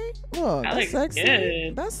 Okay. Look, that's sexy.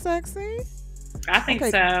 Good. That's sexy. I think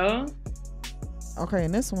so. Okay,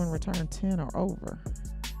 and this one, return 10 or over.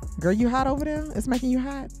 Girl, you hot over there? It's making you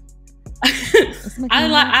hot?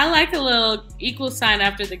 I like a little equal sign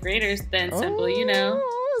after the greater than symbol, you know.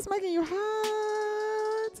 It's making you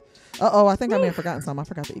hot. Uh-oh, I think I may have forgotten something. I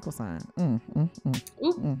forgot the equal sign.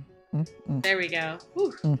 There we go.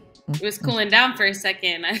 It was cooling down for a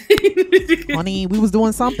second. Honey, we was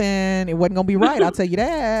doing something. It wasn't gonna be right, I'll tell you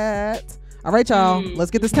that. All right, y'all.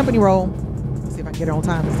 Let's get this timpani roll. Let's see if I can get it on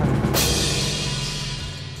time this time.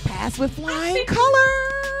 Pass with flying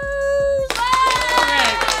colors.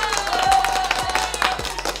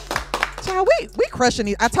 Child, we crushing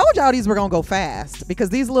these. I told y'all these were gonna go fast because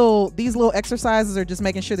these little exercises are just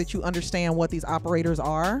making sure that you understand what these operators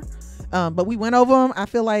are. But we went over them, I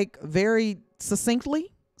feel like, very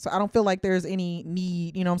succinctly. So I don't feel like there's any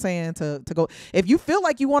need, you know what I'm saying, to go. If you feel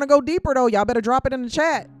like you want to go deeper, though, y'all better drop it in the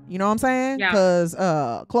chat. You know what I'm saying? Because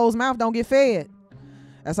closed mouth don't get fed.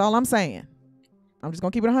 That's all I'm saying. I'm just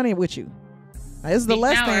going to keep it 100 with you. Now, this is the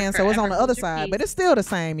less than, so it's on the other side. But it's still the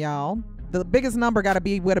same, y'all. The biggest number got to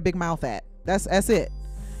be where the big mouth at. That's it.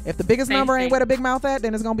 If the biggest number ain't where the big mouth at,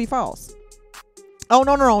 then it's going to be false. Oh,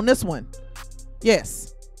 no, on this one.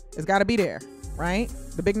 Yes. It's got to be there, right?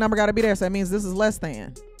 The big number got to be there. So that means this is less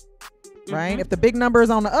than. Right? If the big number is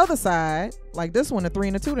on the other side, like this one, the 3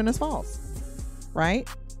 and the 2, then it's false. Right?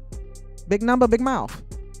 Big number, big mouth.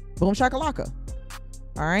 Boom shakalaka.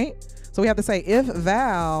 All right? So we have to say if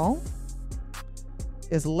val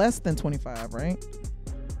is less than 25, right?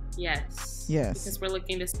 Yes. Because we're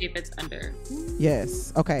looking to see if it's under.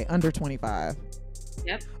 Yes. Okay. Under 25.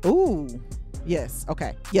 Yep. Ooh. Yes.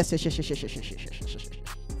 Okay. Yes. Okay.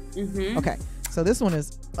 So this one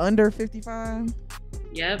is under 55.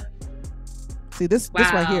 Yep. See this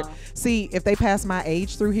right here. See, if they pass my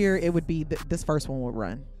age through here, it would be this first one would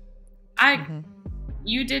run.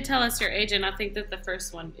 You did tell us your age, and I think that the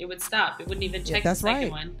first one it would stop. It wouldn't even check the second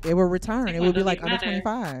one. It will return. It would be like under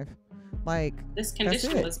 25. Like this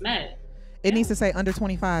condition was met. It needs to say under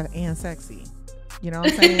 25 and sexy. You know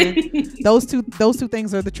what I'm saying? those two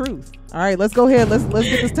things are the truth. All right, let's go ahead. Let's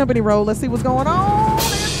get this timpani roll. Let's see what's going on.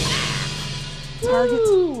 Target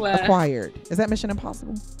acquired. Is that Mission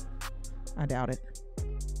Impossible? I doubt it.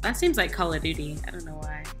 That seems like Call of Duty. I don't know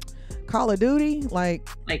why. Call of Duty, like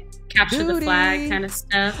capture the flag kind of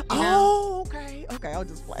stuff. Oh, okay. I'll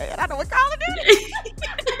just play it. I know what Call of Duty.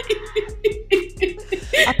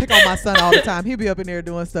 I pick on my son all the time. He'll be up in there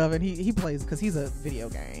doing stuff, and he plays because he's a video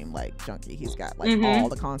game junkie. He's got all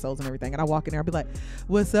the consoles and everything. And I walk in there, I'll be like,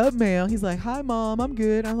 "What's up, man?" He's like, "Hi, Mom. I'm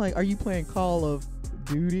good." I'm like, "Are you playing Call of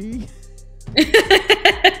Duty?"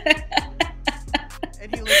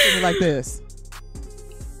 And he looks at me like this.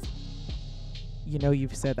 You know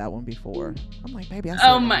you've said that one before. I'm like, baby, I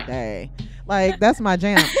said it every day. Like, that's my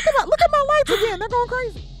jam. Look at my lights again. They're going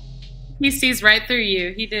crazy. He sees right through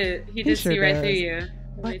you. He did see right through you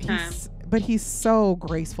every time. But he's so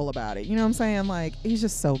graceful about it. You know what I'm saying? Like, he's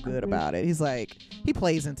just so good about it. He's like, he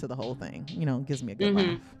plays into the whole thing. You know, gives me a good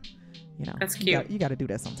laugh. You know, that's cute. You got to do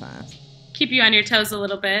that sometimes. Keep you on your toes a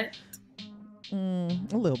little bit. A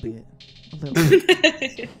little bit.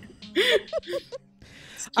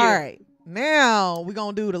 All right. Now we're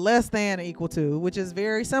going to do the less than or equal to, which is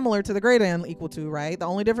very similar to the greater than equal to, right? The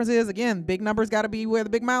only difference is, again, big numbers got to be where the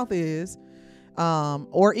big mouth is,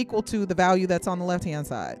 or equal to the value that's on the left-hand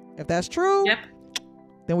side. If that's true,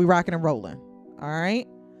 then we rocking and rolling. All right.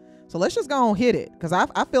 So let's just go and hit it. Cause I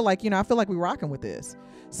feel like, we rocking with this.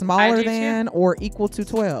 Smaller than or equal to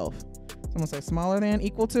 12. I'm gonna say smaller than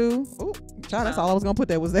equal to. Ooh, child, that's all I was gonna put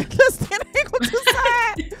there was that less than equal to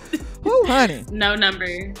side. Ooh, honey. No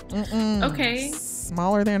number. Okay.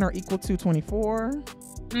 Smaller than or equal to 24.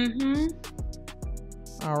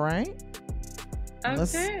 All right.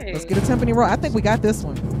 Okay. Let's get a timpani roll. I think we got this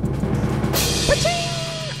one. Pa-ching!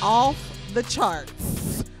 Off the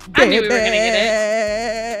charts. I knew we were gonna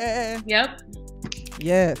get it. Yep.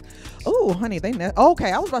 Yes. Oh, honey,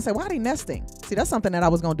 okay, I was about to say, why are they nesting? See, that's something that I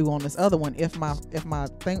was gonna do on this other one. If my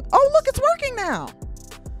thing. Oh, look, it's working now.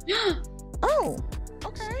 Oh,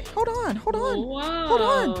 okay. Hold on.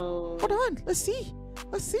 Whoa. Hold on. Let's see.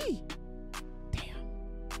 Damn.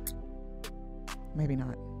 Maybe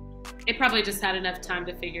not. It probably just had enough time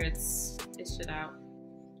to figure its shit out.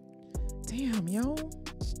 Damn, yo.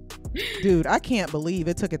 Dude, I can't believe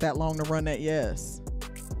it took it that long to run that yes.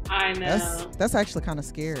 I know. That's actually kind of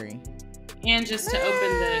scary. And just to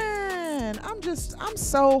open I'm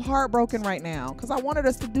so heartbroken right now because I wanted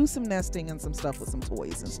us to do some nesting and some stuff with some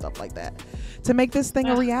toys and stuff like that to make this thing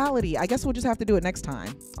a reality. I guess we'll just have to do it next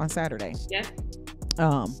time on Saturday. Yeah.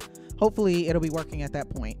 Hopefully it'll be working at that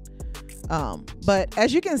point. But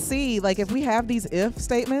as you can see, like if we have these if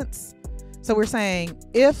statements, so we're saying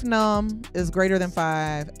if num is greater than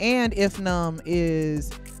 5 and if num is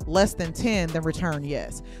less than 10, then return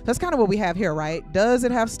yes. That's kind of what we have here, right? Does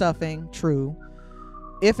it have stuffing? True.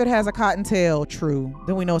 If it has a cottontail, true.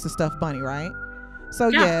 Then we know it's a stuffed bunny, right? So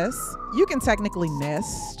yes, you can technically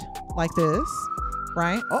nest like this,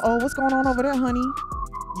 right? Uh-oh, what's going on over there, honey?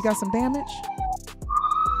 You got some damage?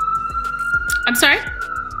 I'm sorry?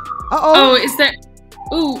 Uh-oh. Oh, is there...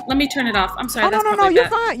 Ooh, let me turn it off. I'm sorry. Oh, no, you're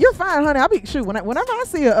fine. You're fine, honey. Whenever I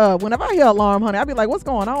see whenever I hear alarm, honey, I'll be like, what's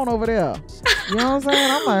going on over there? You know what I'm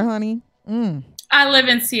saying? I'm like, honey. I live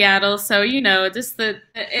in Seattle, so you know, just Oh,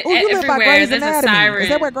 you live by everywhere Grey's there's a Anatomy. siren. Is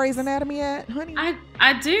that where Grey's Anatomy at, honey?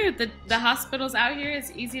 I do. The hospitals out here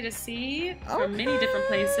is easy to see from many different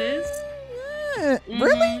places. Yeah.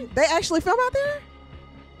 Really? They actually film out there?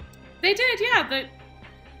 They did, yeah.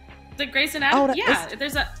 The Grey's Anatomy. Oh,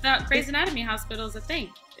 there's the Grey's Anatomy hospital is a thing.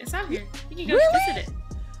 It's out here. You can go Really? visit it.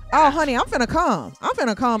 Oh, honey, I'm finna come. I'm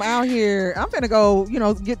finna come out here. I'm finna go, you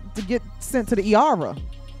know, get sent to the ER.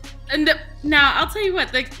 And now I'll tell you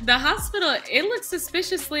what, the hospital, it looks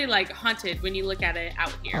suspiciously like haunted when you look at it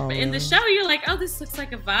out here. Oh, but in the really? show, you're like, oh, this looks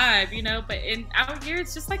like a vibe, you know. But out here,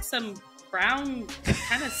 it's just like some brown,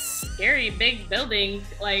 kind of scary big building.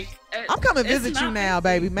 Like I'm coming visit you now,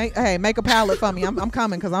 baby. Make a pallet for me. I'm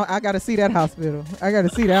coming because I got to see that hospital. I got to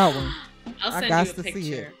see that one. I'll send got you a to picture.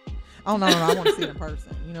 see it. Oh no, I want to see it in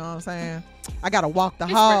person. You know what I'm saying? I got to walk the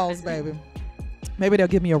halls, baby. Maybe they'll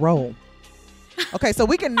give me a role. Okay, so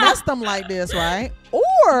we can nest them like this, right?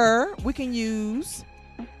 Or we can use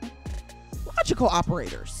logical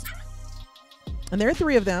operators. And there are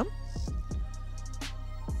 3 of them.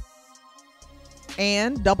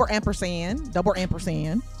 And double ampersand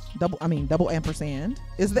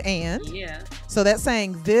is the and. Yeah. So that's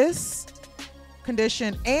saying this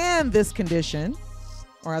condition and this condition,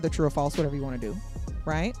 or either true or false, whatever you want to do,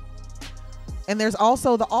 right? And there's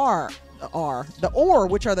also the the or,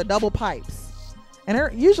 which are the double pipes. And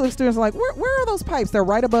usually students are like, where are those pipes? They're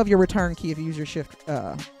right above your return key if you use your shift.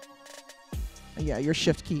 Your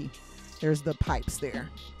shift key. There's the pipes there.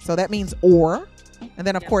 So that means or. And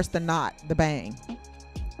then, of course, the not, the bang.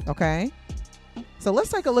 Okay? So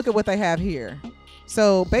let's take a look at what they have here.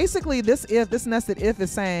 So basically, this nested if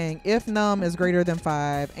is saying if num is greater than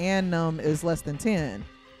 5 and num is less than 10.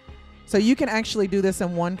 So you can actually do this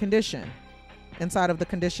in one condition inside of the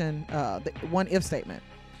condition, the one if statement.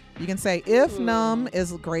 You can say if num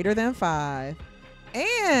is greater than 5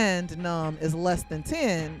 and num is less than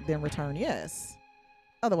 10, then return yes.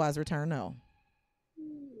 Otherwise, return no.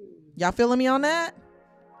 Y'all feeling me on that?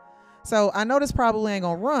 So I know this probably ain't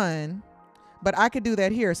gonna run, but I could do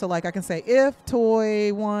that here. So like I can say if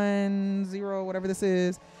toy 1, 0, whatever this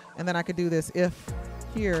is, and then I could do this if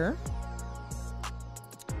here.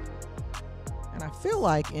 And I feel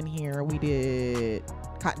like in here we did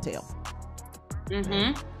cottontail.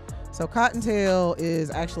 Mm-hmm. So cottontail is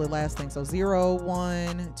actually the last thing. So 0,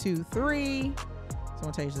 1, 2, 3. So I'm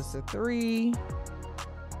gonna change this to 3.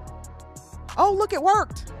 Oh, look, it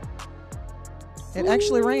worked. It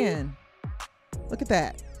actually ran. Look at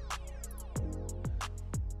that.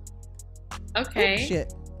 Okay. Oh,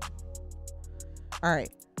 shit. All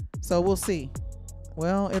right. So we'll see.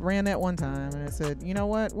 Well, it ran that one time and it said, you know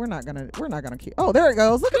what? We're not gonna keep. Oh, there it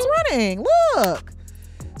goes. Look, it's running. Look.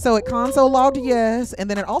 So it console logged yes, and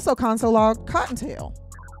then it also console logged cottontail.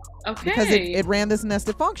 Okay. Because it ran this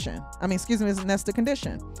nested function. This nested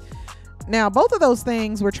condition. Now, both of those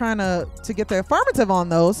things, we're trying to get the affirmative on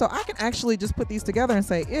those, so I can actually just put these together and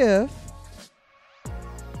say if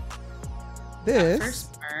this. That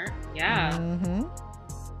first part, yeah.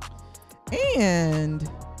 And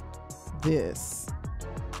this.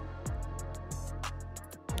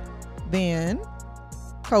 Then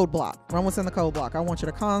code block. Run what's in the code block. I want you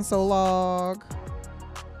to console log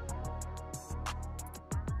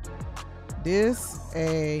this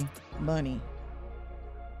a bunny.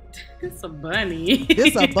 It's a bunny.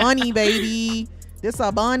 This a bunny, baby. This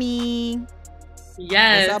a bunny.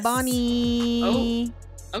 Yes. This a bunny.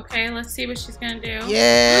 Oh, okay. Let's see what she's gonna do.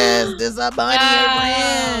 Yes, this a bunny.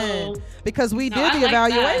 Wow. Because we No, did I the like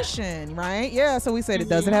evaluation, right? Yeah. So we said it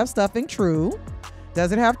doesn't have stuffing. True.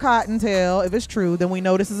 Does it have cottontail? If it's true, then we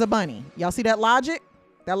know this is a bunny. Y'all see that logic?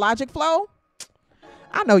 That logic flow?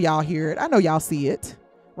 I know y'all hear it. I know y'all see it.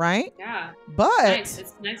 Right? Yeah. But nice.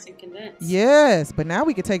 It's nice and condensed. Yes, but now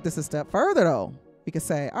we could take this a step further though. We could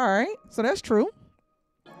say, all right, so that's true.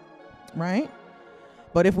 Right?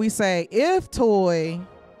 But if we say if toy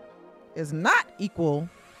is not equal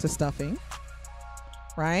to stuffing,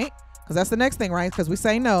 right? Because that's the next thing, right? Because we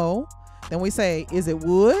say no, then we say, is it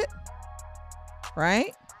wood?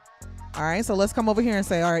 Right? All right, so let's come over here and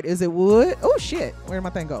say, all right, is it wood? Oh shit, where did my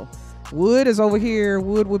thing go? Wood is over here.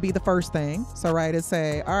 Wood would be the first thing. So right, it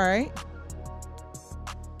say, all right.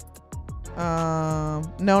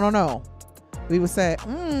 No. We would say,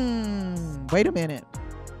 wait a minute.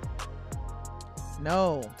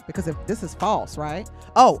 No, because if this is false, right?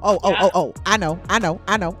 Oh. I know.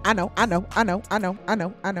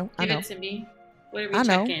 Give it to me. What are we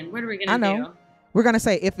checking? What are we gonna do? We're gonna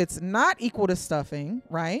say if it's not equal to stuffing,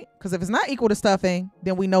 right? Because if it's not equal to stuffing,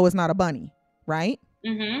 then we know it's not a bunny, right?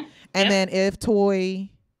 Mm-hmm. And then if toy,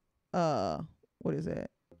 what is it?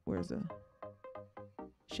 Where's the?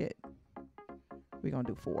 Shit. We're going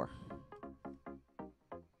to do 4.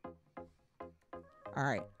 All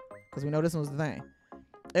right. Because we know this one's the thing.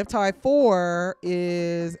 If type 4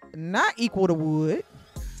 is not equal to wood.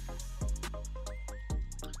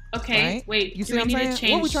 Okay, right? wait. You see do what we I'm need saying? to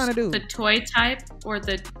change What are we trying to do? the toy type or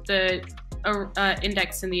the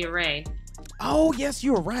index in the array? Oh, yes,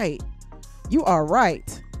 you're right. You are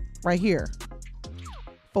right. Right here.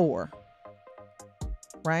 4.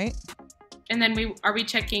 Right? And then are we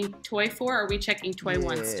checking toy 4 or are we checking toy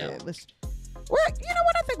 1 still? Well, you know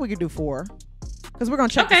what? I think we could do 4. Because we're going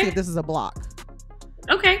to check to see if this is a block.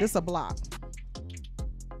 Okay. This is a block.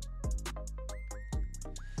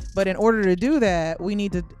 But in order to do that, we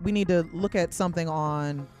need to look at something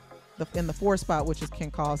on in the 4 spot, which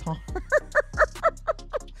can cause harm.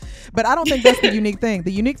 But I don't think that's the unique thing.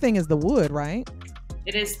 The unique thing is the wood, right?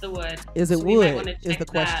 It is the wood. Is it so wood? Is the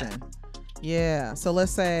question. That. Yeah. So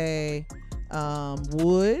let's say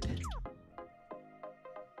wood.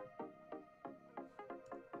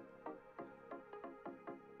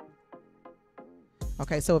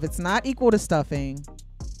 Okay, so if it's not equal to stuffing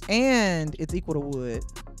and it's equal to wood,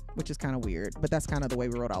 which is kind of weird, but that's kind of the way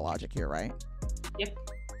we wrote our logic here, right? Yep.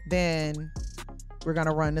 Then we're going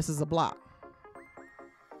to run this as a block.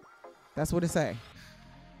 That's what it say.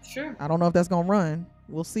 Sure. I don't know if that's going to run.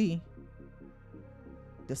 We'll see.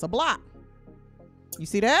 This a block. You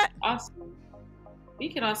see that? Awesome. We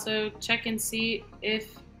could also check and see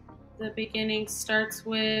if the beginning starts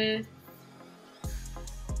with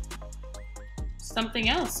something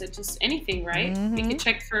else. It's just anything, right? Mm-hmm. We could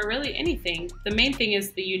check for really anything. The main thing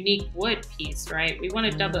is the unique wood piece, right? We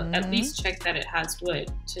want to at least check that it has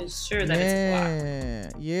wood to ensure that it's a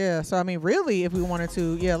block. Yeah. So I mean, really, if we wanted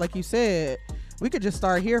to, like you said, we could just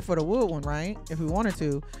start here for the wood one, right? If we wanted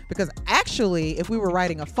to, because actually, if we were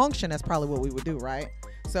writing a function, that's probably what we would do, right?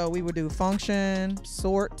 So we would do function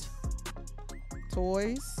sort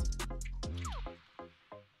toys.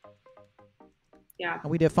 Yeah.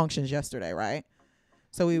 And we did functions yesterday, right?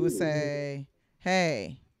 So we would say,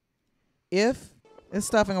 hey, if it's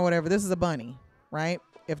stuffing or whatever, this is a bunny, right?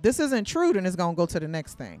 If this isn't true, then it's going to go to the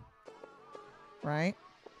next thing, right?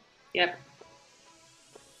 Yep.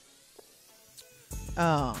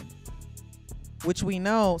 Which we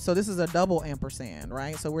know, so this is a double ampersand,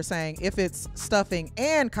 right? So we're saying if it's stuffing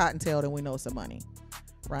and cottontail, then we know it's a bunny,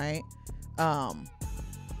 right?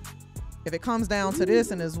 If it comes down to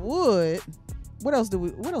this and is wood, what else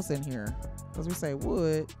in here? Because we say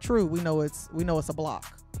wood, true, we know it's a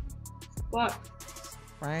block. Block.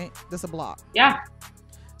 Right? This is a block. Yeah.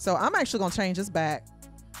 So I'm actually gonna change this back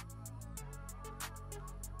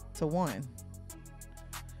to 1.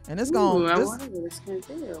 And it's going I wonder what it's gonna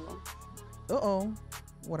do. Uh-oh.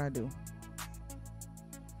 What'd I do?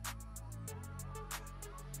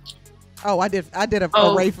 Oh, I did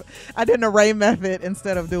array. I did an array method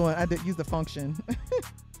instead of doing. I did use the function.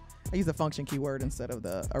 I use the function keyword instead of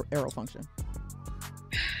the arrow function.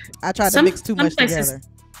 I tried to mix too much together.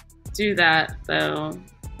 Do that though.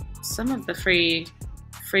 Some of the free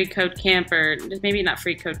code camp, or maybe not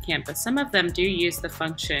free code camp, but some of them do use the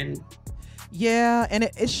function. Yeah, and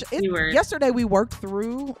yesterday we worked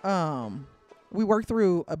through a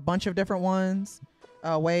bunch of different ways.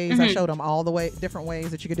 I showed them all the different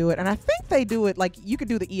ways that you could do it, and I think they do it like you could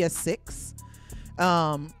do the ES6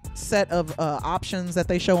 set of options that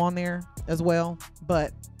they show on there as well.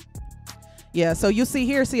 But yeah, so you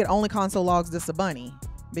see it only console logs this a bunny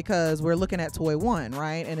because we're looking at toy 1,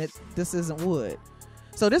 right? And this isn't wood.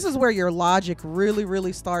 So this is where your logic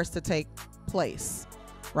really starts to take place,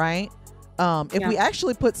 right? If we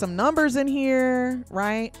actually put some numbers in here,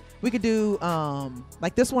 right? We could do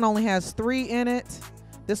like this one only has 3 in it.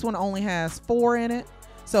 This one only has 4 in it.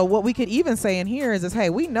 So what we could even say in here is hey,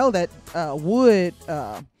 we know that wood,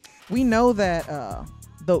 we know that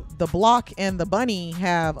the block and the bunny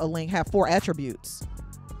have 4 attributes,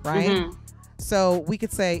 right? So we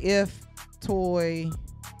could say if toy,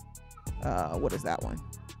 what is that one?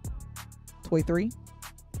 Toy 3?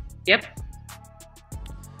 Yep.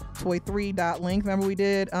 Toy 3 dot length. Remember we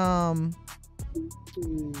did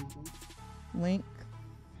length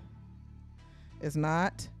is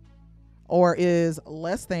not or is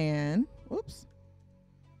less than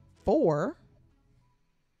 4.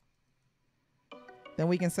 Then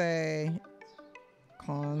we can say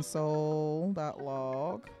console.log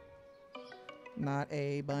not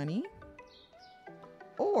a bunny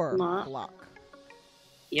or block.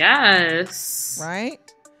 Yes. Right?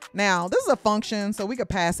 Now, this is a function, so we could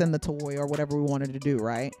pass in the toy or whatever we wanted to do,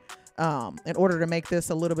 right? in order to make this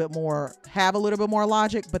have a little bit more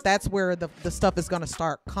logic. But that's where the stuff is going to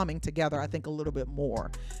start coming together. I think a little bit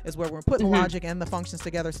more is where we're putting logic and the functions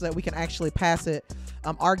together so that we can actually pass it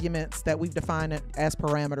arguments that we've defined it as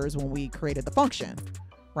parameters when we created the function,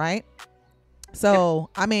 right? So,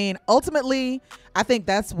 I mean, ultimately, I think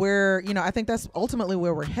that's where, ultimately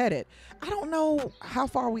where we're headed. I don't know how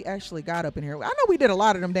far we actually got up in here. I know we did a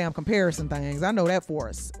lot of them damn comparison things. I know that for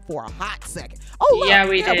a hot second. Oh, look, yeah,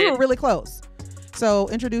 we did. We were really close. So,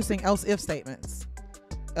 introducing else-if statements.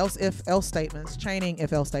 Else statements, chaining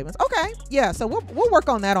if-else statements. Okay, yeah, so we'll work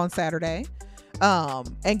on that on Saturday.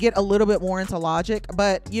 And get a little bit more into logic.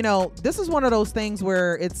 But, this is one of those things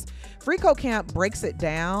where Free Code Camp breaks it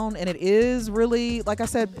down, and it is really, like I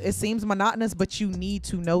said, it seems monotonous, but you need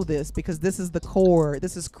to know this because this is the core.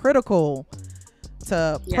 This is critical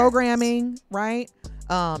to programming, right?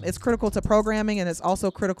 It's critical to programming, and it's also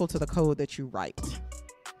critical to the code that you write.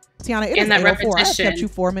 Tiana, it is 8:04. I kept you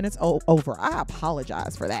 4 minutes over. I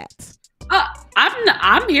apologize for that.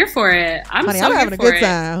 I'm here for it. I'm having a good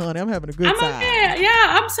time, honey. I'm having a good time. Okay.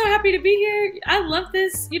 Yeah, I'm so happy to be here. I love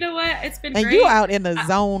this. You know what? It's been great. And you out in the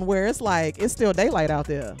zone where it's like it's still daylight out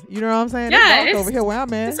there. You know what I'm saying? Yeah, it's over here where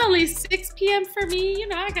I'm at. It's only 6 p.m. for me.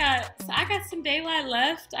 I got some daylight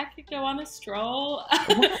left. I could go on a stroll.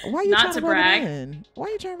 Why you not trying to to brag? Rub it in? Why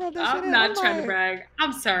you trying to rub that shit in? I'm not trying to brag.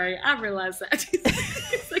 I'm sorry. I realize that.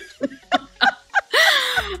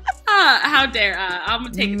 How dare I? I'm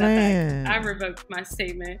gonna take that back. I revoked my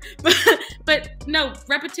statement. But no,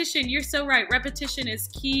 repetition. You're so right. Repetition is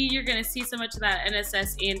key. You're gonna see so much of that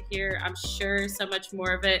NSS in here. I'm sure so much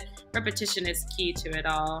more of it. Repetition is key to it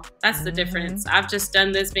all. That's the difference. I've just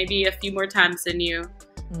done this maybe a few more times than you.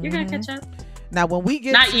 You're gonna catch up. Now, when we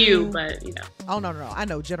get not you, but Oh no. I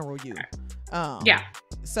know general you. Yeah.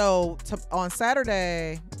 So on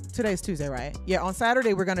Saturday, today's Tuesday, right? Yeah, on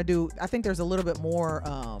Saturday we're gonna do. I think there's a little bit more.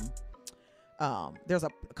 There's a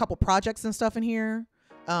couple projects and stuff in here,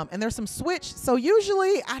 and there's some switch. So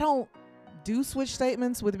usually I don't do switch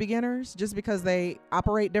statements with beginners just because they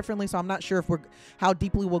operate differently. So I'm not sure how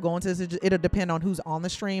deeply we'll go into this. It'll depend on who's on the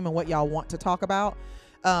stream and what y'all want to talk about.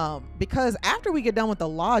 Because after we get done with the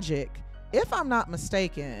logic, if I'm not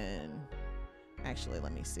mistaken, actually,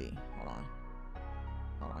 let me see. Hold on.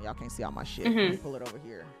 Y'all can't see all my shit. Let me pull it over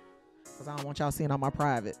here because I don't want y'all seeing all my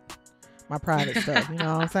private stuff. You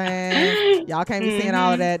know what I'm saying? Y'all can't be seeing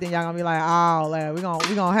all of that. Then y'all gonna be like, oh, lad, we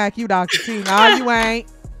gonna hack you, Dr. T. No, you ain't.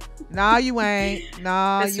 No, you ain't.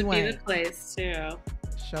 No, this you would ain't. Be the place too.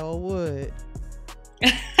 Sure would.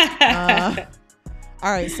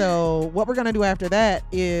 All right. So what we're gonna do after that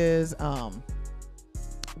is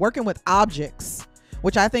working with objects,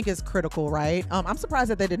 which I think is critical, right? I'm surprised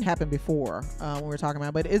that didn't happen before when we were talking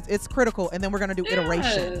about, but it's critical. And then we're gonna do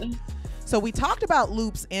iteration. So we talked about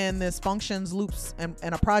loops in this functions loops and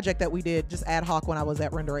a project that we did just ad hoc when I was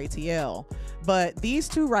at Render ATL. But these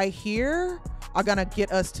two right here are gonna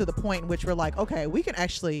get us to the point in which we're like, okay, we can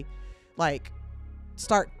actually like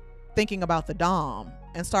start thinking about the DOM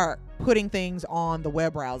and start putting things on the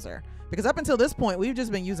web browser. Because up until this point, we've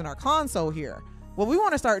just been using our console here. What we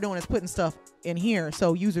want to start doing is putting stuff in here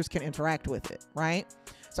so users can interact with it, right?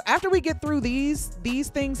 So after we get through these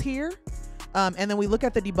things here, and then we look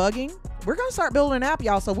at the debugging, we're gonna start building an app,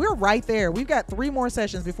 y'all. So we're right there. We've got 3 more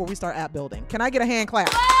sessions before we start app building. Can I get a hand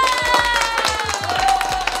clap?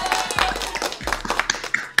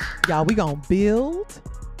 Y'all, we gonna build.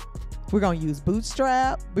 We're gonna use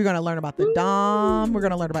Bootstrap. We're gonna learn about the DOM. We're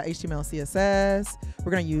gonna learn about HTML, CSS.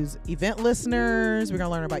 We're gonna use event listeners. We're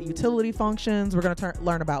gonna learn about utility functions. We're gonna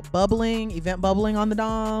learn about bubbling, event bubbling on the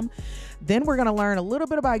DOM. Then we're gonna learn a little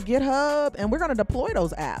bit about GitHub, and we're gonna deploy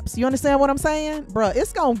those apps. You understand what I'm saying? Bruh,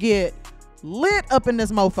 it's gonna get lit up in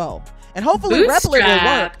this mofo. And hopefully Replit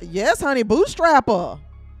will work. Yes, honey, Bootstrapper.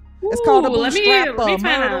 It's called a Bootstrapper. Let me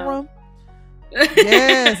murder room.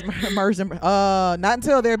 Yes, merged. Not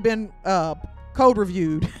until they've been code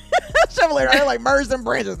reviewed. Chevrolet, right? Like merged in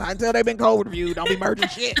branches. Not until they've been code reviewed. Don't be merging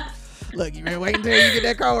shit. Look, you better wait until you get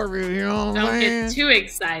that code review. You know what I'm saying? Don't get too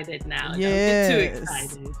excited now. Yes. Don't get too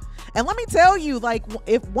excited. And let me tell you, like,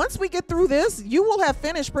 if once we get through this, you will have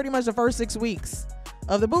finished pretty much the first 6 weeks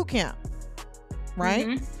of the boot camp,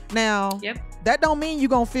 right? Now, that don't mean you're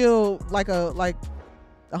gonna feel like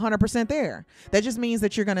 100% there. That just means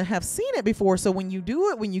that you're gonna have seen it before. So when you do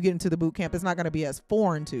it, when you get into the boot camp, it's not gonna be as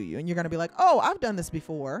foreign to you, and you're gonna be like, oh, I've done this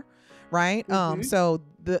before, right? So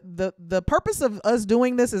the purpose of us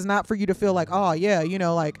doing this is not for you to feel like, oh yeah, you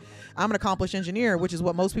know, like I'm an accomplished engineer, which is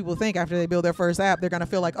what most people think after they build their first app. They're gonna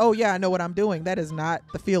feel like, oh yeah, I know what I'm doing. That is not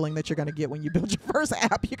the feeling that you're gonna get when you build your first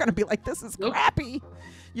app. You're gonna be like, this is crappy.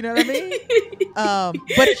 You know what I mean?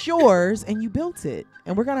 But it's yours and you built it,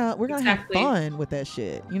 and we're gonna have fun with that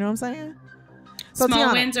shit. You know what I'm saying? So small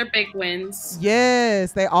Tiana, wins are big wins.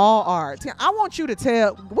 Yes, they all are. I want you to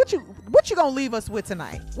tell what you gonna leave us with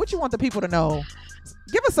tonight. What you want the people to know?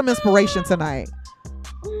 Give us some inspiration tonight.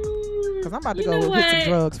 Cause I'm about to go hit some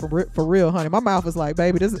drugs for real, honey. My mouth is like,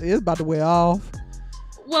 baby, this is about to wear off.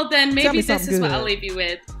 Well, then maybe this is what I'll leave you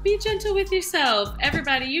with. Be gentle with yourself.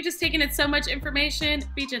 Everybody, you just taking in so much information.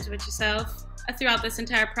 Be gentle with yourself throughout this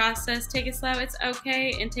entire process. Take it slow. It's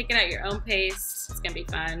okay. And take it at your own pace. It's going to be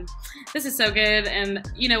fun. This is so good. And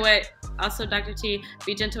you know what? Also, Dr. T,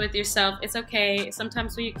 be gentle with yourself. It's okay.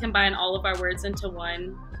 Sometimes we combine all of our words into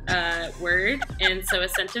one word. And so a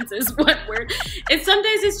sentence is one word. And some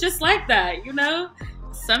days it's just like that, you know?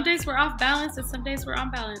 Some days we're off balance and some days we're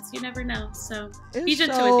on balance. You never know. So be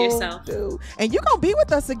gentle with yourself. And you're going to be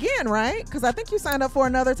with us again, right? Because I think you signed up for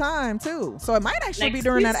another time too. So it might actually be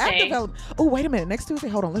during that app development. Oh, wait a minute. Next Tuesday?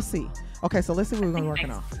 Hold on. Let's see. Okay, so let's see what we're going to be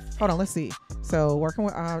working on. Hold on. Let's see. So working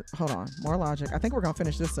with, hold on. More logic. I think we're going to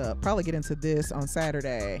finish this up. Probably get into this on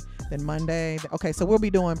Saturday. Then Monday. Okay, so we'll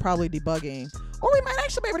be doing probably debugging. Or we might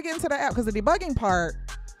actually be able to get into the app because the debugging part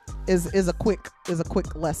is a quick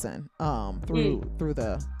lesson through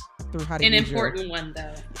how to an use important one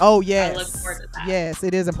though. Oh yes, I look forward to that. Yes,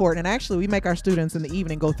 it is important. And actually we make our students in the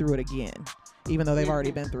evening go through it again, even though they've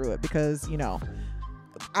already been through it, because you know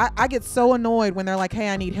I get so annoyed when they're like, hey,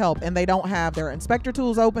 I need help, and they don't have their inspector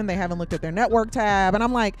tools open, they haven't looked at their network tab, and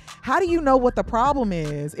I'm like, how do you know what the problem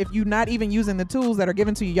is if you're not even using the tools that are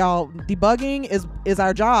given to you? Y'all, debugging is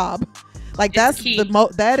our job. Like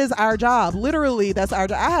that is our job. Literally, that's our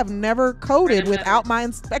job. I have never coded without my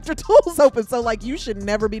inspector tools open. So like, you should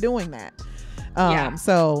never be doing that.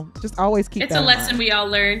 So just always keep that in mind. It's a lesson we all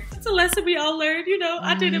learn. It's a lesson we all learn. You know,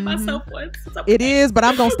 I did it myself once. It is, but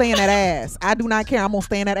I'm going to stay in that ass. I do not care. I'm going to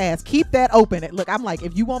stay in that ass. Keep that open. Look, I'm like,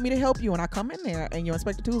 if you want me to help you and I come in there and your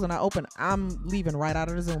inspector tools and I open, I'm leaving right out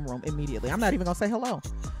of the Zoom room immediately. I'm not even going to say hello.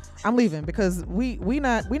 I'm leaving because we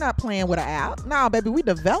not playing with an app. Nah, baby, we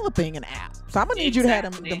developing an app. So I'm gonna need you to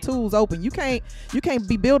have them tools open. You can't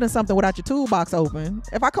be building something without your toolbox open.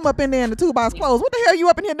 If I come up in there and the toolbox closed, what the hell are you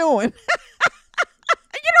up in here doing?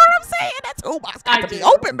 You know what I'm saying? That toolbox got to be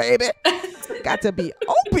open, baby. Got to be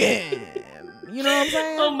open. You know what I'm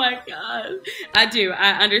saying? Oh my God. I do.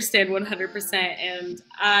 I understand 100%. And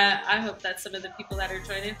I hope that some of the people that are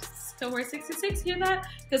joining Cohort 66 hear that,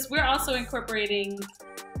 because we're also incorporating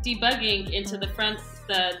debugging into the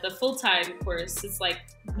full-time course. It's like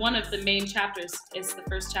one of the main chapters is the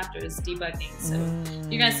first chapter is debugging. So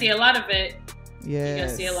you're going to see a lot of it. Yeah, you're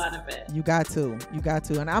gonna see a lot of it. You got to,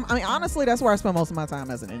 and I mean, honestly, that's where I spend most of my time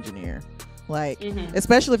as an engineer. Like,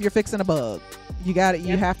 especially if you're fixing a bug, you got it.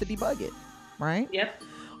 You have to debug it, right? Yep.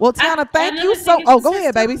 Well, Tiana, thank you so. Oh, go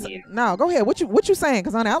ahead, baby. No, go ahead. What you saying?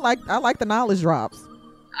 Because honey, I like the knowledge drops.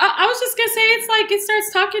 I was just gonna say, it's like it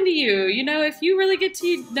starts talking to you. You know, if you really get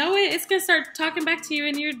to know it, it's gonna start talking back to you,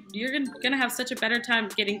 and you're gonna have such a better time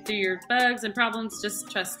getting through your bugs and problems. Just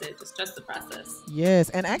trust it. Just trust the process.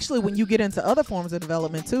 Yes, and actually, when you get into other forms of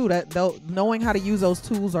development too, knowing how to use those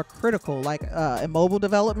tools are critical. Like in mobile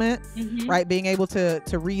development, right? Being able to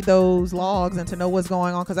read those logs and to know what's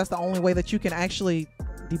going on, because that's the only way that you can actually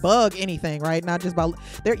debug anything, right? Not just by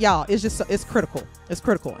there, y'all. It's critical. It's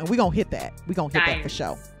critical, and we're gonna hit that. We're gonna hit that for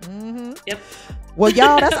sure. Yep. Well,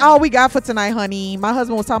 y'all, that's all we got for tonight, honey. My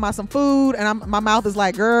husband was talking about some food, and my mouth is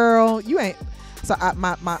like, girl, you ain't. So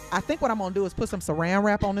I think what I'm gonna do is put some saran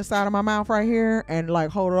wrap on this side of my mouth right here, and like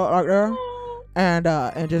hold it up like there.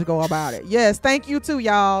 And just go about it. Yes, thank you too,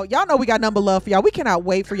 y'all. Y'all know we got number love for y'all. We cannot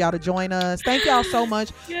wait for y'all to join us. Thank y'all so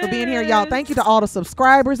much for being here, y'all. Thank you to all the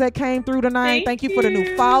subscribers that came through tonight. Thank you for the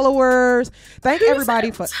new followers. Thank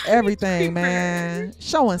everybody for everything, man.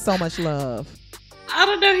 Showing so much love. I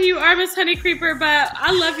don't know who you are, Miss Honey Creeper, but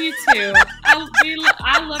I love you too.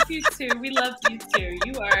 I love you too. We love you too.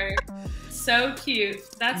 You are so cute.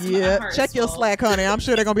 That's check your Slack, honey. I'm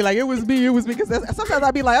sure they're gonna be like, it was me, because sometimes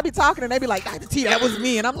I be talking and they be like, Dr. T, that was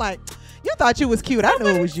me, and I'm like, you thought you was cute. I knew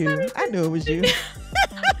it was you. I knew it was you.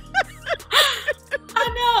 I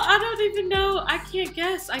know. I don't even know. I can't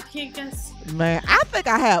guess. Man, I think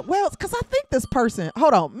I have. Well, because I think this person.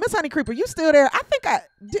 Hold on, Miss Honey Creeper, you still there? I think have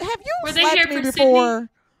you Slacked me before?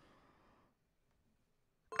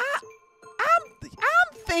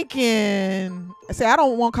 I'm thinking. See, I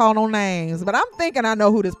don't want to call no names, but I'm thinking I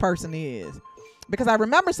know who this person is, because I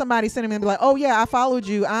remember somebody sending me and be like, oh yeah, I followed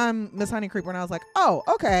you. I'm Miss Honey Creeper. And I was like, oh,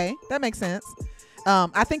 okay. That makes sense.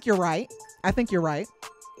 I think you're right. Because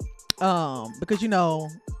you know,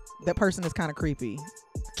 that person is kind of creepy.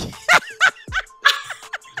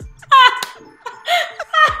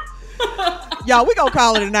 Y'all, we gonna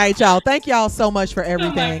call it a night, y'all. Thank y'all so much for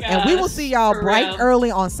everything. And we will see y'all bright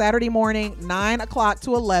early on Saturday morning, 9 o'clock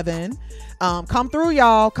to 11. Come through,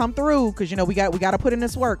 y'all. Come through, because you know we got to put in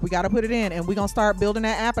this work. We got to put it in, and we're gonna start building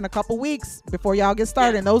that app in a couple weeks before y'all get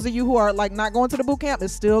started. And those of you who are like not going to the boot camp,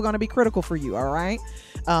 it's still gonna be critical for you. All right.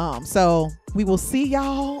 So we will see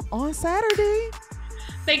y'all on Saturday.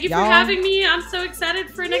 Thank you for having me. I'm so excited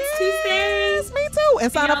for next Tuesday. Me too.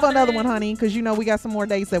 And sign up for another one, honey, because you know we got some more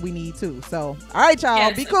dates that we need too. So, all right,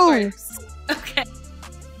 y'all. Be cool.